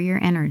clear your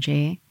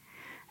energy,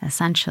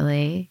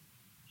 essentially,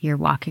 you're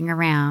walking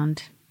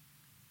around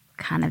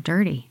kind of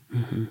dirty.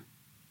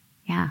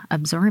 Yeah,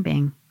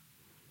 absorbing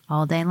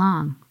all day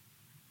long.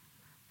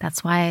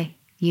 That's why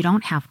you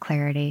don't have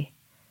clarity.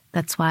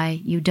 That's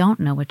why you don't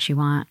know what you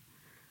want.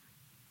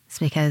 It's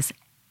because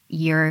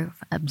you're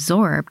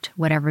absorbed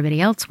what everybody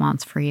else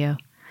wants for you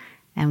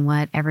and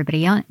what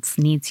everybody else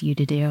needs you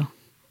to do,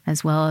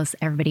 as well as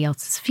everybody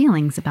else's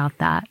feelings about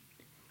that.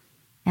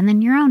 And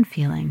then your own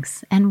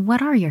feelings. And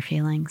what are your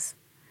feelings,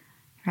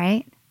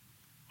 right?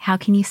 How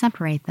can you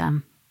separate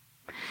them?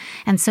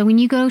 And so when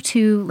you go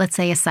to, let's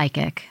say, a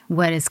psychic,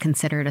 what is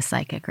considered a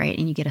psychic, right?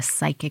 And you get a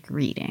psychic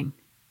reading.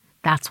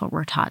 That's what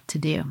we're taught to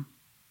do.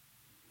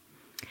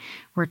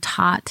 We're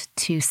taught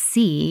to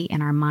see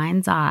in our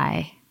mind's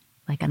eye,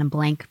 like on a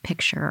blank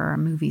picture or a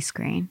movie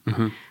screen.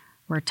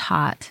 We're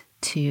taught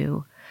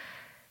to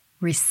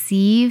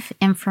receive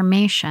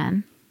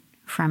information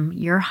from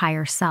your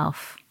higher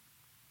self,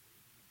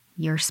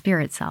 your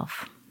spirit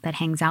self that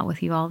hangs out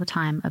with you all the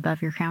time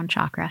above your crown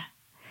chakra.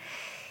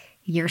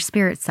 Your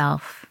spirit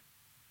self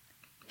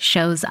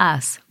shows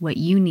us what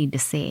you need to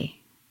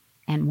see,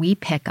 and we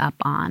pick up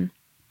on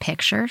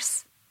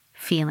pictures,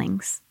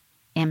 feelings,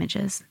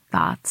 images,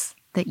 thoughts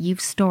that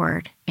you've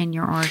stored in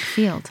your auric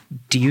field.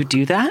 Do you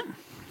do that?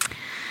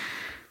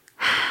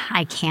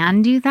 I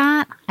can do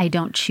that. I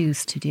don't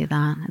choose to do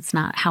that. It's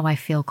not how I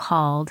feel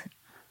called.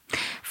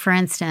 For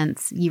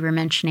instance, you were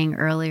mentioning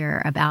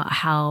earlier about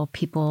how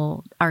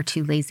people are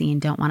too lazy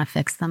and don't want to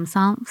fix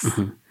themselves.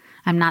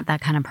 I'm not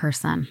that kind of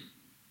person.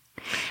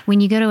 When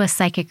you go to a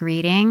psychic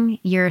reading,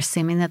 you're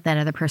assuming that that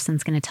other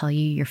person's going to tell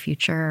you your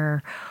future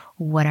or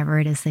whatever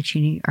it is that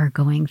you are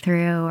going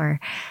through, or,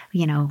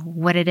 you know,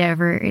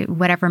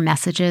 whatever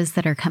messages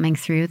that are coming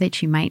through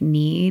that you might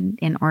need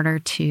in order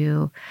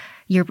to,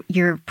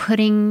 you're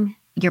putting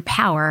your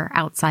power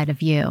outside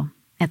of you.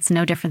 It's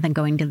no different than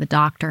going to the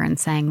doctor and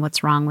saying,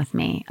 what's wrong with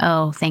me?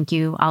 Oh, thank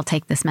you. I'll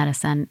take this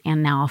medicine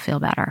and now I'll feel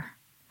better.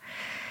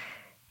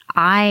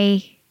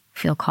 I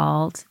feel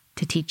called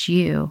to teach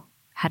you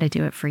how to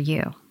do it for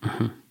you.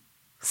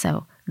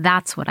 So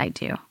that's what I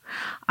do.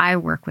 I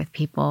work with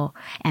people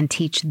and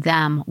teach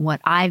them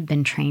what I've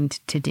been trained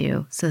to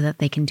do so that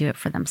they can do it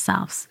for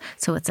themselves.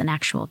 So it's an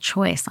actual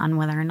choice on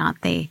whether or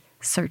not they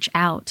search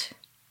out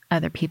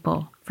other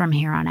people from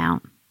here on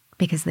out,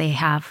 because they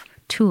have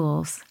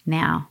tools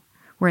now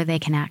where they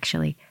can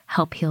actually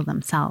help heal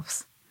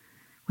themselves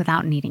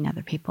without needing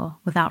other people,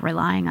 without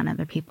relying on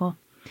other people.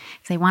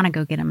 If they want to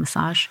go get a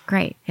massage,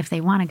 great. If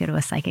they want to go to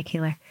a psychic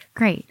healer,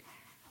 great.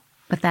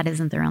 But that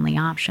isn't their only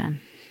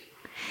option.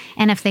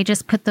 And if they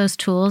just put those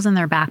tools in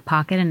their back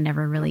pocket and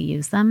never really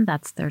use them,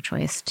 that's their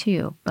choice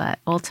too. But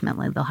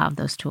ultimately, they'll have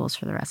those tools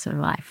for the rest of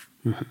their life.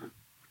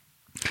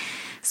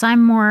 So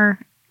I'm more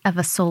of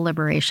a soul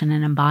liberation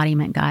and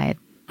embodiment guide.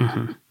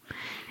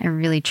 I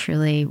really,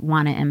 truly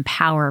want to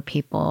empower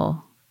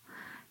people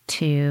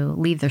to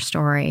leave their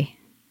story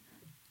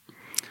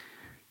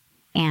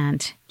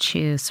and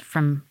choose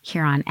from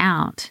here on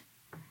out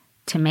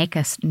to make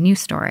a new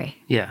story.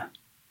 Yeah.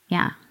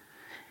 Yeah.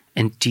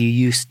 And do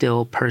you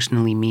still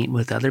personally meet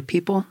with other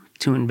people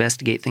to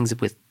investigate things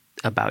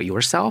about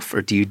yourself,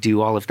 or do you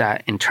do all of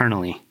that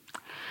internally?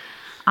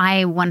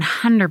 I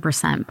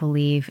 100%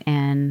 believe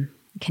in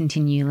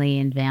continually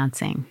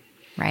advancing,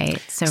 right?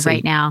 So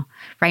right now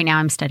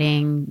I'm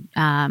studying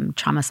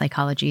trauma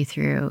psychology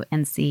through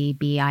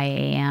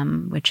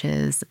NCBIAM, which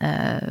is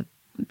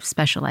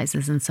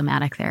specializes in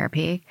somatic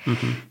therapy.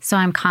 So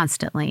I'm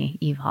constantly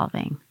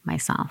evolving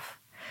myself.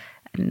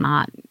 I'm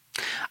not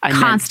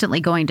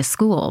constantly going to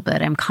school,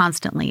 but I'm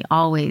constantly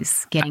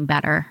always getting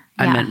better.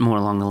 I meant more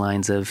along the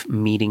lines of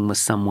meeting with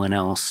someone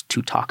else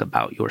to talk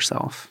about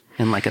yourself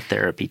in like a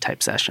therapy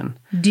type session.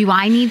 Do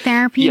I need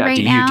therapy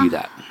right now? Yeah, do you do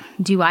that?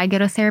 Do I go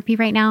to therapy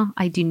right now?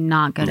 I do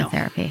not go to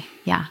therapy.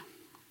 Yeah.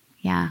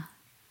 Yeah.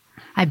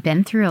 I've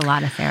been through a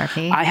lot of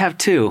therapy. I have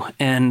too.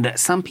 And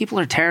some people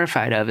are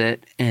terrified of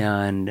it.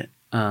 And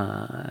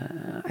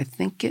I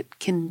think it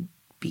can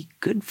be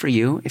good for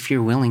you if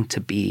you're willing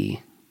to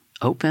be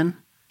open.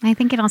 I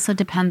think it also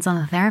depends on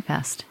the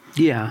therapist.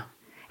 Yeah.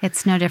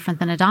 It's no different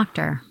than a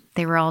doctor.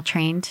 They were all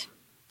trained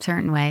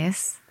certain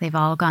ways. They've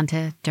all gone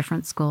to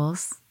different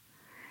schools.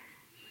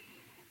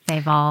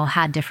 They've all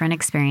had different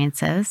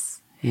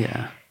experiences.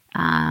 Yeah.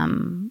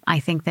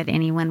 I think that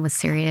anyone with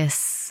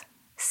serious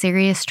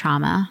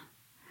trauma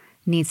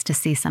needs to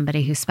see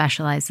somebody who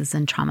specializes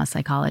in trauma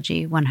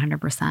psychology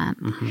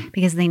 100%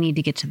 because they need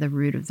to get to the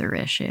root of their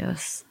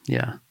issues.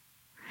 Yeah.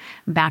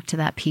 Back to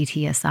that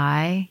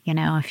PTSI,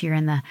 if you're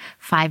in the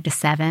 5 to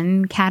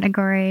 7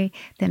 category,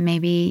 then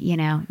maybe,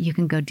 you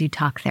can go do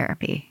talk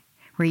therapy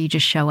where you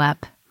just show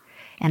up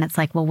and it's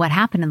like, well, what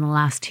happened in the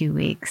last 2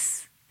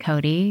 weeks,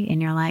 Cody?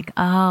 And you're like,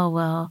 oh,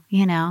 well,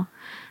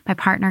 my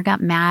partner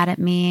got mad at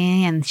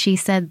me and she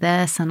said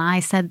this and I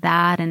said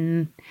that.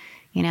 And,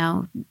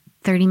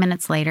 30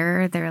 minutes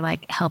later, they're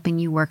like helping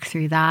you work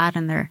through that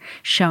and they're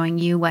showing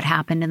you what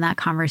happened in that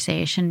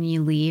conversation. And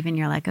you leave and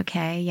you're like,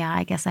 okay, yeah,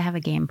 I guess I have a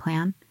game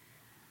plan.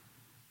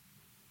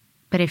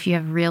 But if you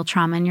have real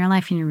trauma in your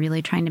life and you're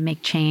really trying to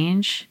make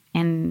change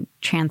and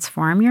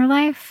transform your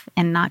life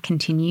and not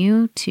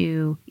continue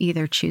to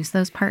either choose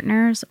those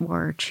partners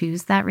or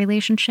choose that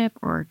relationship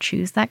or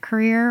choose that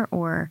career,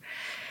 or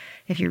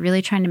if you're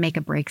really trying to make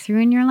a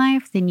breakthrough in your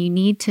life, then you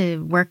need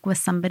to work with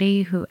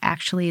somebody who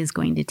actually is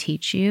going to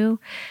teach you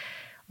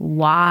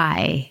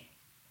why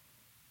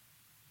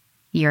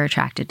you're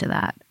attracted to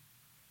that,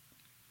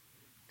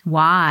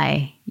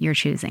 why you're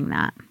choosing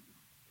that,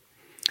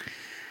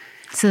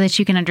 so that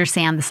you can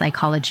understand the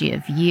psychology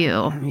of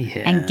you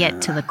and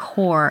get to the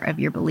core of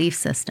your belief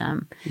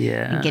system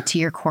and get to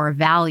your core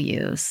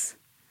values.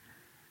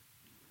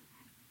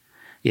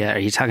 Yeah. Are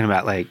you talking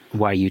about like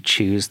why you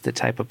choose the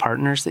type of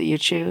partners that you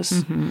choose?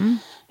 Mm-hmm.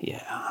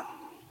 Yeah.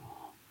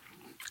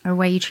 Or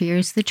why you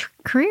choose the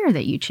career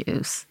that you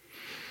choose.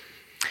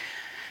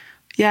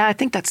 Yeah, I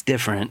think that's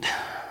different.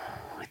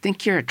 I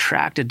think you're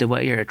attracted to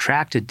what you're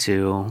attracted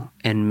to.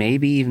 And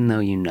maybe even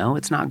though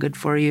it's not good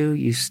for you,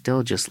 you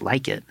still just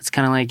like it. It's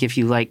kind of like if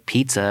you like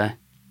pizza,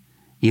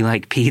 you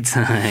like pizza.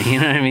 You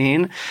know what I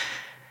mean?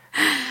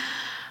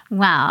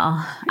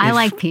 Well, I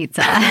like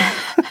pizza.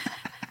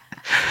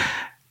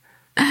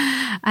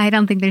 I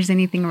don't think there's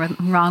anything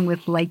wrong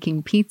with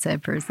liking pizza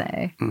per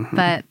se. Mm-hmm.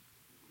 But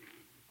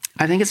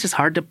I think it's just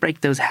hard to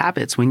break those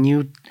habits when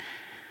you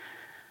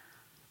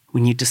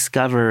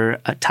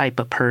discover a type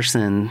of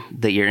person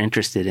that you're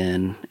interested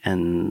in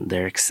and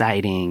they're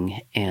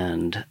exciting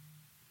and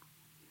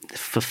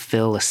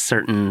fulfill a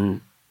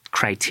certain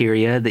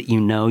criteria that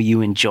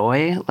you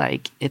enjoy,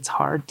 like it's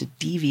hard to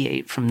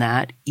deviate from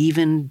that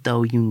even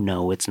though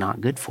it's not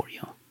good for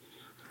you.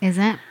 Is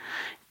it?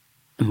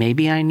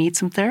 Maybe I need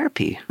some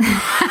therapy.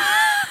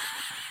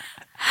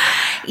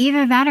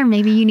 Either that or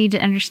maybe you need to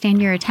understand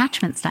your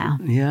attachment style.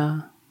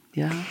 Yeah.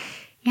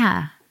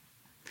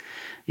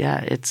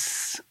 Yeah,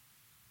 it's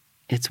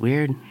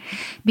weird.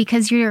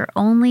 Because you're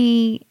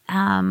only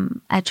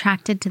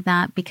attracted to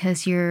that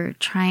because you're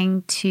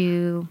trying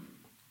to,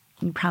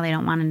 you probably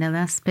don't want to know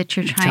this, but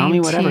you're trying Tell me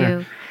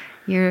whatever.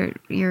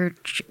 You're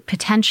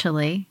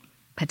potentially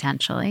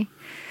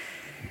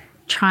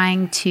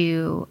trying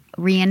to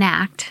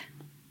reenact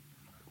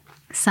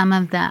some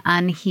of the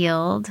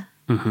unhealed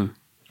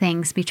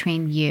things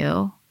between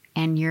you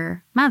and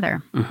your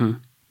mother. Mm-hmm.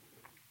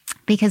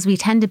 Because we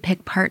tend to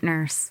pick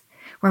partners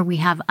where we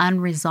have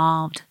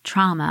unresolved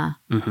trauma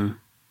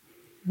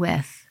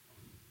with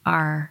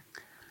with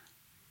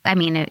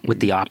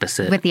the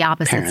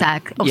opposite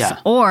sex.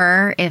 Yeah.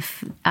 Or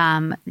if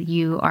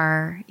you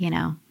are,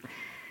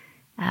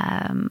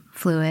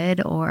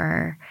 fluid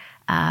or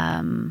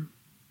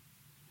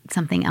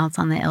something else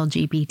on the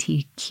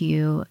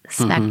LGBTQ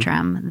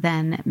spectrum,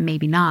 then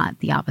maybe not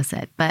the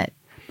opposite. But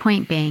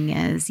point being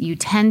is you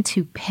tend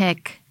to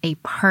pick a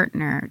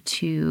partner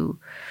to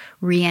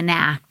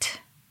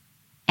reenact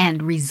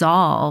and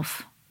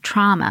resolve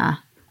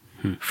trauma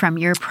from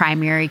your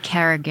primary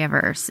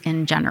caregivers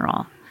in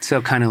general. So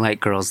kind of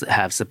like girls that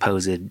have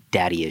supposed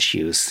daddy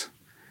issues.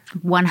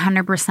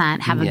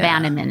 100% have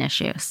abandonment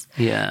issues.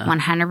 Yeah.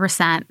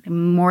 100%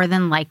 more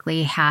than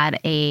likely had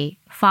a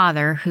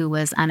father who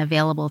was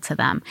unavailable to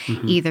them,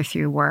 either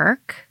through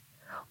work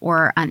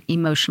or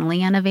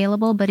emotionally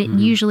unavailable, but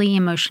usually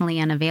emotionally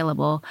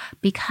unavailable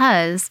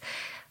because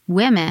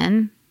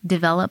women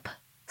develop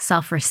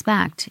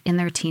self-respect in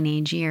their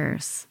teenage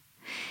years.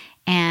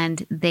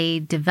 And they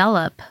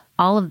develop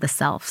all of the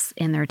selves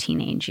in their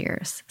teenage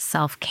years: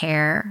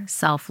 self-care,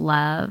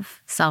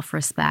 self-love,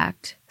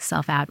 self-respect,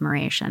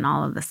 self-admiration,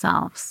 all of the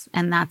selves.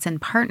 And that's in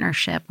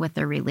partnership with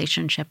their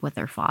relationship with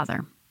their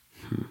father.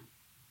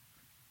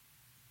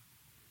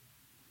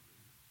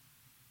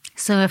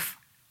 So if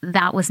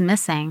that was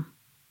missing,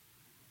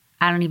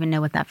 I don't even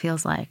know what that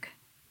feels like.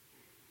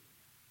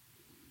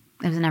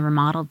 It was never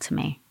modeled to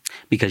me.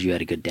 Because you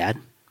had a good dad?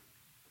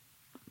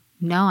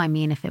 No, I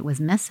mean, if it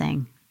was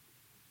missing,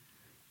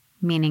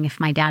 meaning if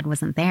my dad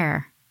wasn't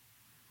there,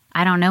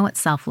 I don't know what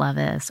self-love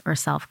is or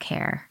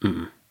self-care,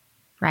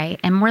 right?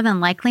 And more than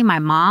likely, my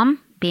mom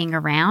being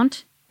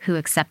around, who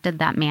accepted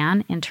that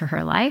man into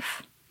her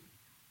life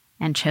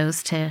and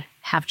chose to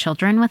have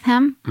children with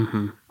him,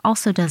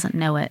 also doesn't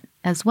know it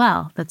as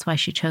well. That's why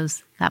she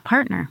chose that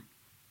partner.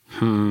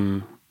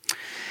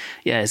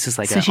 Yeah, it's just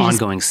like an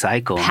ongoing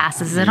cycle.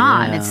 Passes it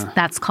on.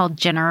 That's called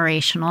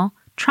generational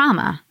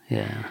trauma.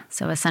 Yeah.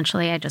 So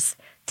essentially, I just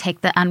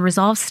take the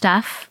unresolved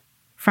stuff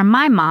from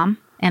my mom,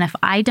 and if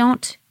I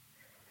don't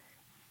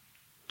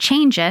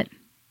change it,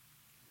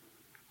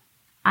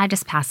 I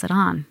just pass it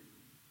on.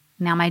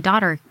 Now my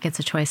daughter gets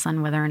a choice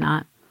on whether or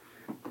not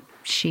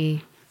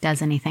she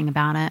does anything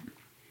about it.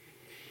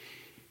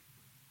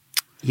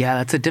 Yeah,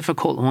 that's a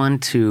difficult one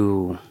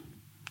to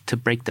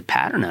break the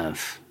pattern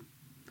of.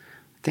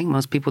 I think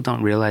most people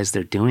don't realize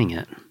they're doing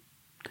it.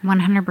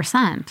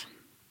 100%.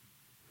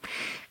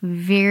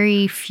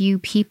 Very few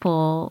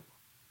people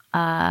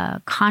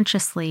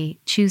consciously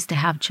choose to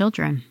have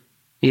children.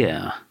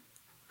 Yeah.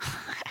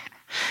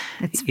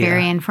 It's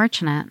very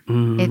unfortunate.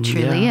 It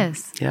truly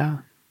is. Yeah.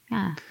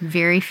 Yeah.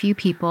 Very few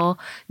people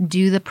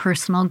do the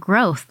personal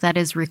growth that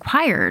is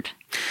required.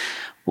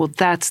 Well,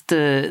 that's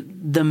the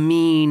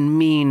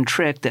mean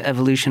trick that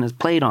evolution has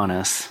played on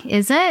us.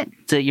 Is it?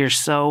 That you're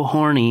so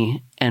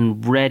horny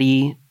and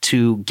ready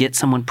to get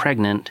someone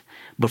pregnant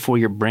before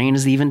your brain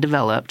is even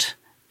developed.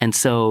 And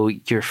so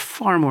you're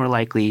far more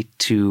likely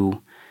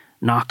to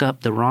knock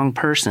up the wrong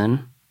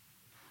person,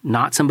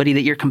 not somebody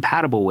that you're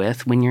compatible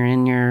with when you're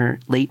in your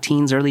late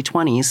teens, early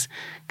 20s,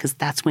 because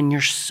that's when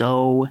you're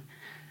so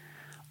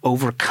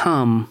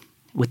overcome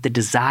with the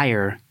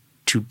desire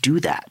to do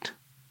that.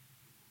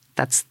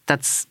 That's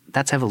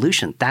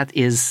evolution. That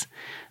is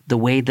the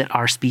way that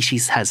our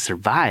species has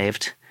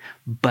survived,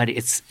 but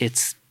it's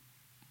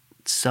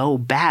so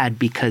bad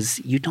because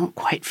you don't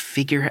quite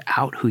figure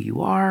out who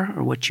you are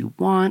or what you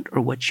want or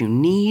what you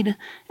need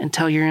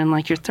until you're in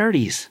like your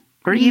 30s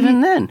or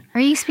even then. Are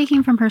you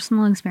speaking from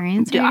personal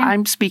experience? Yeah,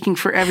 I'm speaking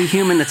for every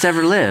human that's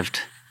ever lived.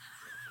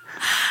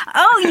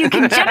 Oh, you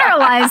can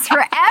generalize for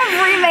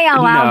every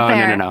male out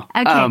there. No.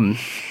 Okay.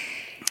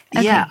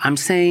 Yeah, I'm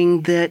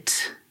saying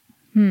that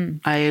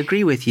I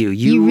agree with you.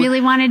 You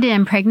really wanted to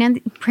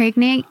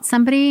impregnate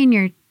somebody in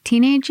your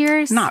teenage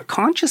years? Not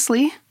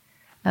consciously.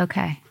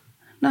 Okay.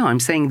 No, I'm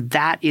saying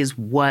that is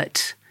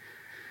what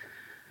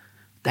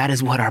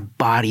our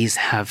bodies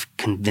have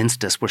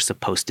convinced us we're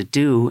supposed to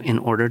do in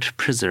order to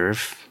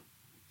preserve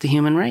the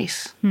human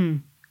race.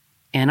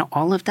 And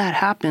all of that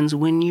happens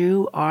when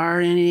you are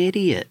an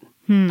idiot.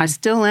 I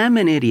still am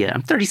an idiot.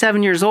 I'm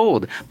 37 years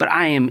old, but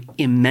I am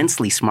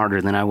immensely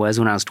smarter than I was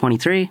when I was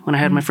 23, when I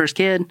had my first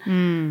kid.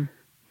 I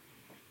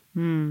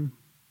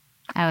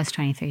was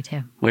 23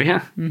 too. Were you?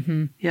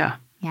 Mm-hmm. Yeah.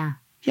 Yeah.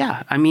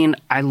 Yeah. I mean,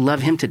 I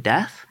love him to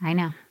death. I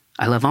know.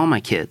 I love all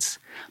my kids.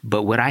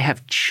 But would I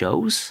have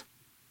chose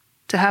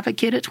to have a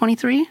kid at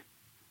 23?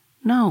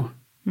 No.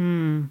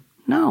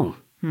 No.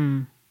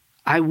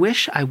 I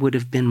wish I would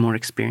have been more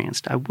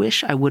experienced. I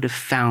wish I would have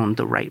found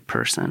the right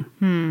person.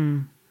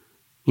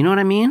 You know what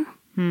I mean?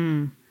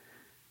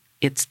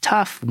 It's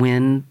tough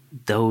when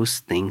those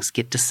things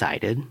get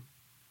decided,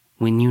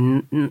 when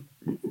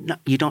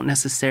you don't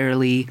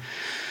necessarily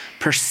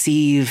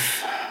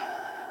perceive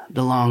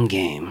the long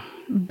game.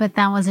 But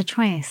that was a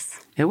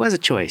choice. It was a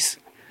choice.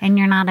 And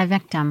you're not a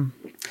victim.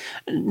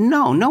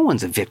 No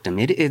one's a victim.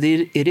 It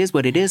is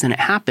what it is, and it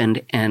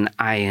happened, and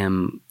I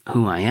am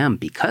who I am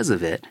because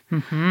of it.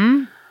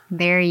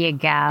 There you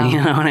go.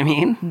 You know what I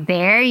mean?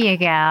 There you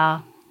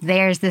go.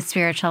 There's the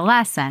spiritual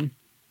lesson.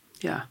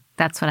 Yeah.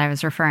 That's what I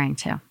was referring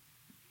to.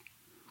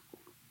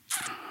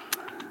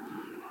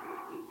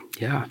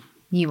 Yeah.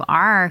 You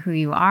are who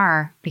you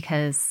are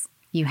because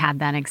you had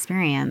that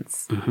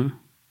experience.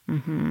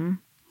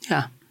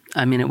 Yeah.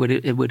 I mean, it would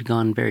have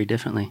gone very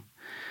differently.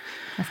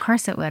 Of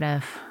course it would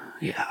have.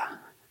 Yeah.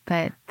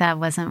 But that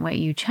wasn't what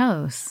you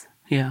chose.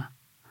 Yeah.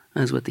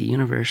 That's what the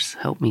universe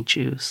helped me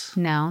choose.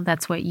 No,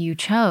 that's what you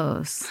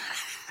chose.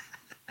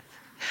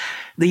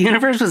 The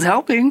universe was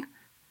helping.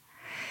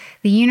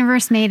 The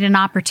universe made an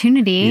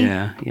opportunity.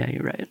 Yeah,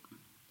 you're right.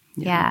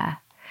 Yeah.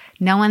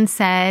 No one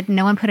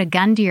put a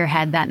gun to your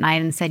head that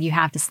night and said, you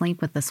have to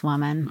sleep with this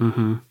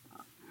woman.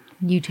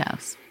 You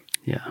chose.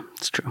 Yeah,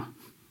 it's true.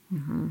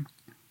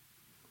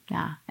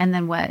 Yeah. And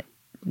then what,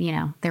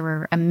 there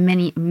were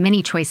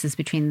many choices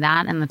between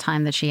that and the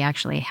time that she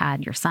actually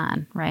had your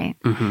son, right?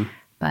 Mm-hmm.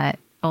 But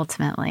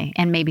ultimately,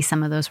 and maybe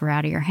some of those were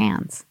out of your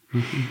hands.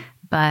 Mm-hmm.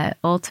 But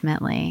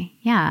ultimately,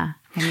 yeah.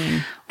 I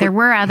mean, there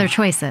were other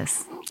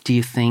choices. Do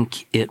you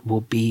think it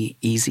will be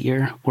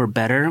easier or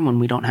better when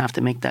we don't have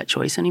to make that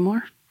choice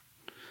anymore?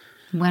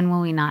 When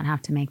will we not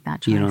have to make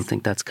that choice? You don't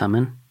think that's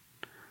coming?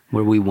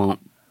 Where we won't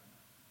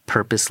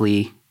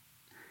purposely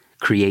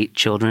create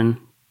children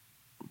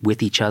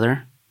with each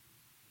other?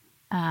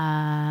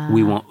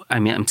 We won't. I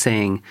mean, I'm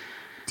saying...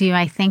 Do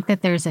I think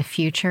that there's a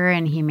future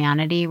in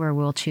humanity where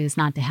we'll choose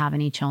not to have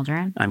any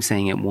children? I'm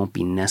saying it won't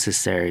be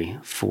necessary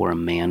for a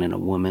man and a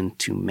woman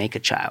to make a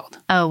child.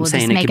 Oh, we'll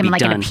just make them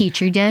like in a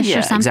petri dish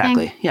or something?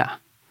 Exactly. Yeah.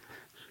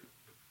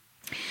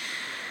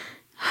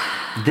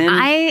 Then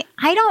I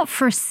don't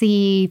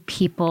foresee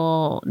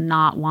people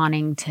not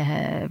wanting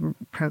to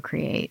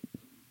procreate.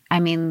 I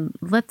mean,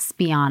 let's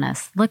be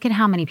honest. Look at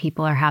how many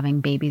people are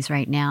having babies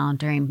right now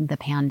during the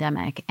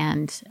pandemic.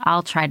 And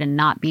I'll try to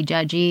not be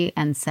judgy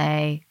and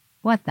say,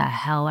 what the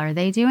hell are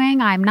they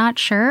doing? I'm not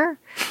sure.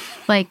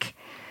 Like,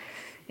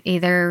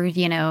 either,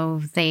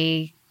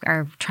 they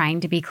are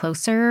trying to be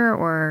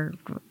closer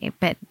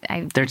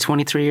they're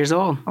 23 years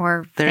old.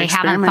 Or they're they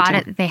haven't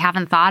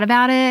thought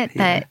about it.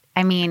 Yeah. But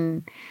I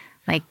mean,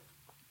 like,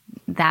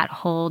 that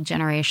whole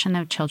generation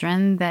of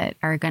children that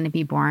are going to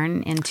be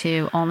born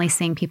into only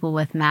seeing people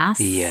with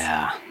masks.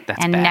 Yeah,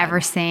 that's and bad.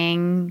 never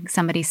seeing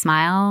somebody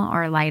smile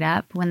or light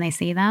up when they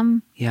see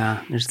them.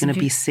 Yeah, there's going to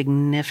be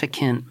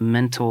significant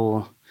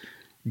mental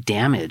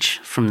damage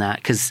from that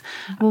because...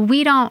 Well,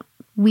 we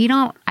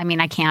don't, I mean,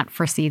 I can't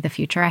foresee the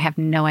future. I have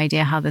no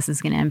idea how this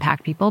is going to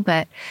impact people,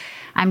 but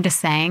I'm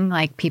just saying,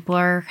 like, people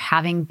are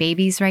having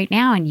babies right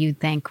now, and you'd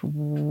think,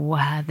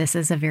 wow, this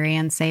is a very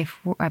unsafe,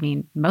 I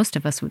mean, most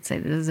of us would say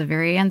this is a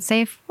very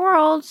unsafe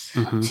world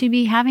to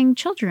be having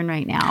children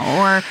right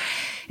now, or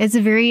it's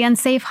a very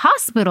unsafe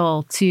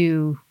hospital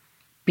to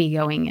be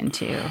going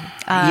into.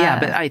 Yeah,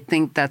 but I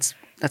think that's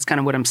kind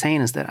of what I'm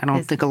saying is that I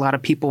don't think a lot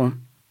of people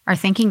are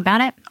thinking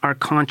about it. Are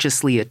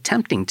consciously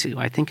attempting to.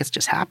 I think it's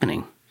just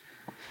happening.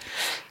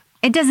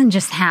 It doesn't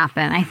just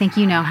happen. I think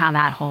you know how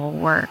that whole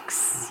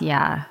works.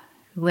 Yeah,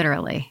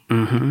 literally.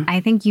 Mm-hmm.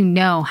 I think you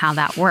know how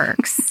that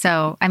works.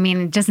 So, I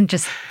mean, it doesn't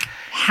just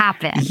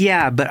happen.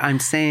 Yeah, but I'm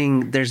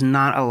saying there's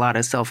not a lot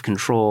of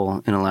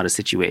self-control in a lot of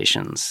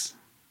situations.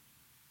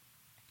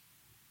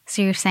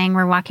 So you're saying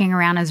we're walking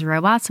around as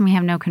robots and we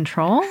have no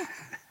control?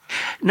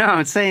 No,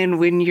 I'm saying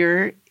when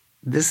you're...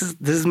 This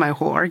is my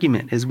whole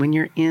argument, is when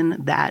you're in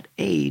that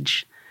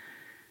age,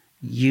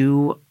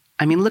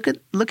 I mean, look at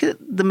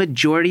the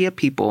majority of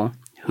people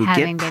who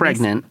get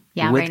pregnant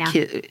with right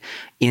kids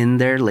in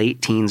their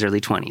late teens,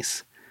 early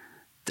 20s.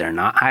 They're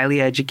not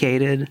highly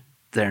educated.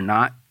 They're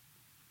not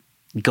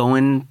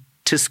going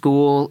to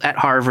school at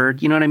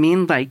Harvard. You know what I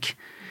mean? Like,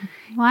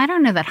 well, I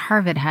don't know that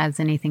Harvard has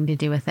anything to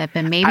do with it,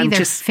 but maybe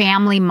their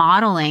family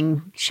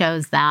modeling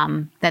shows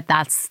them that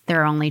that's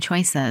their only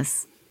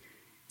choices.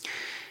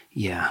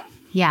 Yeah.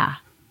 Yeah.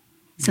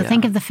 So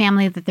think of the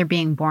family that they're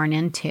being born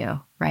into,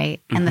 right?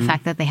 And the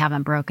fact that they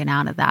haven't broken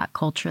out of that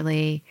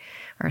culturally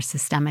or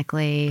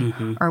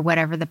systemically or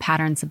whatever the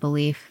patterns of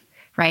belief,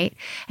 right?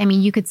 I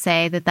mean, you could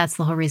say that that's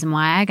the whole reason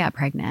why I got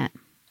pregnant.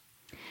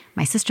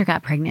 My sister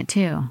got pregnant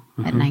too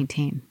at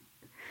 19.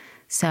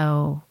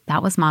 So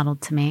that was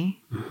modeled to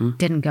me.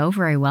 Didn't go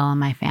very well in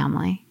my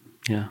family.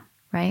 Yeah.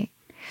 Right?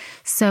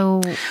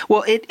 So,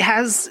 well, it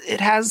has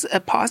a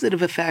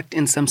positive effect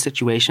in some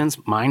situations.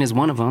 Mine is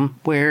one of them,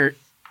 where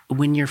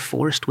when you're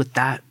forced with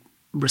that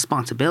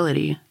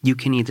responsibility, you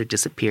can either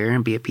disappear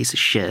and be a piece of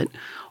shit,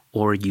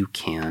 or you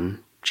can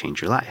change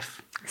your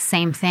life.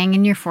 Same thing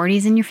in your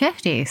 40s and your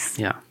 50s.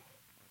 Yeah.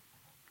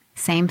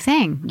 Same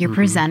thing. You're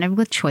presented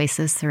with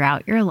choices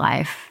throughout your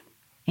life,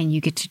 and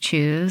you get to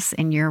choose,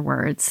 in your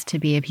words, to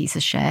be a piece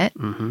of shit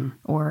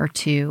or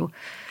to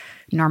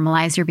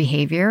normalize your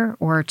behavior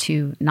or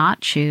to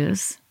not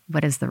choose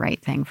what is the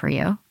right thing for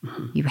you.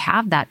 You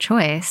have that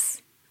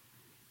choice.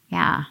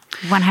 Yeah.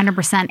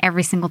 100%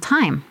 every single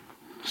time.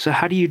 So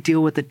how do you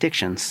deal with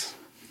addictions?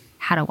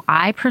 How do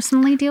I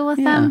personally deal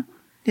with them?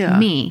 Yeah.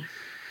 Me.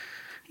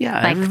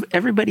 Yeah. Like,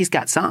 everybody's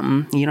got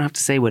something. You don't have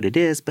to say what it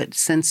is, but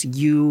since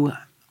you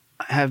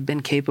have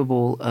been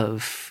capable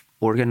of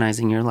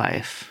organizing your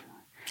life.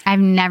 I've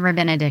never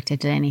been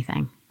addicted to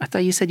anything. I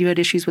thought you said you had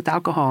issues with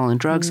alcohol and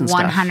drugs and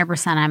stuff.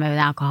 100% I'm an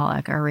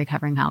alcoholic or a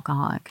recovering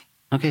alcoholic.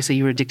 Okay, so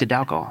you were addicted to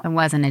alcohol. I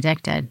wasn't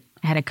addicted.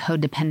 I had a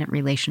codependent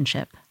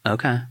relationship.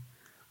 Okay.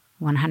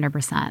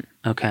 100%.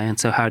 Okay, and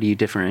so how do you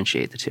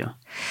differentiate the two?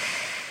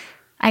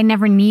 I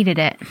never needed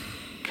it.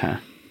 Okay.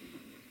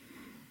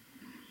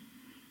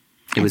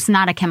 It's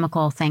not a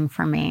chemical thing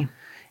for me.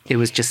 It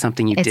was just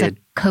something you did. It's a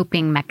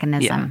coping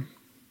mechanism.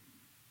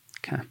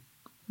 Yeah. Okay.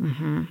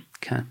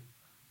 Okay.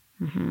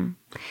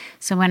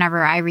 So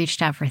whenever I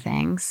reached out for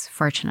things,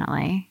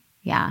 fortunately,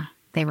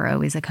 they were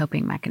always a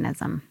coping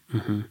mechanism.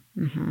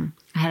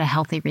 I had a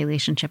healthy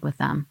relationship with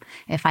them.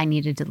 If I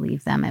needed to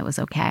leave them, it was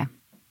okay.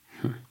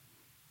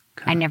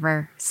 I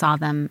never saw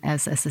them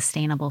as a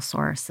sustainable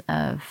source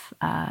of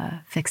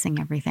fixing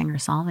everything or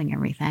solving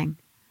everything.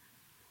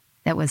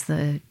 That was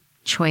the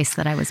choice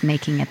that I was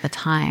making at the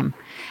time.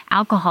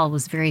 Alcohol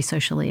was very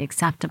socially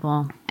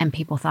acceptable, and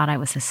people thought I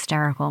was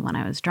hysterical when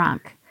I was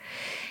drunk.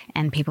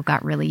 And people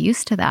got really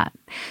used to that.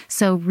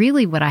 So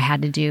really what I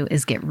had to do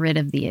is get rid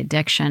of the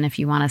addiction, if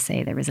you want to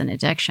say there was an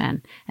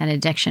addiction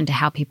to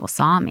how people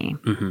saw me.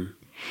 Mm-hmm.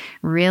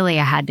 Really,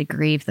 I had to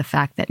grieve the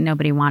fact that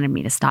nobody wanted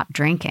me to stop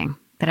drinking.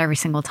 That every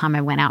single time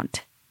I went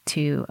out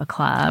to a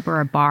club or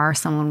a bar,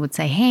 someone would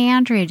say, "Hey,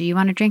 Andrea, do you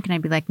want to drink?" And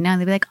I'd be like, "No."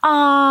 And they'd be like,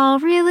 "Oh,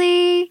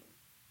 really?"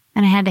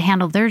 And I had to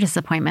handle their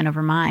disappointment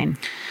over mine.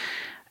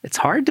 It's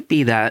hard to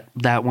be that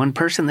one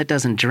person that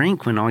doesn't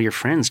drink when all your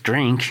friends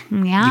drink. Yeah.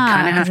 You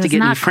kind of have to get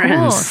new friends.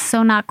 Cool.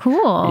 So not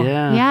cool.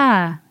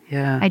 Yeah.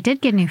 I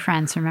did get new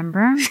friends,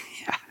 remember?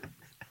 Yeah.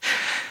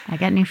 I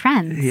got new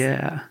friends.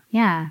 Yeah.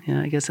 Yeah.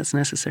 Yeah, I guess that's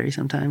necessary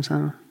sometimes,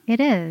 huh? It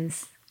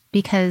is.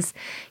 Because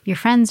your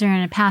friends are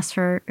in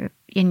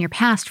your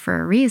past for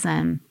a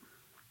reason.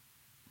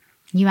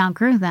 You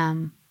outgrew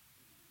them.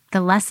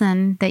 The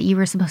lesson that you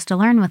were supposed to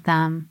learn with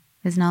them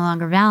is no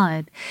longer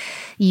valid.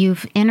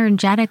 You've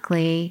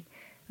energetically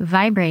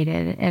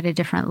vibrated at a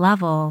different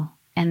level,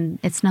 and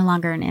it's no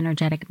longer an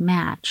energetic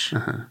match.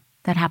 Uh-huh.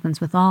 That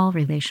happens with all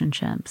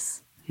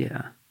relationships.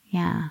 Yeah.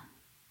 Yeah.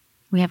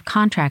 We have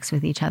contracts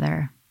with each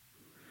other.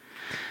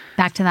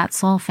 Back to that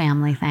soul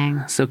family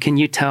thing. So can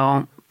you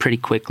tell pretty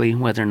quickly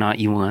whether or not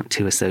you want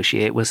to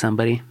associate with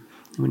somebody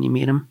when you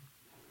meet them?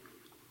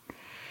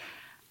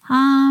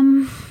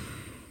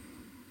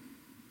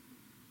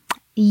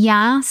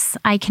 Yes,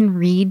 I can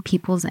read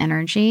people's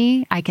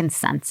energy. I can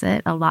sense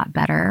it a lot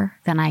better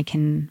than I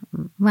can.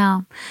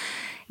 Well,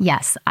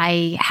 yes,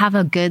 I have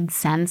a good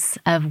sense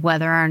of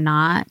whether or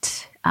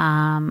not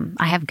I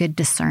have good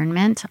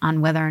discernment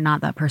on whether or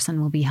not that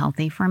person will be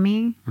healthy for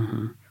me.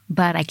 Mm-hmm.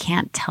 But I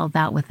can't tell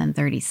that within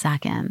 30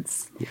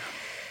 seconds. Yeah.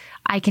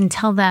 I can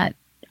tell that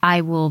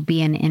I will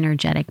be an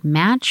energetic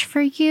match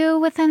for you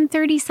within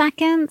 30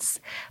 seconds,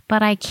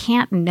 but I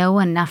can't know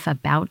enough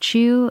about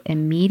you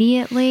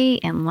immediately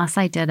unless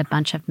I did a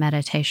bunch of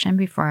meditation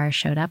before I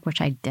showed up,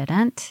 which I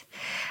didn't,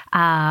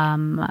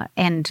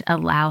 and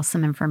allow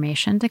some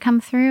information to come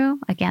through,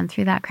 again,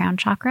 through that crown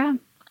chakra,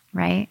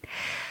 right?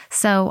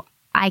 So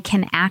I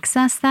can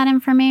access that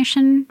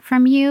information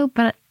from you,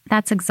 but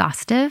that's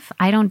exhaustive.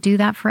 I don't do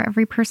that for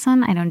every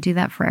person. I don't do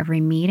that for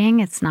every meeting.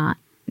 It's not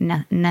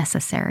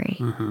necessary.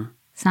 Mm-hmm.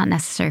 It's not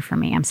necessary for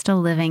me. I'm still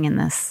living in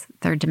this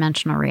third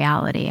dimensional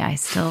reality. I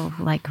still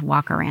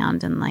walk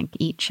around and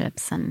eat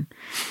chips and,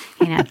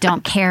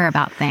 don't care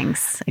about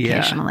things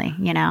occasionally,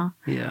 Yeah.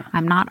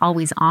 I'm not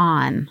always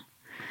on.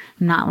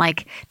 I'm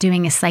not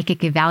doing a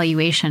psychic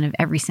evaluation of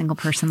every single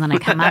person that I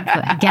come up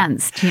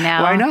against,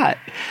 Why not?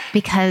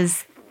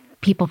 Because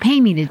people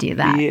pay me to do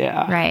that.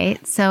 Yeah.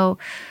 Right. So,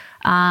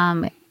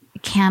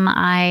 can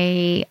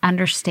I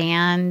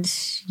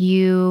understand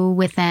you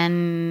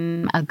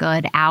within a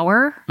good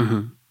hour?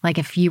 Mm-hmm.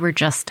 If you were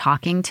just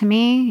talking to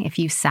me, if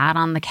you sat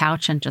on the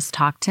couch and just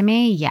talked to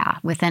me, yeah,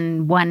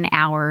 within 1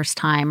 hour's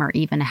time or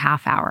even a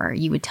half hour,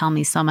 you would tell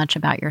me so much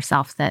about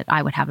yourself that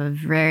I would have a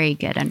very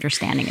good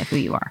understanding of who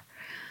you are.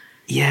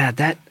 Yeah,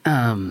 that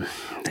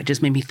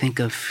just made me think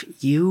of,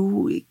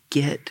 you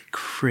get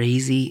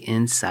crazy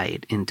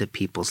insight into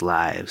people's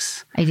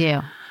lives. I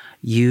do.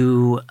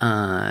 You,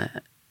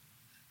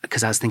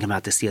 because I was thinking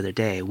about this the other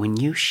day, when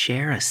you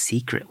share a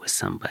secret with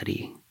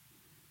somebody,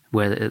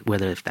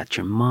 whether if that's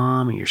your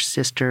mom or your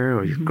sister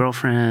or your mm-hmm.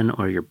 girlfriend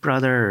or your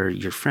brother or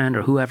your friend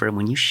or whoever,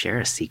 when you share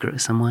a secret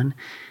with someone,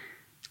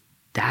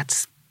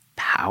 that's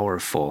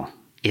powerful.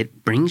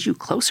 It brings you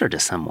closer to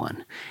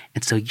someone.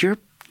 And so you're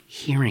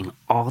hearing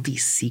all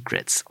these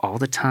secrets all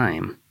the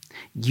time.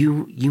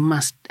 You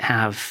must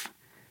have...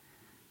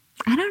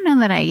 I don't know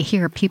that I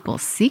hear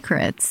people's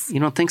secrets. You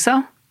don't think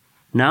so?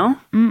 No?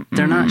 Mm-mm.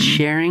 They're not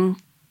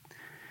sharing?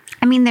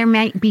 I mean, they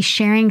might be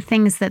sharing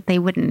things that they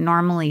wouldn't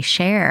normally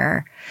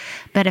share.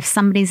 But if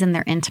somebody's in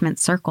their intimate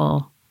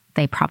circle,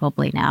 they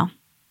probably know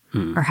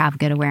or have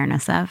good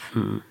awareness of.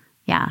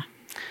 Yeah.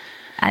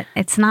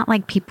 It's not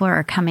like people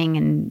are coming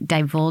and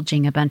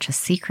divulging a bunch of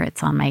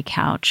secrets on my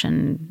couch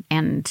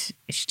and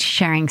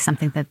sharing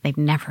something that they've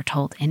never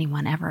told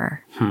anyone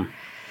ever.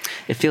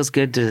 It feels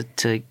good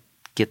to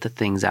get the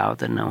things out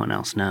that no one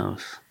else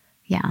knows.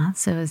 Yeah.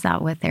 So is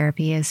that what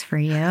therapy is for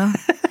you?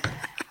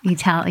 You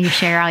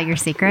share all your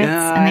secrets,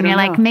 yeah, and then you're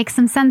like, make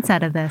some sense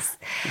out of this.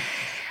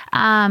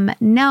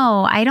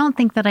 No, I don't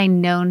think that I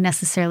know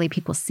necessarily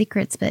people's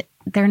secrets, but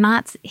they're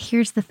not.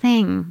 Here's the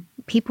thing.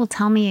 People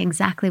tell me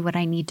exactly what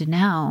I need to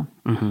know.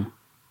 Mm-hmm.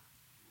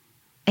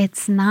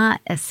 It's not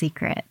a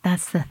secret.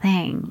 That's the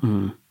thing.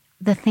 Mm-hmm.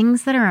 The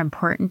things that are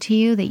important to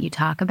you that you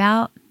talk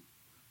about,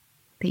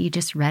 that you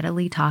just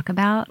readily talk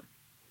about,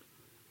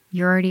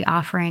 you're already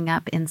offering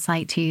up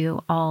insight to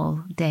you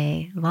all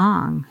day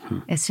long.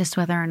 It's just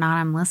whether or not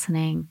I'm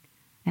listening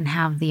and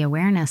have the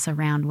awareness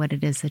around what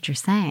it is that you're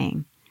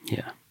saying.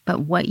 Yeah.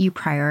 but what you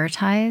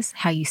prioritize,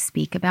 how you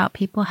speak about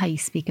people, how you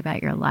speak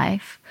about your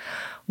life,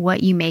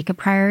 what you make a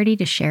priority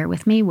to share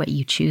with me, what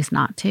you choose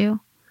not to,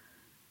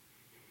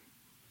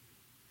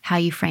 how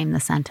you frame the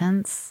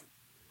sentence,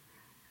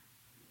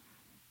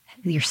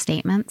 your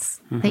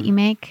statements that you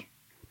make,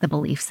 the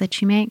beliefs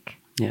that you make.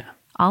 Yeah.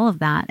 All of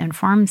that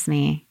informs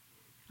me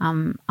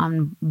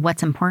on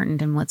what's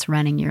important and what's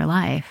running your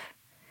life.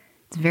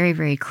 It's very,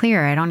 very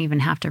clear. I don't even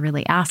have to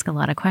really ask a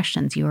lot of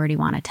questions. You already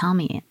want to tell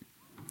me it.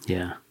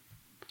 Yeah.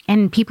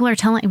 And we're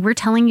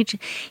telling you,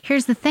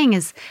 here's the thing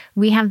is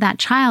we have that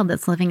child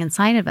that's living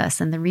inside of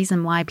us. And the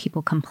reason why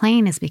people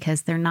complain is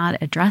because they're not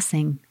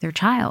addressing their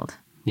child,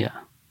 Yeah.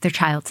 their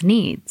child's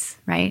needs,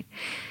 right?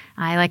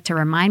 I like to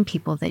remind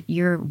people that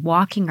you're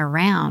walking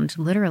around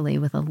literally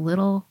with a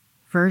little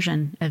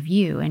version of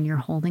you and you're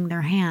holding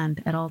their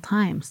hand at all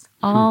times.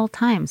 All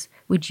times.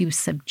 Would you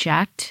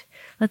subject,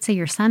 let's say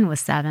your son was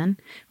 7,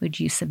 would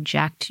you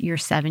subject your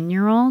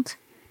 7-year-old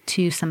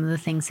to some of the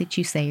things that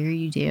you say or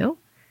you do?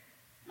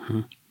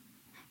 Okay.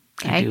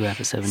 I do have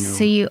a 7-year-old.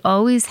 So you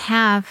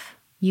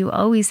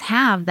always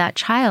have that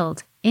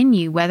child in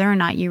you, whether or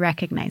not you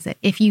recognize it.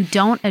 If you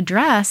don't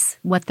address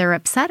what they're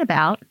upset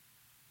about,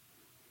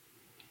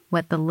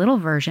 what the little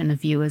version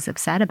of you is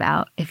upset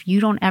about, if you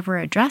don't ever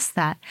address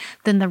that,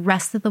 then the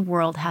rest of the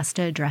world has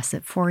to address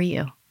it for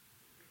you.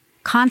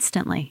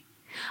 Constantly.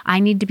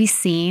 I need to be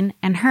seen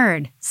and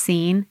heard.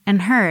 Seen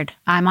and heard.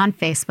 I'm on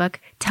Facebook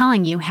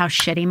telling you how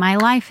shitty my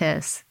life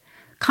is.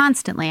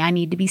 Constantly, I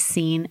need to be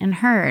seen and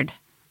heard.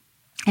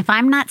 If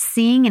I'm not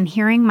seeing and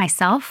hearing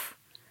myself,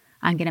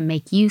 I'm going to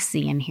make you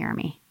see and hear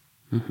me.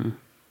 I'm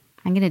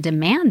going to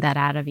demand that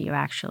out of you,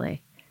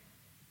 actually.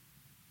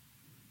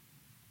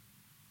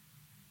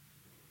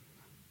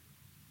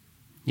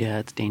 Yeah,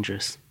 it's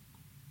dangerous.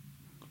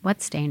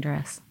 What's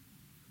dangerous?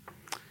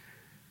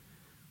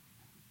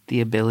 The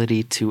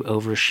ability to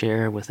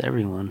overshare with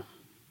everyone.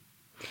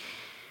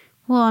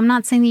 Well, I'm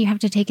not saying that you have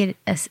to take it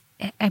as,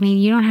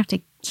 you don't have to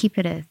keep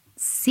it a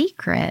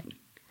secret.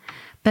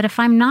 But if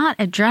I'm not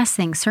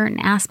addressing certain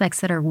aspects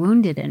that are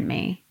wounded in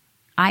me,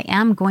 I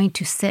am going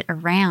to sit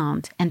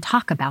around and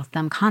talk about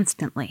them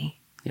constantly.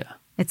 Yeah.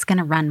 It's going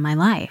to run my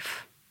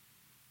life.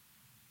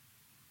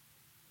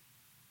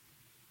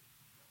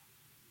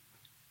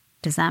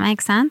 Does that make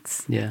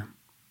sense? Yeah.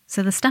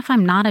 So the stuff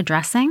I'm not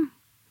addressing,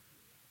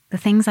 the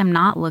things I'm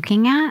not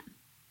looking at,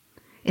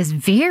 is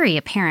very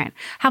apparent.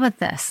 How about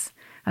this?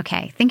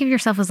 Okay, think of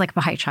yourself as like a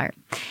pie chart.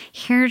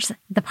 Here's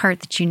the part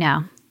that you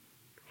know.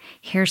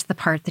 Here's the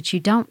part that you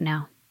don't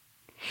know.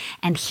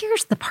 And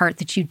here's the part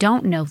that you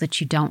don't know that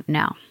you don't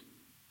know.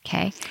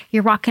 Okay?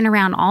 You're walking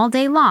around all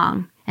day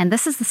long, and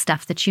this is the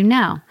stuff that you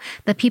know.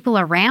 The people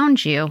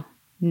around you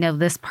know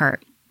this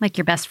part. Like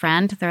your best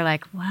friend, they're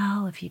like,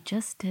 well, if you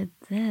just did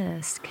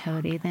this,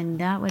 Cody, then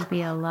that would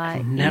be a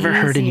lot Never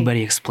heard easier.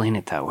 anybody explain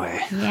it that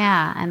way.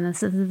 Yeah, and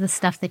this is the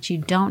stuff that you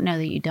don't know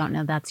that you don't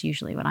know. That's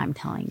usually what I'm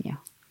telling you.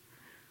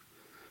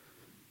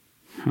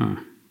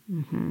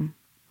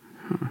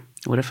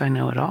 What if I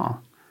know it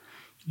all?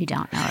 You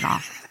don't know it all.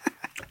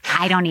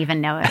 I don't even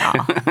know it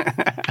all.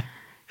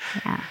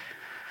 Yeah.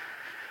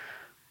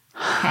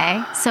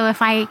 Okay, so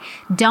if I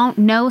don't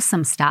know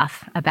some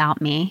stuff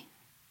about me,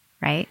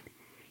 right?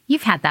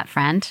 You've had that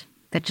friend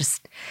that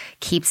just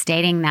keeps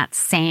dating that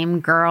same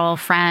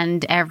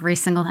girlfriend every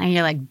single time.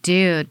 You're like,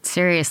 dude,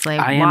 seriously,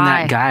 I why? am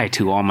that guy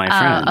to all my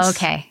friends. Oh,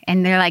 okay.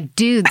 And they're like,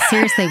 dude,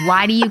 seriously,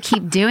 why do you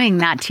keep doing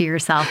that to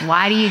yourself?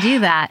 Why do you do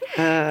that?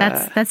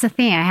 That's the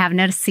thing. I have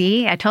noticed.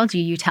 See, I told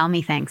you, you tell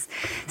me things.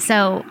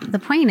 So the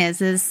point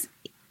is,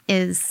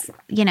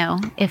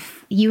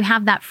 if you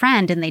have that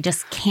friend and they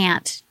just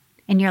can't,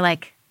 and you're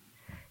like,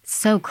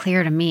 so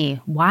clear to me,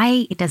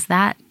 why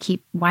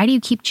do you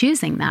keep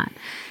choosing that?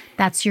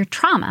 That's your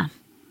trauma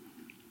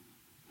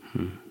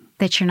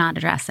that you're not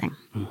addressing.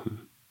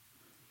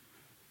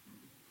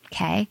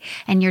 Okay?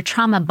 And you're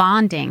trauma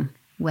bonding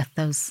with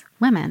those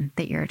women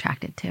that you're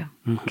attracted to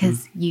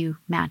because you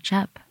match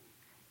up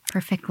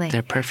perfectly.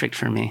 They're perfect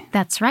for me.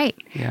 That's right.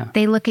 Yeah.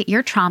 They look at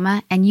your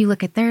trauma and you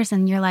look at theirs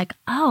and you're like,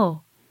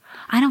 oh,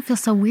 I don't feel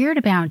so weird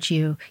about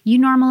you. You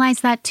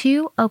normalize that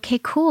too? Okay,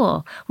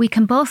 cool. We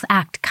can both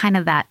act kind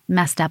of that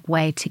messed up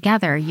way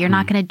together. You're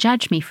not going to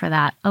judge me for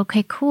that.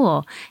 Okay,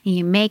 cool. And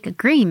you make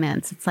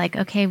agreements. It's like,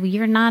 okay, well,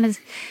 you're not as,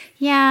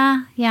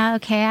 yeah,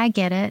 okay, I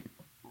get it.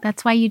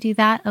 That's why you do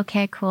that?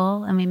 Okay,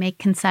 cool. And we make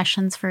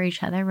concessions for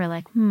each other. We're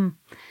like,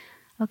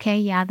 okay,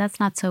 yeah, that's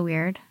not so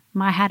weird.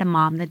 I had a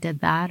mom that did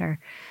that, or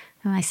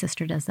my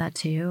sister does that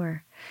too,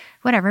 or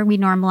whatever. We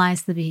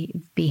normalize the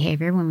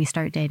behavior when we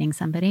start dating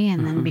somebody,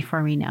 and then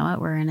before we know it,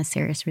 we're in a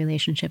serious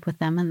relationship with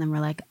them, and then we're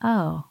like,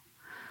 oh,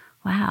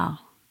 wow,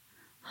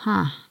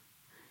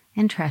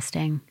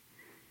 interesting.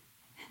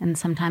 And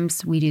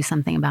sometimes we do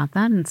something about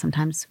that, and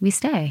sometimes we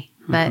stay.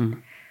 But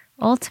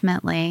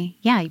ultimately,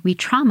 yeah, we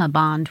trauma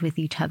bond with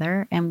each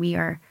other, and we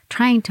are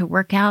trying to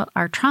work out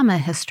our trauma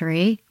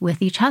history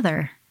with each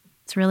other.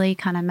 It's really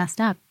kind of messed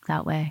up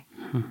that way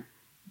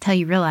until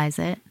you realize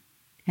it.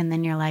 And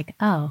then you're like,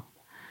 oh,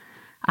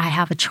 I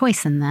have a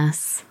choice in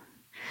this.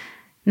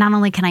 not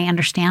only can I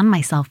understand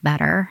myself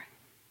better,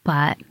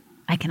 but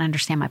I can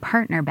understand my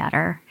partner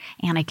better,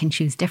 and I can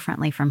choose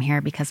differently from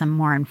here because I'm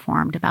more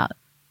informed about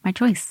my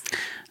choice.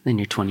 Then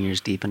you're 20 years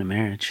deep in a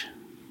marriage.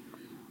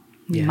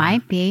 You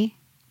might be.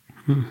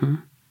 Mm-hmm.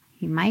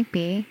 You might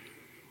be.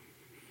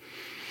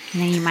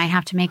 And then you might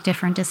have to make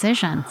different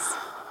decisions.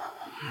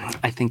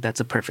 I think that's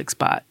a perfect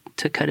spot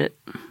to cut it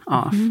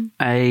off. Mm-hmm.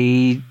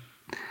 I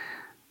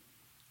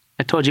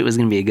told you it was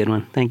going to be a good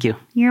one. Thank you.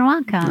 You're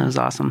welcome. That was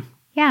awesome.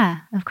 Yeah,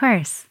 of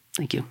course.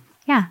 Thank you.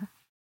 Yeah.